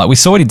fit, we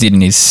saw what he did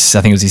in his,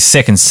 I think it was his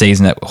second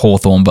season at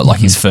Hawthorn, but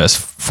his first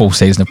full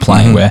season of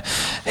playing where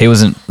he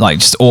wasn't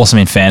just awesome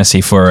in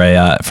fantasy for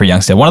a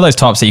youngster. One of those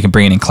types that you can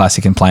bring in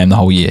classic and play him the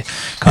whole year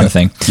kind of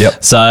thing.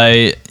 Yep.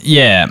 So,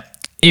 yeah.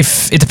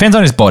 if it depends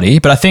on his body,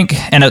 but I think,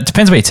 and it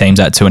depends where your team's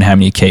at too and how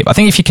many you keep. I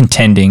think if you're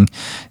contending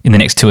in the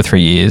next 2 or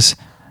 3 years,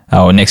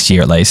 or next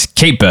year at least,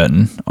 keep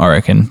Burton, I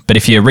reckon. But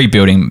if you're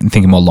rebuilding and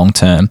thinking more long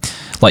term,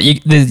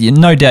 like there's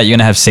no doubt you're going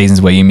to have seasons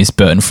where you miss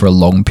Burton for a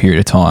long period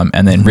of time,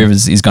 and then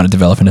Rivers is going to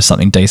develop into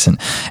something decent,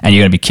 and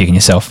you're going to be kicking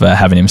yourself for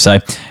having him. So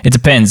it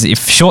depends.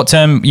 If you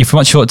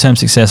want short term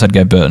success, I'd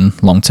go Burton.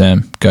 Long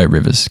term, go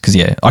Rivers. Because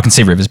I can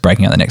see Rivers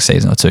breaking out the next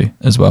season or two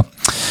as well.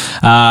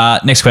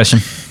 Next question.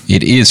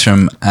 It is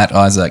from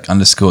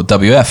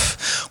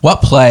 @Isaac_WF.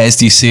 What players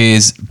do you see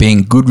as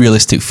being good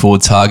realistic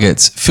forward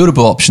targets,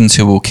 fieldable options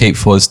who will keep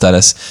forward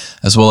status,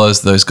 as well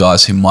as those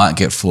guys who might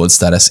get forward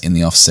status in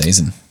the off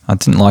season? I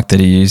didn't like that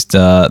he used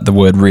the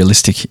word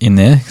realistic in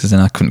there, because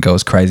then I couldn't go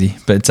as crazy.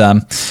 But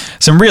some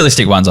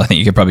realistic ones I think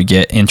you could probably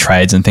get in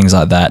trades and things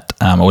like that,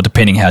 or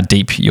depending how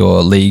deep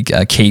your league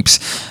keeps.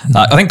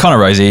 I think Connor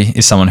Rosie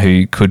is someone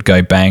who could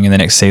go bang in the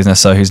next season or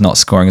so, who's not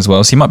scoring as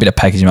well. So you might be able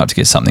to package him up to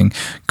get something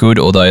good,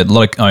 although a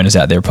lot of owners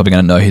out there are probably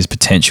going to know his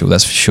potential,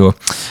 that's for sure.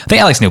 I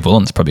think Alex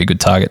Neil-Bullen's probably a good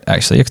target,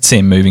 actually. I could see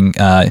him moving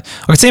up,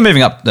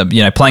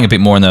 playing a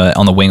bit more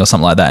on the wing or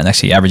something like that, and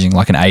actually averaging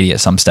like an 80 at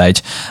some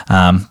stage.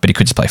 But he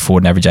could just play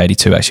forward and average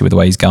 82 actually with the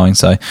way he's going.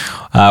 So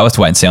we'll have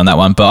to wait and see on that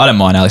one. But I don't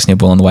mind Alex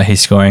Neil-Bullen the way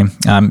he's scoring.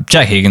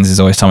 Jack Higgins is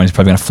always someone who's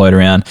probably going to float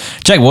around.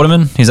 Jake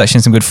Waterman, he's actually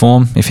in some good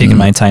form. If he can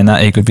maintain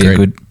that, he could be a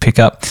good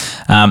pickup.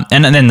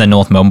 And then the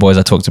North Melbourne boys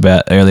I talked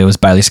about earlier was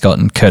Bailey Scott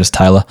and Curtis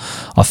Taylor.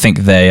 I think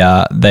they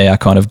are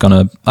kind of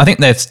going to... I think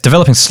they're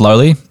developing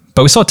slowly,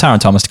 but we saw Taron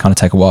Thomas to kind of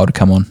take a while to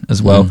come on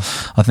as well.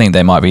 I think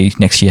they might be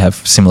next year have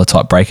similar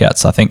type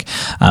breakouts, I think,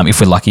 if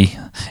we're lucky.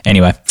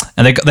 Anyway,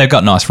 and they've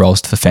got nice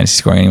roles for fantasy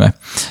scoring anyway.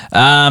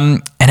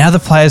 And other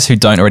players who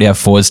don't already have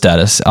forward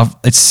status,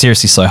 it's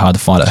seriously so hard to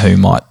find out who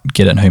might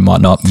get it and who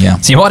might not. Yeah.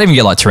 So you might even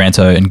get like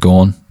Taranto and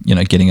Gawn,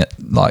 getting it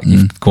like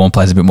if Gawn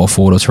plays a bit more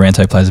forward or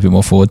Taranto plays a bit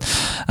more forward.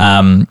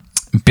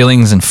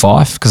 Billings and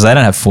Fife, because they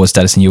don't have forward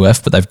status in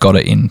UF, but they've got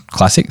it in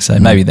Classic, so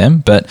maybe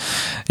them. But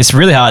it's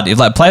really hard. If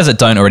like players that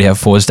don't already have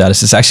forward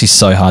status, it's actually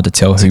so hard to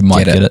tell who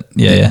might get it.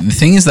 Yeah. The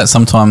thing is that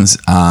sometimes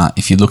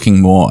if you're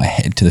looking more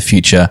ahead to the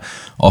future,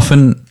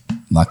 often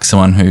like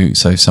someone who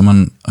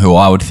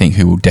I would think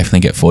who will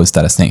definitely get forward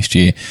status next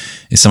year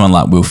is someone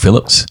like Will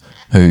Phillips,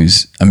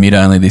 who's a mid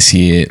only this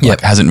year,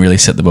 like hasn't really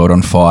set the world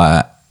on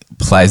fire,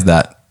 plays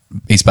that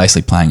he's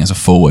basically playing as a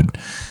forward.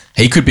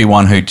 He could be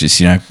one who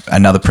just,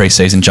 another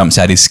preseason jumps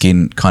out his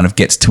skin, kind of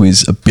gets to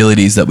his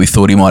abilities that we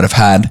thought he might have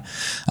had.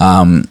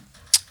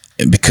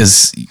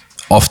 Because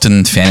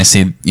often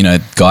fantasy,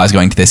 guys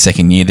going to their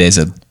second year, there's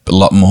a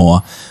lot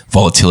more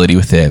volatility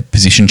with their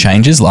position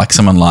changes. Like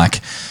someone like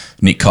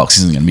Nick Cox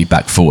isn't going to be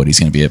back forward. He's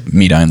going to be a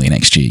mid only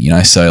next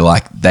year, So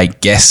like they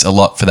guess a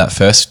lot for that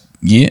first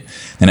year,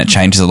 then it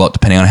changes a lot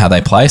depending on how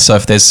they play. So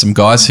if there's some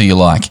guys who you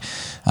like,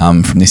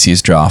 from this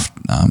year's draft,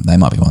 they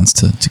might be ones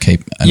to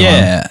keep an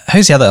eye on.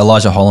 Who's the other?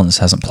 Elijah Hollins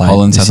hasn't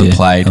played. Hasn't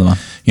played.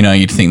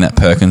 You'd think that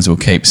Perkins will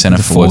keep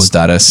centre forward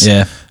status.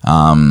 Yeah.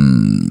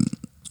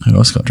 Who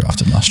else got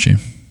drafted last year?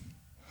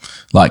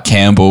 Like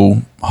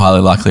Campbell,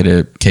 highly likely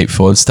to keep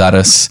forward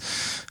status.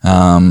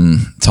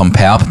 Tom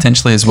Powell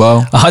potentially as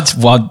well.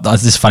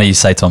 It's just funny you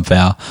say Tom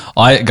Powell.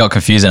 I got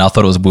confused and I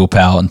thought it was Will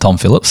Powell and Tom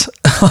Phillips.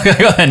 I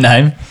got their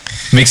name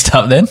mixed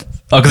up then.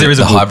 Oh, because there is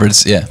a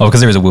hybrids, yeah. Oh,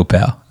 because there is a Will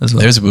Powell as well.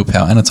 There is a Will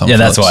Powell and a Tom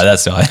Phillips. Phillips.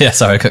 That's why. Yeah,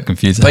 sorry, I got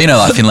confused. But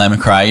like Finlay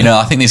McRae,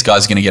 I think these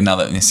guys are going to get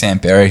another Sam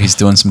Berry. He's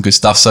doing some good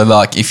stuff. So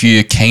like if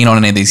you're keen on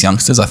any of these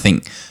youngsters, I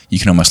think you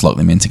can almost lock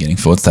them into getting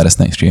forward status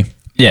next year.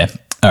 Yeah.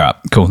 All right,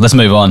 cool. Let's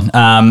move on.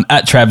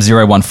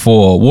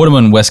 @Trav014,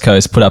 Waterman West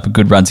Coast put up a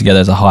good run together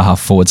as a high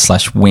half forward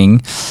 /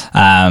 wing.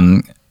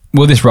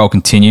 Will this role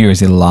continue, or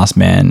is he the last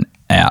man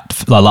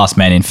out? Last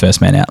man in,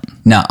 first man out?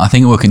 No, I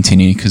think it will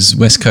continue because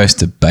West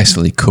Coast are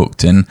basically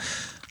cooked and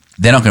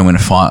they're not going to win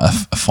a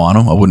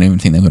final. I wouldn't even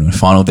think they're going to win a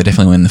final. They're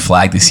definitely winning the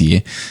flag this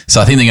year.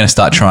 So I think they're going to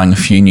start trying a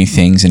few new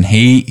things, and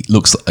he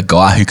looks like a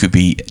guy who could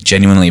be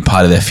genuinely a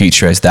part of their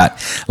future as that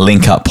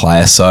link-up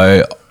player.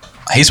 So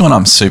he's one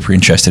I'm super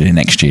interested in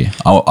next year.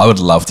 I would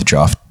love to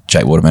draft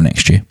Jake Waterman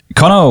next year.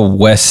 Connor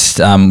West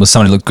was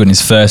someone who looked good in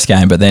his first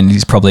game, but then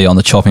he's probably on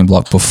the chopping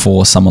block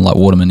before someone like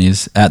Waterman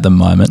is at the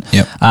moment.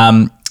 Yep.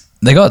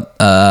 They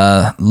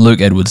got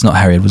Luke Edwards, not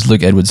Harry Edwards,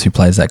 Luke Edwards, who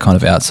plays that kind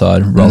of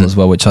outside role as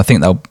well, which I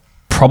think they'll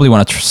probably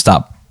want to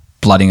start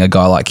blooding a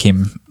guy like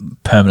him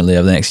permanently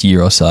over the next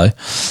year or so.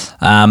 So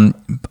I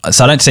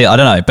don't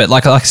know. But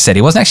like I said,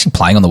 he wasn't actually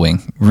playing on the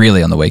wing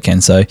really on the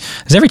weekend. So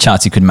there's every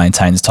chance he could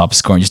maintain this type of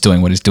scoring just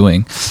doing what he's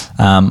doing.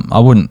 I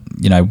wouldn't,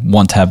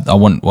 want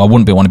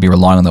to be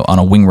relying on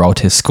a wing role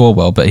to score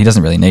well, but he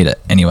doesn't really need it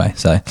anyway.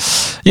 So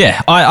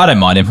yeah, I don't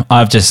mind him.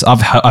 I've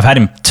had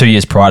him 2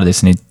 years prior to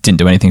this and he didn't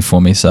do anything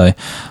for me. So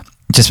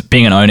just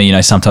being an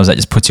owner, sometimes that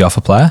just puts you off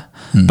a player.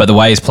 But the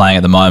way he's playing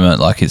at the moment,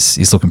 like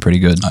he's looking pretty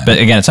good. But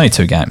again, it's only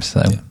 2 games,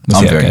 so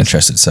I'm very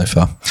interested so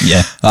far.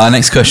 Yeah.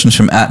 Next question is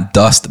from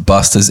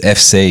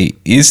 @DustbustersFC.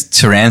 Is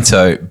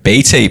Taranto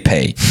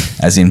BTP,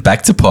 as in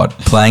back to pod,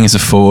 playing as a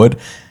forward?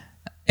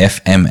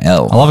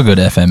 FML. I love a good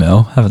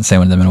FML. Haven't seen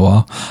one of them in a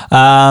while.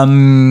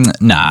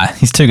 Nah,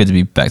 he's too good to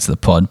be back to the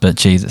pod. But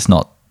geez, it's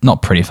not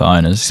pretty for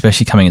owners,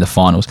 especially coming into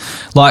finals.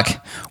 Like,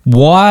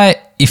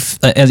 why, if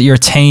you're a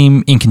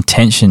team in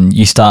contention,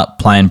 you start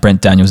playing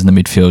Brent Daniels in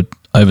the midfield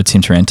over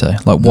Tim Taranto?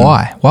 Like,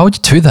 why? Why would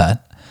you do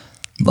that?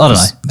 I don't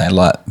know. They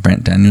like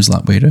Brent Daniels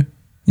like we do.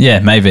 Yeah,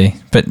 maybe.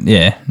 But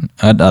yeah,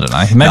 I don't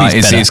know.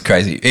 Maybe he's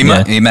crazy.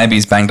 Maybe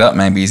he's banged up.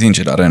 Maybe he's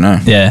injured. I don't know.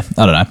 Yeah,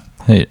 I don't know.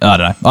 I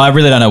don't know. I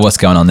really don't know what's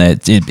going on there.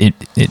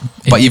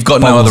 But you've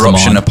got no other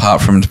option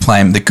apart from to play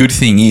him. The good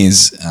thing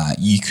is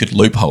you could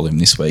loophole him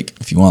this week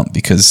if you want,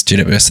 because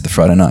GWS at the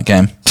Friday night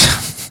game.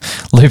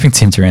 Looping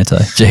Tim Taranto.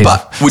 Jeez.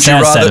 But would you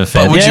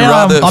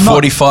rather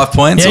 45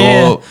 points?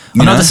 I'm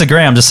not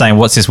disagreeing. I'm just saying,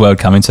 what's this world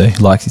coming to?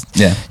 Like,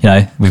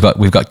 we've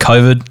got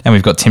COVID and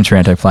we've got Tim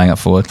Taranto playing up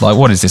forward. Like,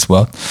 what is this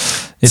world?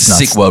 It's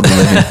nuts. Sick world we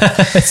live in.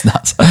 It's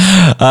nuts.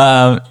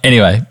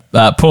 Anyway,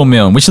 Paul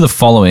Milne, which of the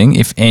following,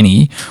 if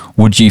any,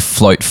 would you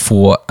float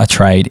for a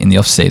trade in the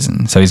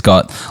off-season? So he's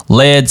got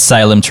Laird,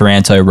 Salem,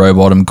 Taranto,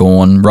 Rowbottom,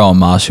 Gawn, Rowan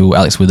Marshall,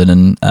 Alex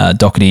Witherden,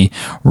 Doherty,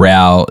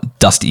 Rao,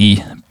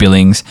 Dusty,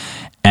 Billings,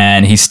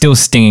 and he's still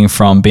stinging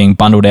from being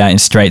bundled out in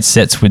straight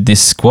sets with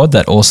this squad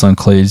that also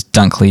includes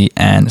Dunkley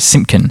and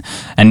Simpkin.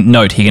 And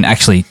note, he can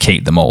actually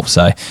keep them all,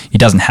 so he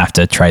doesn't have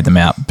to trade them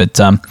out. But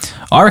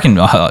I reckon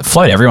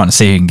float everyone to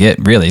see who you can get,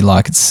 really.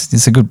 Like,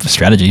 it's a good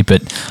strategy.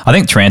 But I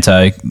think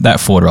Taranto,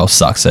 that forward role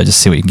sucks, so just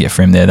see what you can get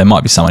for him there. There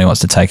might be someone who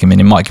wants to take him in.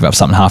 He might give up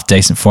something half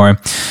decent for him.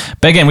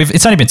 But again,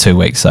 it's only been 2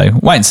 weeks, so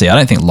wait and see. I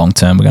don't think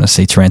long-term we're going to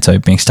see Taranto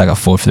being stuck up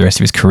forward for the rest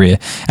of his career.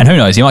 And who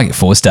knows, he might get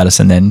forward status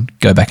and then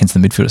go back into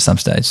the midfield at some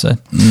stage. So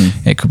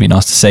it could be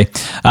nice to see.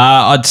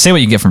 I'd see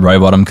what you get from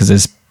Rowbottom, because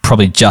there's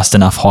probably just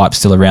enough hype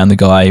still around the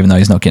guy, even though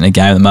he's not getting a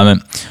game at the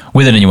moment.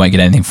 Witherden you won't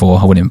get anything for.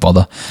 I wouldn't even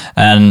bother.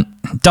 And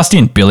Dusty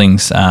and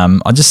Billings,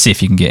 I'll just see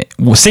if you can get.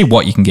 We'll see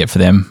what you can get for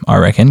them, I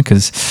reckon,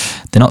 because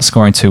they're not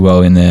scoring too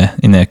well in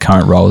their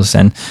current roles.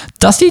 And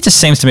Dusty just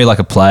seems to me like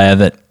a player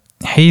that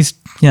he's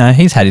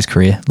had his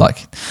career.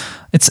 Like,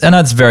 I know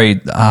it's very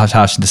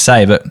harsh to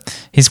say, but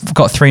he's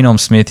got 3 Norm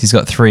Smith. He's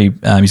got 3.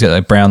 He's got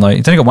like Brownlow.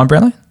 He's only got 1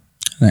 Brownlow.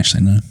 I don't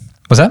actually know.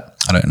 Was that?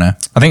 I don't know.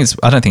 I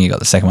don't think he got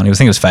the second one. I think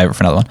he was favourite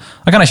for another one.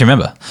 I can't actually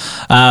remember.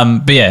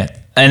 But yeah,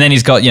 and then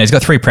he's got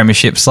 3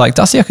 premierships. Like,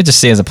 Dusty, I could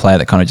just see as a player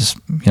that kind of just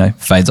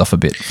fades off a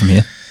bit from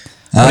here.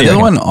 The other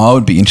one I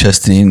would be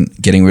interested in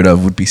getting rid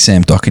of would be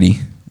Sam Doherty.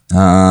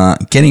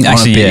 Getting on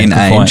a bit in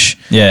age. Point.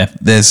 Yeah,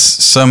 there's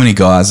so many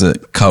guys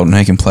at Carlton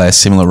who can play a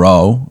similar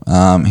role.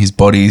 His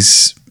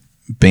body's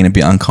been a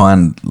bit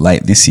unkind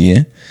late this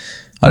year.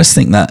 I just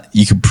think that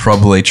you could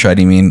probably trade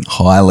him in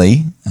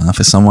highly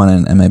for someone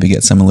and maybe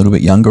get someone a little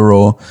bit younger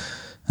or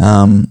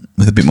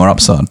with a bit more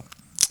upside.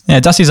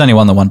 Yeah, Dusty's only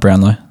won the 1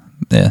 Brownlow.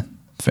 Yeah,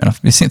 fair enough.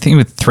 I think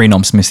with 3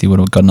 Norm Smiths, he would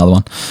have got another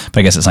one. But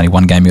I guess it's only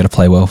 1 game you got to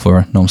play well for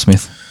a Norm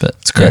Smith. But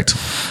that's correct.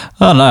 Yeah.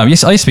 I don't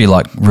know. I used to be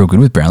like real good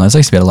with Brownlows. I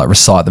used to be able to like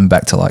recite them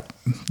back to like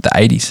the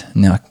 80s.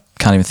 Now I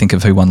can't even think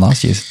of who won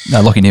last year's.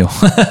 No, Lockie Neal.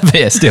 But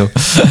yeah, still.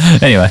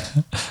 Anyway,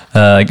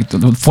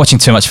 watching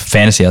too much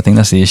fantasy, I think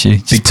that's the issue.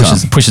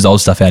 Just pushes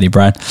old stuff out of your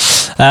brain.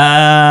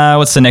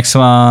 What's the next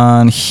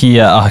one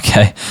here? Oh,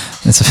 okay.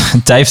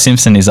 Dave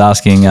Simpson is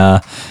asking,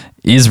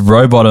 is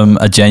Rowbottom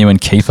a genuine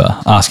keeper?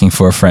 Asking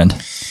for a friend.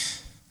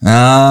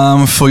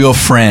 For your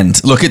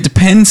friend. Look, it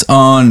depends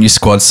on your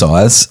squad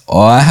size.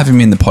 I have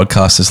him in the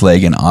Podcasters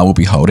League and I will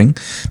be holding,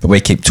 but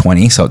we keep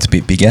 20, so it's a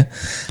bit bigger.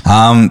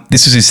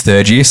 This was his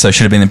 3rd year, so it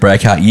should have been the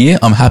breakout year.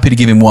 I'm happy to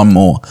give him 1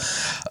 more.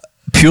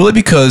 Purely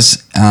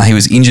because he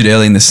was injured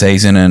early in the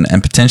season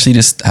and potentially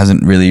just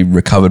hasn't really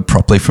recovered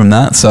properly from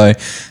that. So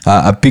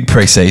a big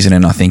pre-season,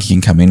 and I think he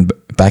can come in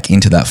back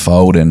into that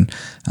fold and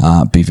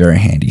be very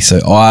handy. So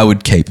I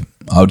would keep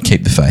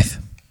the faith.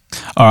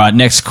 All right,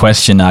 next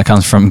question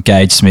comes from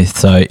Gage Smith.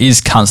 So,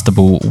 is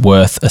Constable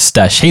worth a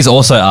stash? He's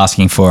also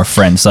asking for a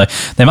friend. So,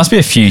 there must be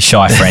a few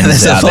shy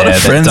friends out there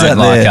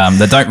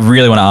that don't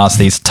really want to ask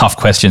these tough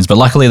questions. But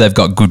luckily, they've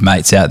got good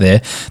mates out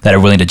there that are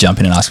willing to jump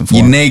in and ask them for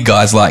You them. need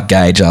guys like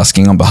Gage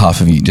asking on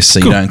behalf of you, just so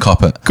you don't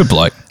cop it. Good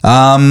bloke.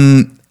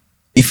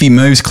 If he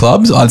moves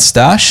clubs, I'd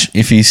stash.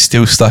 If he's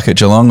still stuck at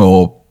Geelong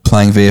or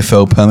playing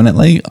VFL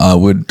permanently, I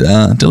would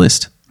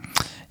delist.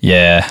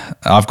 Yeah,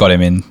 I've got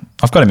him in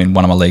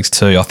one of my leagues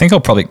too. I think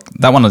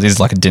that one is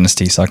like a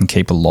dynasty, so I can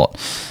keep a lot.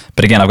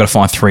 But again, I've got to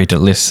find 3 to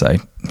list, so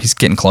he's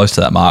getting close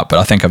to that mark, but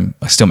I think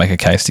I still make a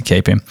case to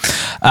keep him.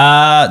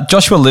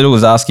 Joshua Little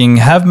is asking,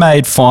 have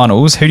made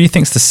finals. Who do you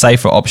think's the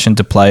safer option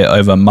to play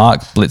over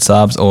Mark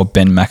Blitzarves or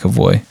Ben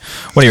McAvoy?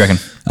 What do you reckon?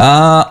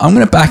 I'm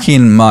going to back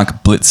in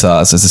Mark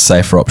Blitzarves as a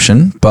safer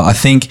option, but I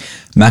think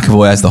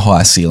McAvoy has the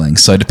higher ceiling.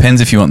 So it depends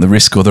if you want the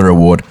risk or the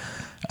reward.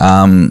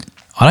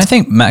 I don't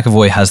think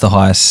McAvoy has the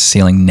highest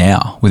ceiling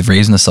now with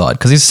Reason aside,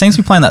 because he seems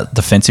to be playing that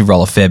defensive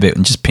role a fair bit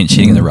and just pinch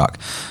hitting in the ruck.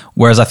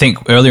 Whereas I think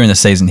earlier in the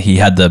season he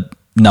had the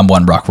number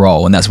 1 ruck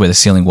role and that's where the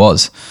ceiling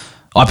was.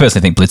 I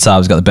personally think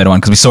Blitzarves got the better one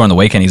because we saw on the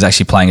weekend he's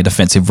actually playing a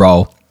defensive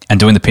role and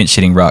doing the pinch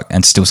hitting ruck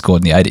and still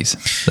scored in the 80s.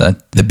 So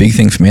the big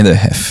thing for me though,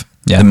 Hef,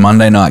 Yeah. The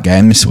Monday night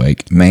game this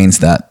week means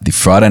that the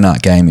Friday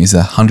night game is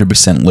 100%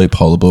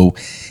 loopholeable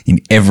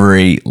in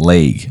every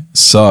league.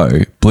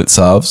 So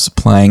Blitzovs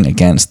playing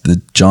against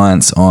the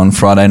Giants on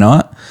Friday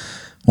night.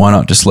 Why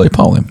not just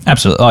loophole him?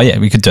 Absolutely. Oh, yeah,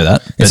 we could do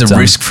that. It's But, a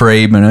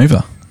risk-free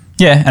maneuver.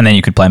 Yeah, and then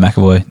you could play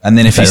McAvoy. And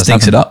then if he that does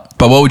stinks it happen. up.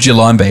 But what would your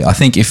line be? I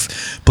think if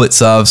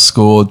Blitzov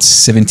scored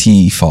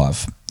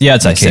 75. Yeah,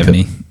 I'd say keep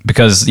 70.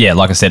 Because, yeah,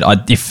 like I said,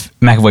 if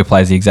McAvoy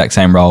plays the exact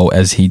same role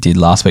as he did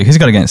last week, who's he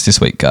got against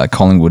this week?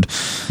 Collingwood.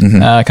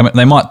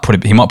 They might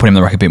put he might put him in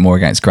the rack a bit more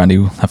against Grundy.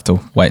 We'll have to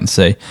wait and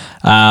see.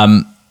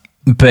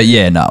 But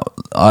yeah, no,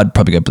 I'd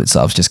probably go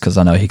Blitzovs just because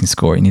I know he can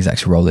score in his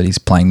actual role that he's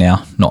playing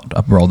now, not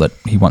a role that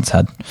he once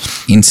had.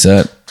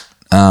 Insert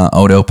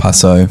old El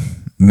Paso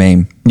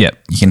meme. Yep.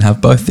 You can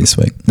have both this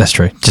week. That's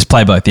true. Just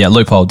play both. Yeah,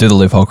 loophole. Do the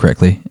loophole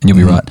correctly, and you'll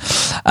be right.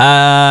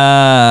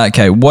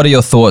 Okay, what are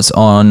your thoughts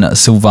on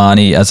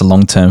Silvani as a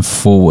long-term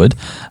forward?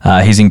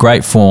 He's in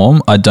great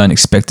form. I don't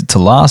expect it to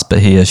last, but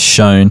he has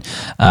shown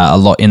a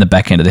lot in the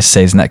back end of this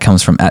season. That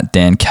comes from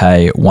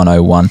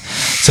 @DanK101.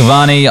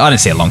 Silvani, I don't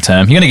see it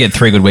long-term. You're going to get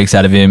 3 good weeks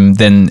out of him.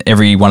 Then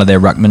every one of their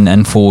ruckmen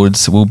and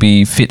forwards will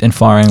be fit and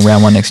firing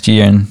round 1 next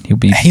year, and he'll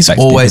be. He's back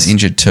to always business.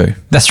 injured too.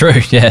 That's true.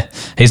 Yeah,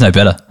 he's no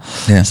better.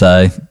 Yeah.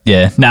 So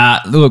yeah,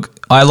 look,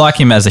 I like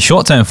him as a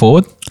short-term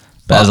forward,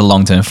 but as a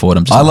long-term forward,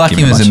 I'm just. I not like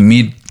giving him as much.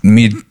 a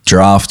mid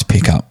draft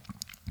pickup.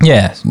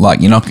 Yeah,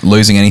 Like you're not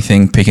losing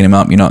anything, picking him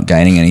up. You're not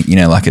gaining any.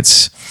 Like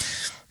it's,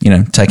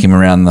 take him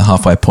around the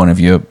halfway point of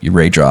your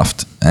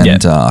redraft,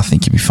 and I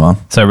think you'll be fine.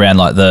 so around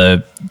like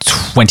the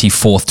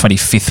 24th,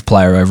 25th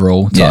player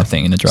overall type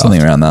thing in the draft.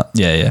 Something around that.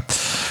 Yeah.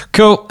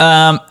 Cool.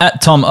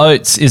 @Tom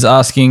Oates is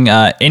asking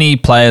any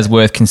players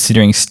worth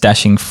considering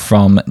stashing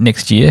from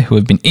next year who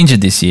have been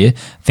injured this year,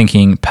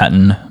 thinking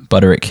Patton,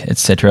 Buderick,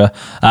 etc.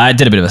 I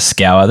did a bit of a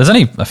scour. There's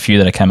only a few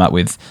that I came up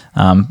with.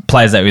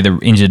 Players that were either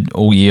injured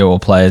all year or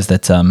players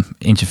that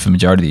injured for the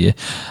majority of the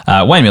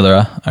year. Wayne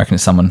Miller, I reckon,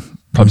 is someone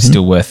probably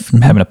still worth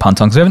having a punt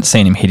on because we haven't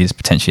seen him hit his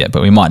potential yet,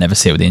 but we might never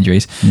see it with the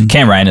injuries.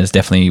 Cam Rayner is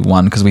definitely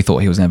one because we thought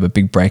he was going to have a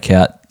big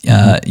breakout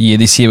year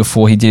this year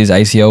before he did his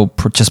ACL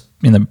just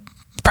in the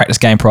practice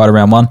game prior to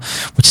round 1,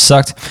 which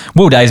sucked.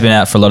 Will Day's been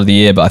out for a lot of the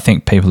year, but I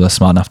think people are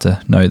smart enough to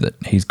know that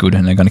he's good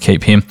and they're going to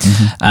keep him.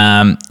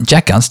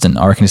 Jack Gunston,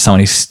 I reckon, is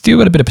someone who's still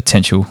got a bit of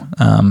potential.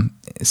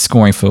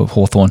 Scoring for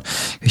Hawthorn,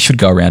 he should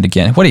go around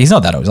again. He's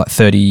not that old. He's like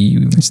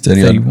 30. He's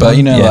 30, but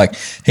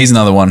he's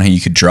another one who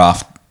you could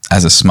draft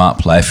as a smart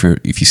player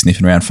if you're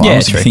sniffing around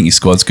finals. If you think your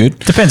squad's good.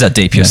 Depends how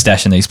deep you're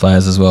stashing these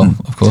players as well,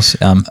 of course.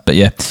 But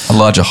yeah.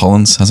 Elijah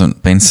Hollins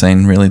hasn't been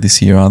seen really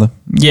this year either.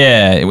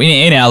 Yeah.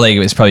 In our league,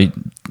 it's probably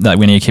like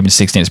when you're keeping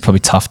 16, it's probably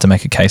tough to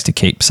make a case to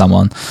keep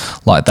someone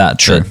like that.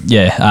 True. But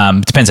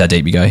yeah. Depends how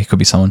deep you go. He could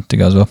be someone to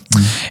go as well.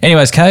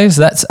 Anyways, Caves,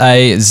 that's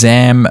a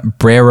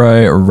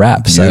Zambrero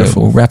wrap. So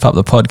we'll wrap up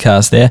the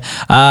podcast there.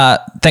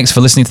 Thanks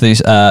for listening to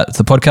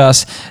the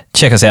podcast.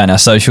 Check us out on our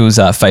socials,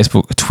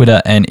 Facebook,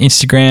 Twitter, and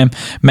Instagram.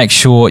 Make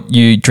sure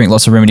you drink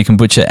lots of Remedy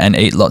Kombucha and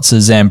eat lots of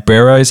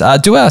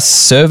Zambreros. Do our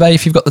survey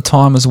if you've got the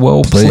time as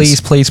well.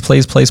 Please.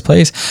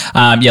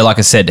 Yeah, like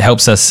I said, it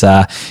helps us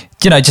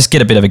just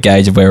get a bit of a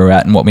gauge of where we're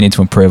at and what we need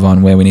to improve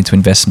on, where we need to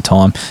invest some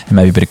time and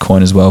maybe a bit of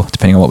coin as well,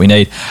 depending on what we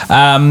need.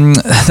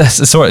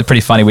 That's sort of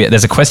pretty funny.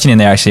 There's a question in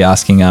there actually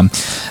asking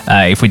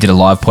if we did a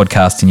live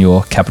podcast in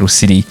your capital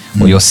city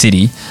or your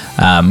city,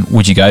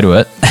 would you go to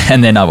it?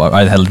 And then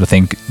I had a little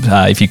think,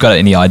 if you've got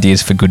any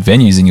ideas for good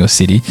venues in your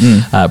city,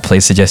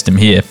 please suggest them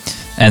here.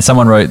 And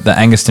someone wrote the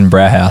Anguston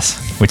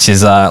Brauhaus, which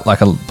is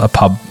like a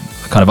pub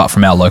kind of up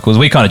from our locals.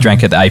 We kind of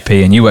drank at the AP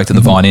and you worked at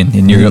the Vine Inn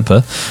in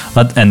Newport.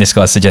 And this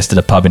guy suggested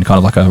a pub in kind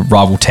of like a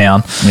rival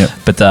town. Yep.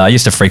 But I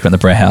used to frequent the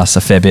Brauhaus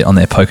a fair bit on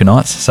their poker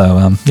nights.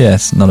 So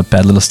it's not a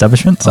bad little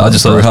establishment. So I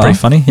just thought it was pretty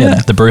funny. Yeah.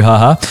 The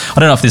Brouhaha. I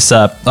don't know if this,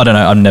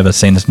 I've never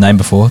seen this name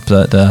before,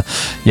 but I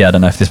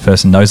don't know if this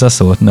person knows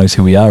us or knows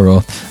who we are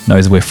or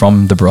knows we're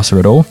from the Barossa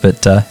at all.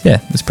 But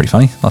it's pretty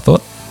funny, I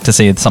thought, to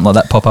see something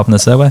like that pop up in the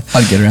survey.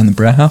 I'd get around the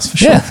Brauhaus for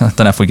sure. Yeah, I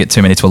don't know if we get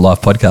too many to a live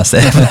podcast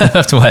there. We'll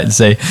have to wait and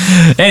see.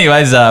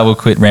 Anyways, we'll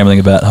quit rambling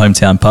about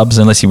hometown pubs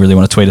unless you really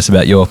want to tweet us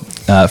about your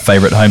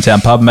favourite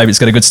hometown pub. Maybe it's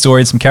got a good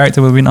story and some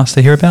character would be nice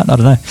to hear about. I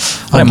don't know.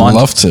 I don't mind.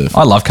 Love to.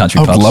 I love country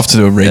pubs. I'd love to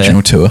do a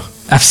regional tour.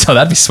 Absolutely,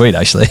 that'd be sweet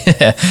actually.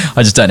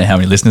 I just don't know how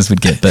many listeners we'd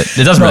get, but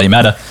it doesn't really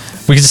matter.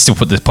 We can just still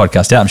put the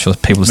podcast out. I'm sure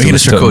people still can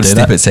just record do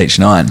snippets each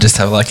night. Just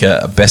have like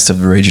a best of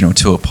the regional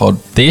tour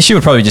pod. The issue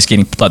would probably just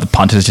getting like the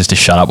punters just to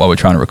shut up while we're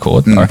trying to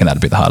record. I reckon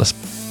that'd be the hardest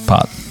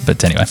part.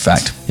 But anyway,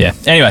 fact. Yeah.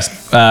 Anyways,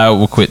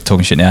 we'll quit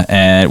talking shit now,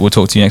 and we'll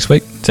talk to you next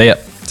week. See ya.